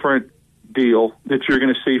completely different deal that you're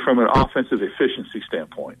going to see from an offensive efficiency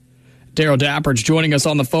standpoint. Darrell Dapperich joining us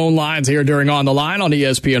on the phone lines here during On the Line on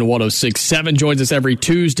ESPN 106.7. Joins us every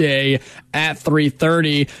Tuesday at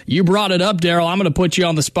 3:30. You brought it up, Darrell. I'm going to put you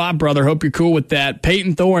on the spot, brother. Hope you're cool with that.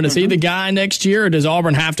 Peyton Thorne, is he the guy next year, or does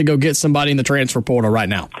Auburn have to go get somebody in the transfer portal right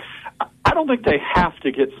now? I don't think they have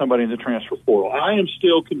to get somebody in the transfer portal. I am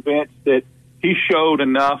still convinced that he showed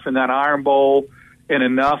enough in that Iron Bowl and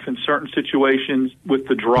enough in certain situations with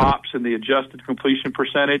the drops and the adjusted completion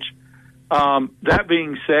percentage. That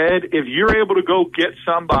being said, if you're able to go get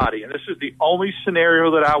somebody, and this is the only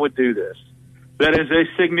scenario that I would do this, that is a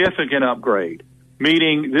significant upgrade,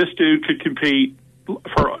 meaning this dude could compete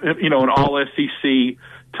for, you know, an all-SEC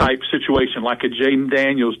type situation like a Jayden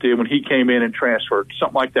Daniels did when he came in and transferred,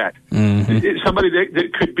 something like that. Mm-hmm. Somebody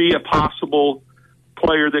that could be a possible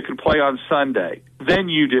player that could play on Sunday, then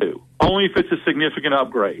you do, only if it's a significant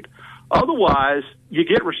upgrade. Otherwise, you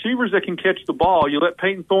get receivers that can catch the ball. You let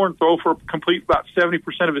Peyton Thorne throw for complete about 70%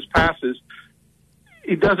 of his passes.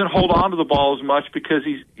 He doesn't hold on to the ball as much because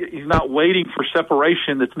he's not waiting for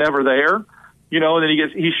separation that's never there. You know, and then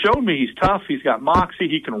he showed me he's tough. He's got moxie.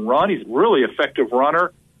 He can run. He's a really effective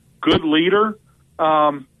runner, good leader.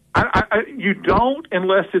 You don't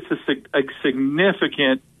unless it's a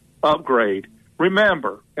significant upgrade.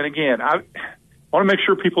 Remember, and again, I want to make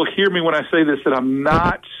sure people hear me when I say this, that I'm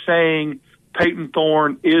not saying Peyton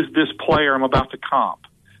Thorne is this player I'm about to comp.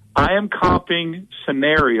 I am comping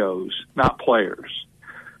scenarios, not players.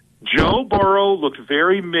 Joe Burrow looked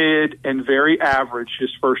very mid and very average his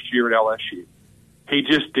first year at LSU. He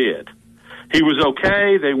just did. He was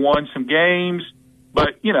okay. They won some games,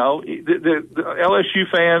 but, you know, the LSU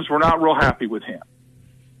fans were not real happy with him.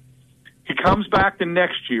 He comes back the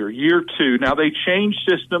next year, year two. Now, they changed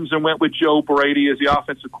systems and went with Joe Brady as the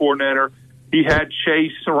offensive coordinator. He had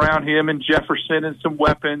Chase around him and Jefferson and some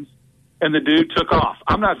weapons, and the dude took off.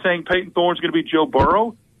 I'm not saying Peyton Thorne's going to be Joe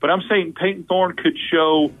Burrow, but I'm saying Peyton Thorne could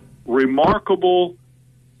show remarkable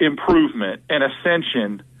improvement and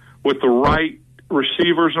ascension with the right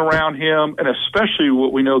receivers around him, and especially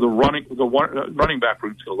what we know the running back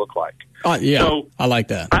room's going to look like. Yeah, so I like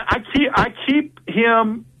that. I keep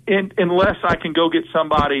him unless I can go get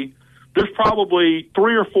somebody. There's probably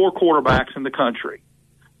 3 or 4 quarterbacks in the country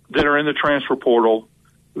that are in the transfer portal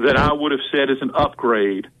that I would have said is an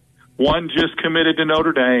upgrade. One just committed to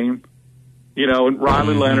Notre Dame, you know, and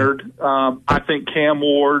Riley Leonard. I think Cam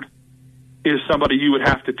Ward is somebody you would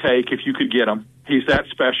have to take if you could get him. He's that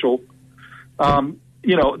special.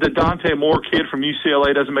 The Dante Moore kid from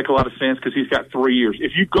UCLA doesn't make a lot of sense because he's got 3 years.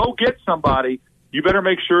 If you go get somebody, you better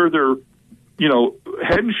make sure they're,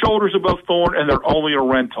 head and shoulders above Thorne and they're only a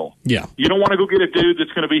rental. Yeah. You don't want to go get a dude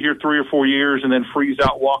that's going to be here 3 or 4 years and then freeze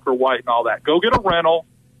out Walker White and all that. Go get a rental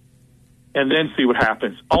and then see what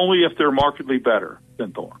happens, only if they're markedly better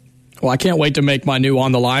than Thorne. Well, I can't wait to make my new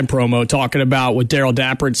On the Line promo talking about with Darrell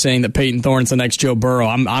Dapperich saying that Peyton Thorne's the next Joe Burrow.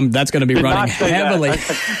 That's going to be running heavily.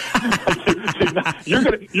 You're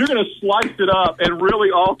going to slice it up and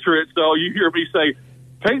really alter it so you hear me say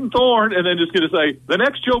Peyton Thorne and then just going to say the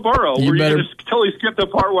next Joe Burrow. You're going to totally skip the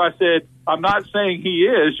part where I said I'm not saying he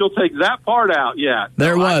is. You'll take that part out. Yeah.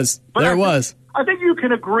 There was. I think you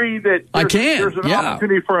can agree that there's an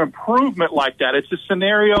opportunity for improvement like that. It's a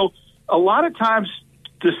scenario a lot of times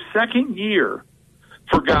the second year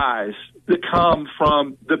for guys that come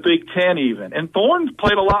from the Big Ten even. And Thorne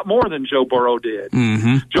played a lot more than Joe Burrow did.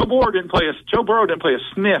 Mm-hmm. Joe Burrow didn't play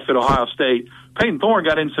a sniff at Ohio State. Peyton Thorne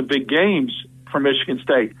got in some big games for Michigan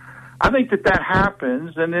State. I think that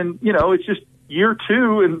happens, and then, it's just year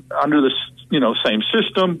two and under the, same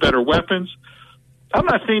system, better weapons. I'm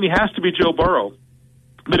not saying he has to be Joe Burrow,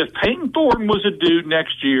 but if Peyton Thorne was a dude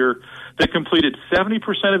next year that completed 70%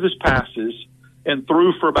 of his passes and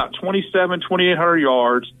threw for about 2,800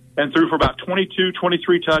 yards and threw for about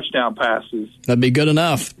 23 touchdown passes. That'd be good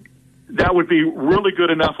enough. That would be really good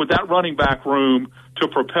enough with that running back room to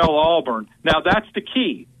propel Auburn. Now, that's the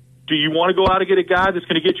key. Do you want to go out and get a guy that's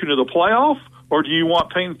going to get you to the playoff, or do you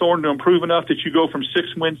want Peyton Thorne to improve enough that you go from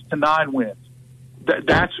 6 wins to 9 wins?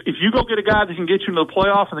 That's if you go get a guy that can get you to the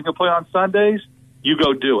playoff and they can play on Sundays, you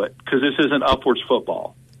go do it because this isn't upwards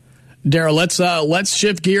football. Darrell, let's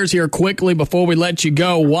shift gears here quickly before we let you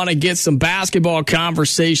go. Want to get some basketball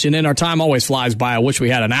conversation in. Our time always flies by. I wish we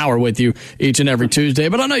had an hour with you each and every Tuesday,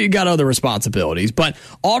 but I know you got other responsibilities. But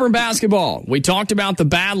Auburn basketball, we talked about the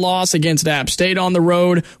bad loss against App State on the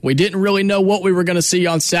road. We didn't really know what we were going to see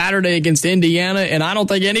on Saturday against Indiana, and I don't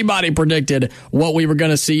think anybody predicted what we were going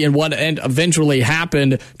to see and what eventually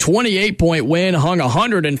happened. 28-point win, hung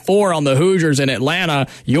 104 on the Hoosiers in Atlanta.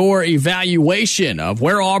 Your evaluation of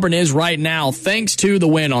where Auburn is right now, thanks to the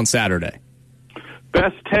win on Saturday.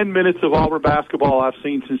 Best 10 minutes of Auburn basketball I've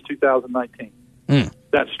seen since 2019.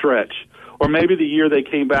 That stretch. Or maybe the year they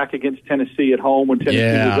came back against Tennessee at home when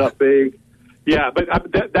Tennessee was up big. Yeah, but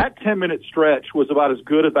that 10-minute stretch was about as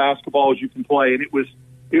good a basketball as you can play, and it was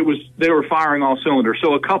they were firing all cylinders.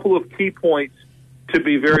 So a couple of key points to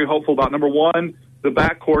be very hopeful about. Number one, the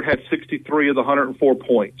backcourt had 63 of the 104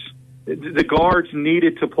 points. The guards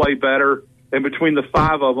needed to play better. And between the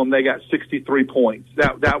 5 of them, they got 63 points.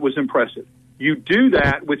 That was impressive. You do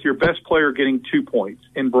that with your best player getting 2 points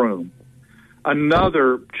in Broome.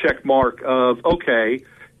 Another check mark of, okay,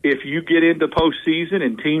 if you get into postseason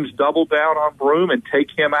and teams double down on Broome and take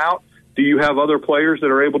him out, do you have other players that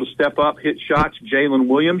are able to step up, hit shots? Jalen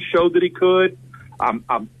Williams showed that he could.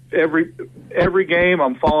 Every game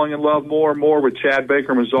I'm falling in love more and more with Chad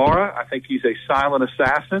Baker-Mazara. I think he's a silent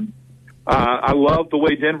assassin. I love the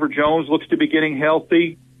way Denver Jones looks to be getting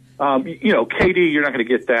healthy. KD, you're not going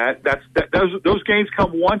to get that. Those games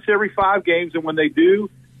come once every 5 games, and when they do,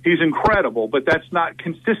 he's incredible. But that's not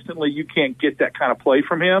consistently. You can't get that kind of play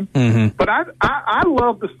from him. Mm-hmm. But I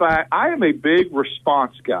love the fact I am a big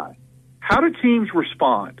response guy. How do teams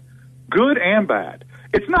respond, good and bad?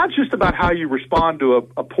 It's not just about how you respond to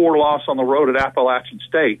a poor loss on the road at Appalachian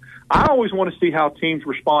State. I always want to see how teams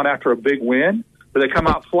respond after a big win. Do they come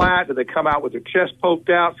out flat? Do they come out with their chest poked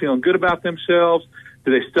out, feeling good about themselves?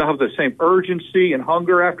 Do they still have the same urgency and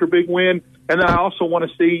hunger after a big win? And then I also want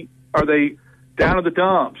to see, are they down in the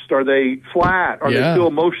dumps? Are they flat? Are they still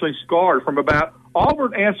emotionally scarred from about?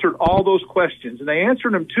 Auburn answered all those questions, and they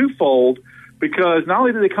answered them twofold because not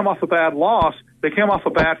only did they come off a bad loss, they came off a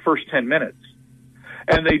bad first 10 minutes.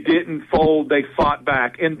 And they didn't fold. They fought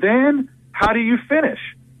back. And then how do you finish?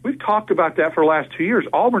 We've talked about that for the last 2 years.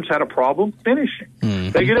 Auburn's had a problem finishing. Mm-hmm.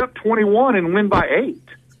 They get up 21 and win by 8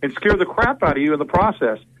 and scare the crap out of you in the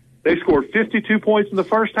process. They scored 52 points in the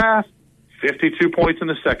first half, 52 points in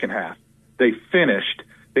the second half. They finished.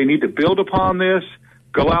 They need to build upon this.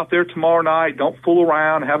 Go out there tomorrow night. Don't fool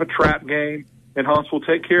around. Have a trap game. And Huntsville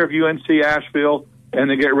take care of UNC Asheville, and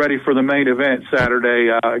then get ready for the main event Saturday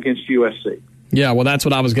against USC. Yeah, well, that's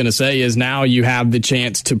what I was going to say is now you have the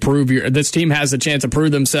chance to prove this team has the chance to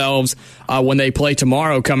prove themselves when they play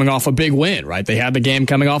tomorrow coming off a big win, right? They had the game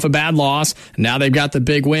coming off a bad loss. Now they've got the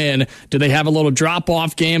big win. Do they have a little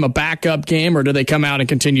drop-off game, a backup game, or do they come out and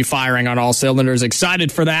continue firing on all cylinders?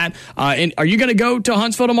 Excited for that. And are you going to go to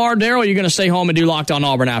Huntsville tomorrow, Darrell, or are you going to stay home and do Locked on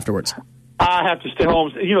Auburn afterwards? I have to stay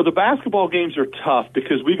home. You know, the basketball games are tough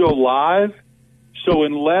because we go live. So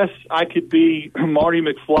unless I could be Marty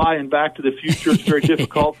McFly in Back to the Future, it's very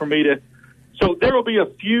difficult for me to. So there will be a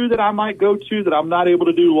few that I might go to that I'm not able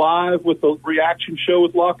to do live with the reaction show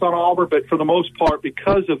with Locked on Auburn. But for the most part,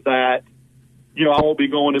 because of that, you know, I won't be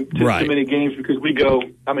going to too many games because we go.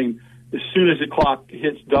 I mean, as soon as the clock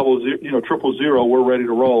hits 000, we're ready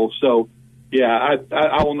to roll. So. Yeah,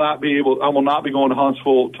 I will not be going to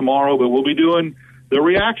Huntsville tomorrow, but we'll be doing the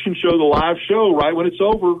reaction show, the live show, right when it's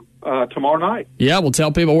over tomorrow night. Yeah, we'll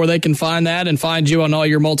tell people where they can find that and find you on all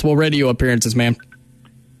your multiple radio appearances, man.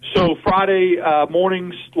 So Friday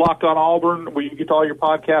mornings, Locked on Auburn, where you get all your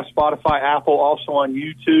podcasts, Spotify, Apple, also on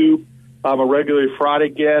YouTube. I'm a regular Friday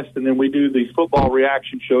guest, and then we do the football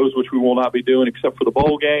reaction shows, which we will not be doing except for the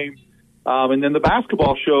bowl game. And then the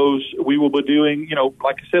basketball shows we will be doing, you know,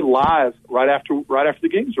 like I said, live right after the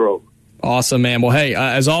games are over. Awesome, man. Well, hey,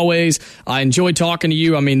 as always, I enjoy talking to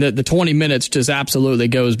you. I mean, the 20 minutes just absolutely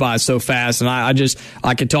goes by so fast, and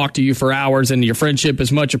I could talk to you for hours, and your friendship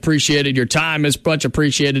is much appreciated. Your time is much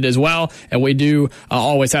appreciated as well, and we do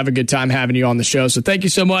always have a good time having you on the show. So thank you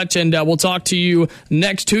so much, and we'll talk to you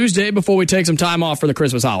next Tuesday before we take some time off for the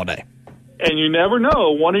Christmas holiday. And you never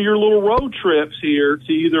know, one of your little road trips here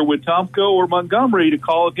to either Wetumpka or Montgomery to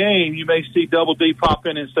call a game, you may see Double D pop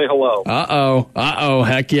in and say hello. Uh-oh.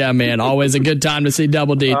 Heck yeah, man. Always a good time to see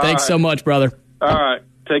Double D. Thanks so much, brother. All right.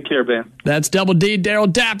 Take care, Ben. That's Double D, Darrell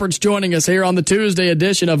Dapperich, joining us here on the Tuesday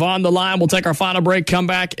edition of On the Line. We'll take our final break, come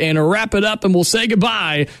back, and wrap it up, and we'll say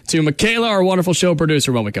goodbye to Mikayla, our wonderful show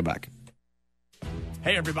producer, when we come back.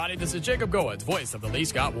 Hey everybody, this is Jacob Goins, voice of the Lee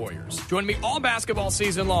Scott Warriors. Join me all basketball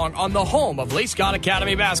season long on the home of Lee Scott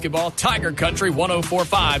Academy Basketball, Tiger Country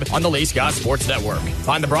 104.5 on the Lee Scott Sports Network.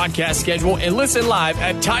 Find the broadcast schedule and listen live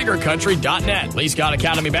at tigercountry.net. Lee Scott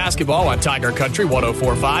Academy Basketball on Tiger Country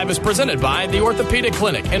 104.5 is presented by the Orthopedic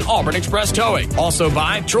Clinic and Auburn Express Towing. Also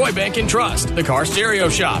by Troy Bank and Trust, the Car Stereo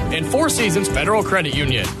Shop, and Four Seasons Federal Credit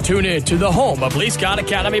Union. Tune in to the home of Lee Scott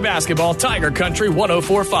Academy Basketball, Tiger Country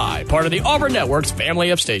 104.5, part of the Auburn Network's family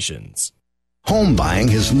of stations. Home buying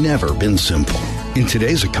has never been simple. In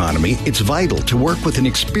today's economy, it's vital to work with an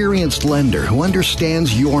experienced lender who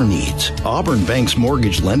understands your needs. Auburn Bank's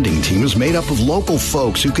mortgage lending team is made up of local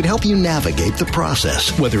folks who can help you navigate the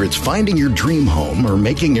process. Whether it's finding your dream home or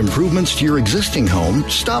making improvements to your existing home,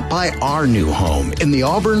 stop by our new home in the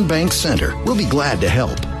Auburn Bank Center. We'll be glad to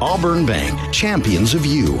help. Auburn Bank, champions of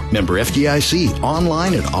you. Member FDIC,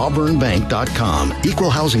 online at auburnbank.com.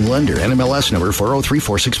 Equal housing lender, NMLS number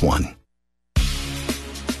 403461.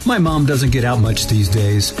 My mom doesn't get out much these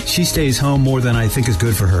days. She stays home more than I think is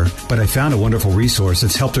good for her. But I found a wonderful resource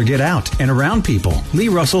that's helped her get out and around people. Lee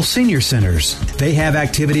Russell Senior Centers. They have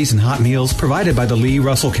activities and hot meals provided by the Lee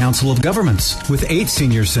Russell Council of Governments. With 8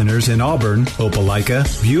 senior centers in Auburn, Opelika,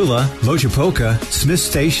 Beulah, Lochapoka, Smith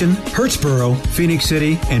Station, Hurtsboro, Phoenix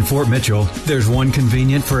City, and Fort Mitchell, there's one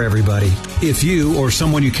convenient for everybody. If you or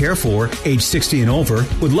someone you care for, age 60 and over,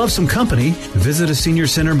 would love some company, visit a senior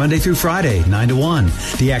center Monday through Friday, 9 to 1.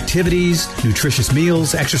 The activities, nutritious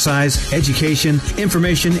meals, exercise, education,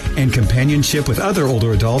 information, and companionship with other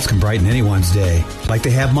older adults can brighten anyone's day. Like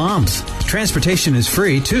they have moms. Transportation is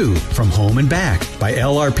free, too, from home and back by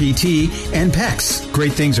LRPT and PECS.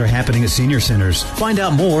 Great things are happening at senior centers. Find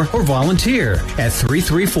out more or volunteer at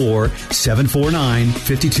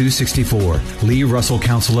 334-749-5264. Lee Russell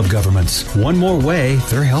Council of Governments. One more way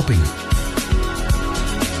they're helping.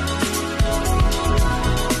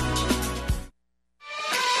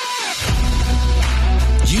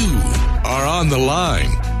 On the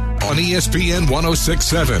Line on ESPN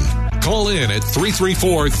 106.7. Call in at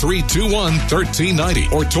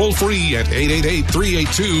 334-321-1390 or toll free at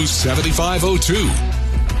 888-382-7502.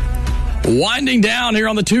 Winding down here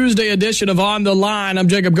on the Tuesday edition of On the Line. I'm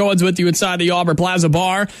Jacob Goins with you inside the Auburn Plaza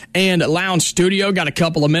Bar and Lounge Studio. Got a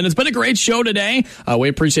couple of minutes, but a great show today. We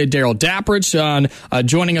appreciate Darrell Dapperich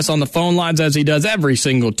joining us on the phone lines as he does every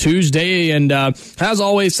single Tuesday, and has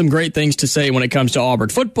always some great things to say when it comes to Auburn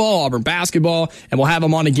football, Auburn basketball, and we'll have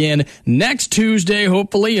him on again next Tuesday,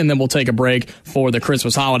 hopefully, and then we'll take a break for the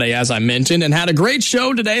Christmas holiday, as I mentioned, and had a great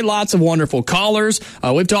show today. Lots of wonderful callers.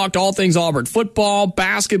 We've talked all things Auburn football,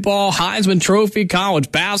 basketball, Heisman Trophy,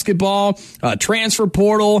 college basketball, transfer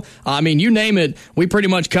portal. I mean, you name it, we pretty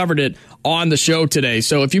much covered it on the show today.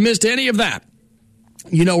 So if you missed any of that,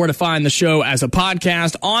 you know where to find the show as a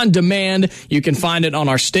podcast on demand. You can find it on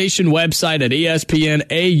our station website at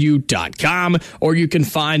espnau.com, or you can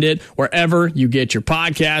find it wherever you get your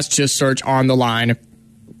podcasts. Just search On the Line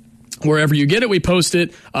Wherever you get it, we post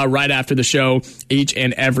it right after the show each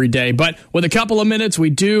and every day. But with a couple of minutes, we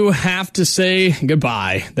do have to say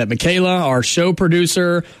goodbye. That Mikayla, our show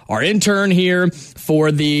producer, our intern here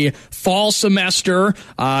for the fall semester,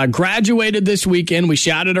 graduated this weekend. We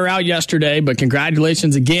shouted her out yesterday, but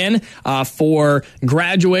congratulations again for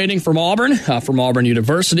graduating from Auburn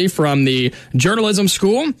University, from the journalism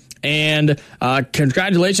school. And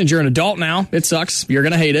congratulations, you're an adult now. It sucks. You're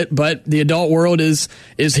going to hate it, but the adult world is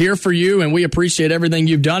here for you, and we appreciate everything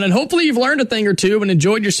you've done. And hopefully you've learned a thing or two and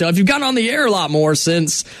enjoyed yourself. You've gotten on the air a lot more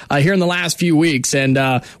since here in the last few weeks, and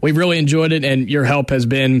we've really enjoyed it, and your help has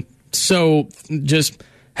been so just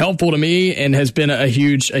helpful to me and has been a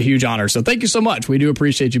huge honor. So thank you so much. We do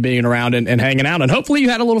appreciate you being around and hanging out, and hopefully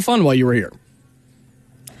you had a little fun while you were here.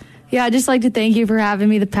 Yeah, I'd just like to thank you for having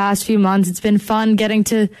me the past few months. It's been fun getting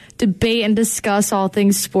to debate and discuss all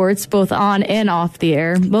things sports, both on and off the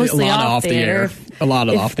air. Mostly off the air. A lot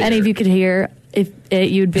of off the air. If any of you could hear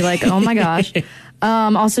you'd be like, oh my gosh.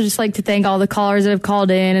 Also just like to thank all the callers that have called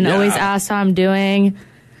in and always asked how I'm doing.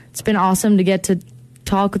 It's been awesome to get to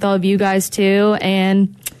talk with all of you guys too.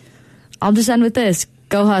 And I'll just end with this.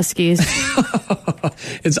 Go Huskies.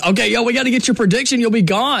 It's okay. Yo, we got to get your prediction. You'll be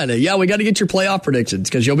gone. Yeah, we got to get your playoff predictions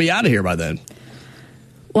because you'll be out of here by then.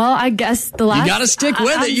 Well, I guess the last. You got to stick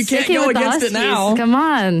with it. You can't go against it now. Come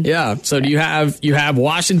on. Yeah. So do you have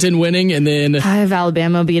Washington winning, and then I have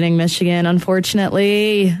Alabama beating Michigan,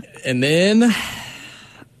 unfortunately. And then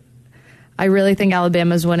I really think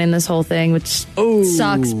Alabama's winning this whole thing, which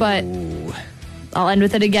sucks, but I'll end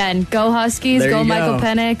with it again. Go Huskies. Go Michael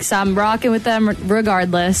Penix. I'm rocking with them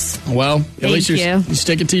regardless. Well, at least you're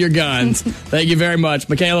sticking to your guns. Thank you very much,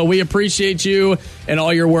 Mikayla. We appreciate you and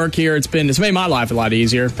all your work here. It's made my life a lot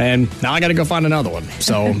easier, and now I got to go find another one.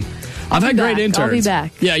 So I've had great interns. I'll be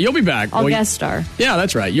back. Yeah, you'll be back. I'll guest star. Yeah,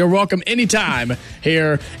 that's right. You're welcome anytime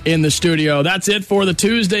here in the studio. That's it for the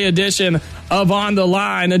Tuesday edition of On the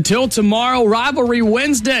Line. Until tomorrow, Rivalry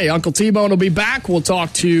Wednesday. Uncle T-Bone will be back. We'll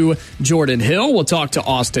talk to Jordan Hill. We'll talk to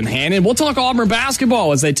Austin Hannon. We'll talk Auburn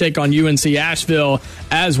basketball as they take on UNC Asheville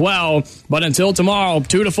as well. But until tomorrow,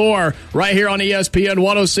 2 to 4, right here on ESPN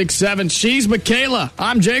 106.7. She's Mikayla.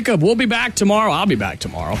 I'm Jacob. We'll be back tomorrow. I'll be back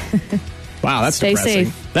tomorrow. Wow, that's Stay depressing.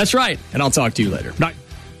 safe. That's right. And I'll talk to you later. Bye.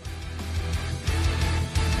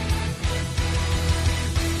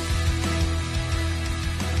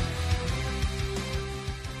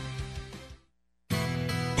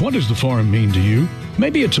 What does the farm mean to you?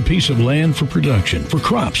 Maybe it's a piece of land for production, for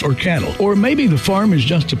crops or cattle. Or maybe the farm is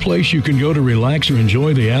just a place you can go to relax or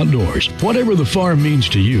enjoy the outdoors. Whatever the farm means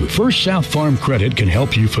to you, First South Farm Credit can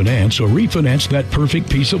help you finance or refinance that perfect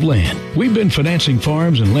piece of land. We've been financing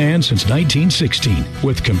farms and land since 1916.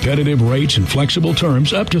 With competitive rates and flexible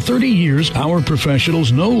terms up to 30 years, our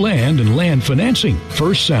professionals know land and land financing.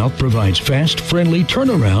 First South provides fast, friendly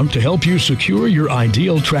turnaround to help you secure your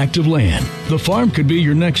ideal tract of land. The farm could be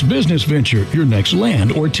your next business venture, your next land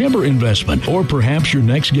or timber investment, or perhaps your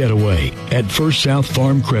next getaway. At First South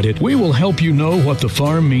Farm Credit, we will help you know what the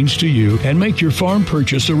farm means to you and make your farm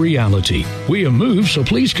purchase a reality. We have moved, so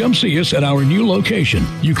please come see us at our new location.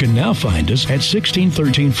 You can now find us at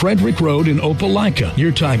 1613 Frederick Road in Opelika,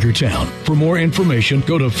 near Tigertown. For more information,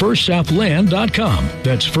 go to firstsouthland.com.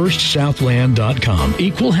 That's firstsouthland.com.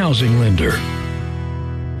 Equal housing lender.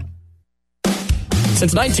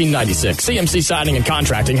 Since 1996, CMC Siding and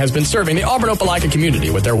Contracting has been serving the Auburn-Opelika community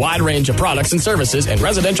with their wide range of products and services in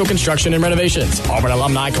residential construction and renovations. Auburn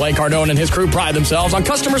alumni Clay Cardone and his crew pride themselves on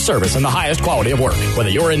customer service and the highest quality of work. Whether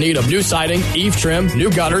you're in need of new siding, eave trim, new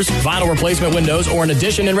gutters, vinyl replacement windows, or an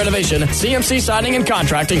addition and renovation, CMC Siding and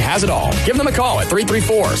Contracting has it all. Give them a call at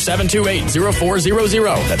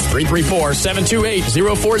 334-728-0400. That's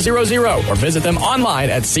 334-728-0400. Or visit them online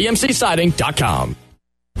at cmcsiding.com.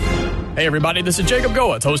 Hey everybody, this is Jacob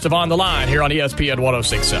Goins, host of On the Line here on ESPN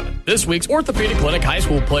 106.7. This week's Orthopedic Clinic High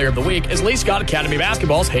School Player of the Week is Lee Scott Academy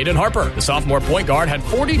Basketball's Hayden Harper. The sophomore point guard had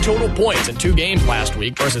 40 total points in 2 games last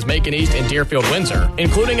week versus Macon East and Deerfield Windsor,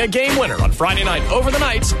 including a game winner on Friday night over the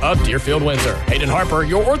Knights of Deerfield Windsor. Hayden Harper,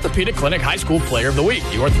 your Orthopedic Clinic High School Player of the Week.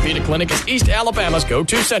 The Orthopedic Clinic is East Alabama's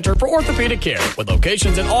go-to center for orthopedic care, with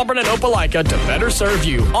locations in Auburn and Opelika to better serve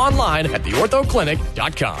you. Online at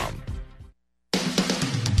theorthoclinic.com.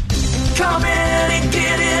 Come in and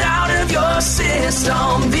get it out of your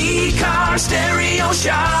system. The Car Stereo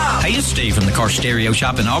Shop. Hey, it's Steve from the Car Stereo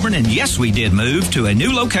Shop in Auburn, and yes, we did move to a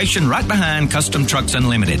new location right behind Custom Trucks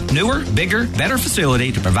Unlimited. Newer, bigger, better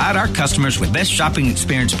facility to provide our customers with best shopping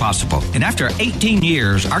experience possible. And after 18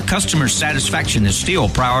 years, our customers' satisfaction is still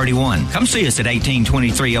priority one. Come see us at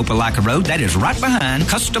 1823 Opelika Road. That is right behind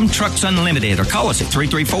Custom Trucks Unlimited, or call us at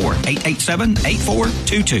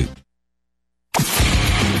 334-887-8422.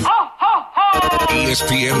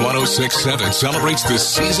 ESPN 1067 celebrates the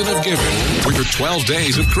season of giving for your 12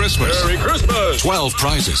 days of Christmas. Merry Christmas! 12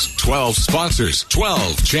 prizes, 12 sponsors,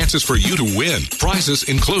 12 chances for you to win. Prizes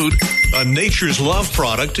include a Nature's Love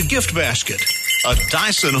product gift basket, a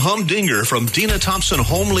Dyson Humdinger from Dina Thompson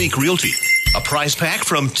Home Leak Realty, a prize pack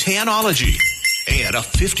from Tanology, and a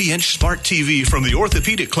 50-inch smart TV from the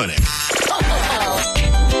Orthopedic Clinic.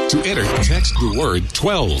 To enter, text the word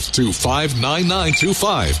 12 to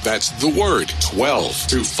 59925. That's the word 12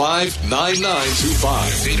 to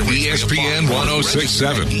 59925. ESPN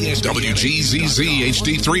 1067, WGZZ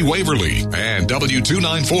HD3 Waverly, and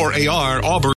W294AR Auburn.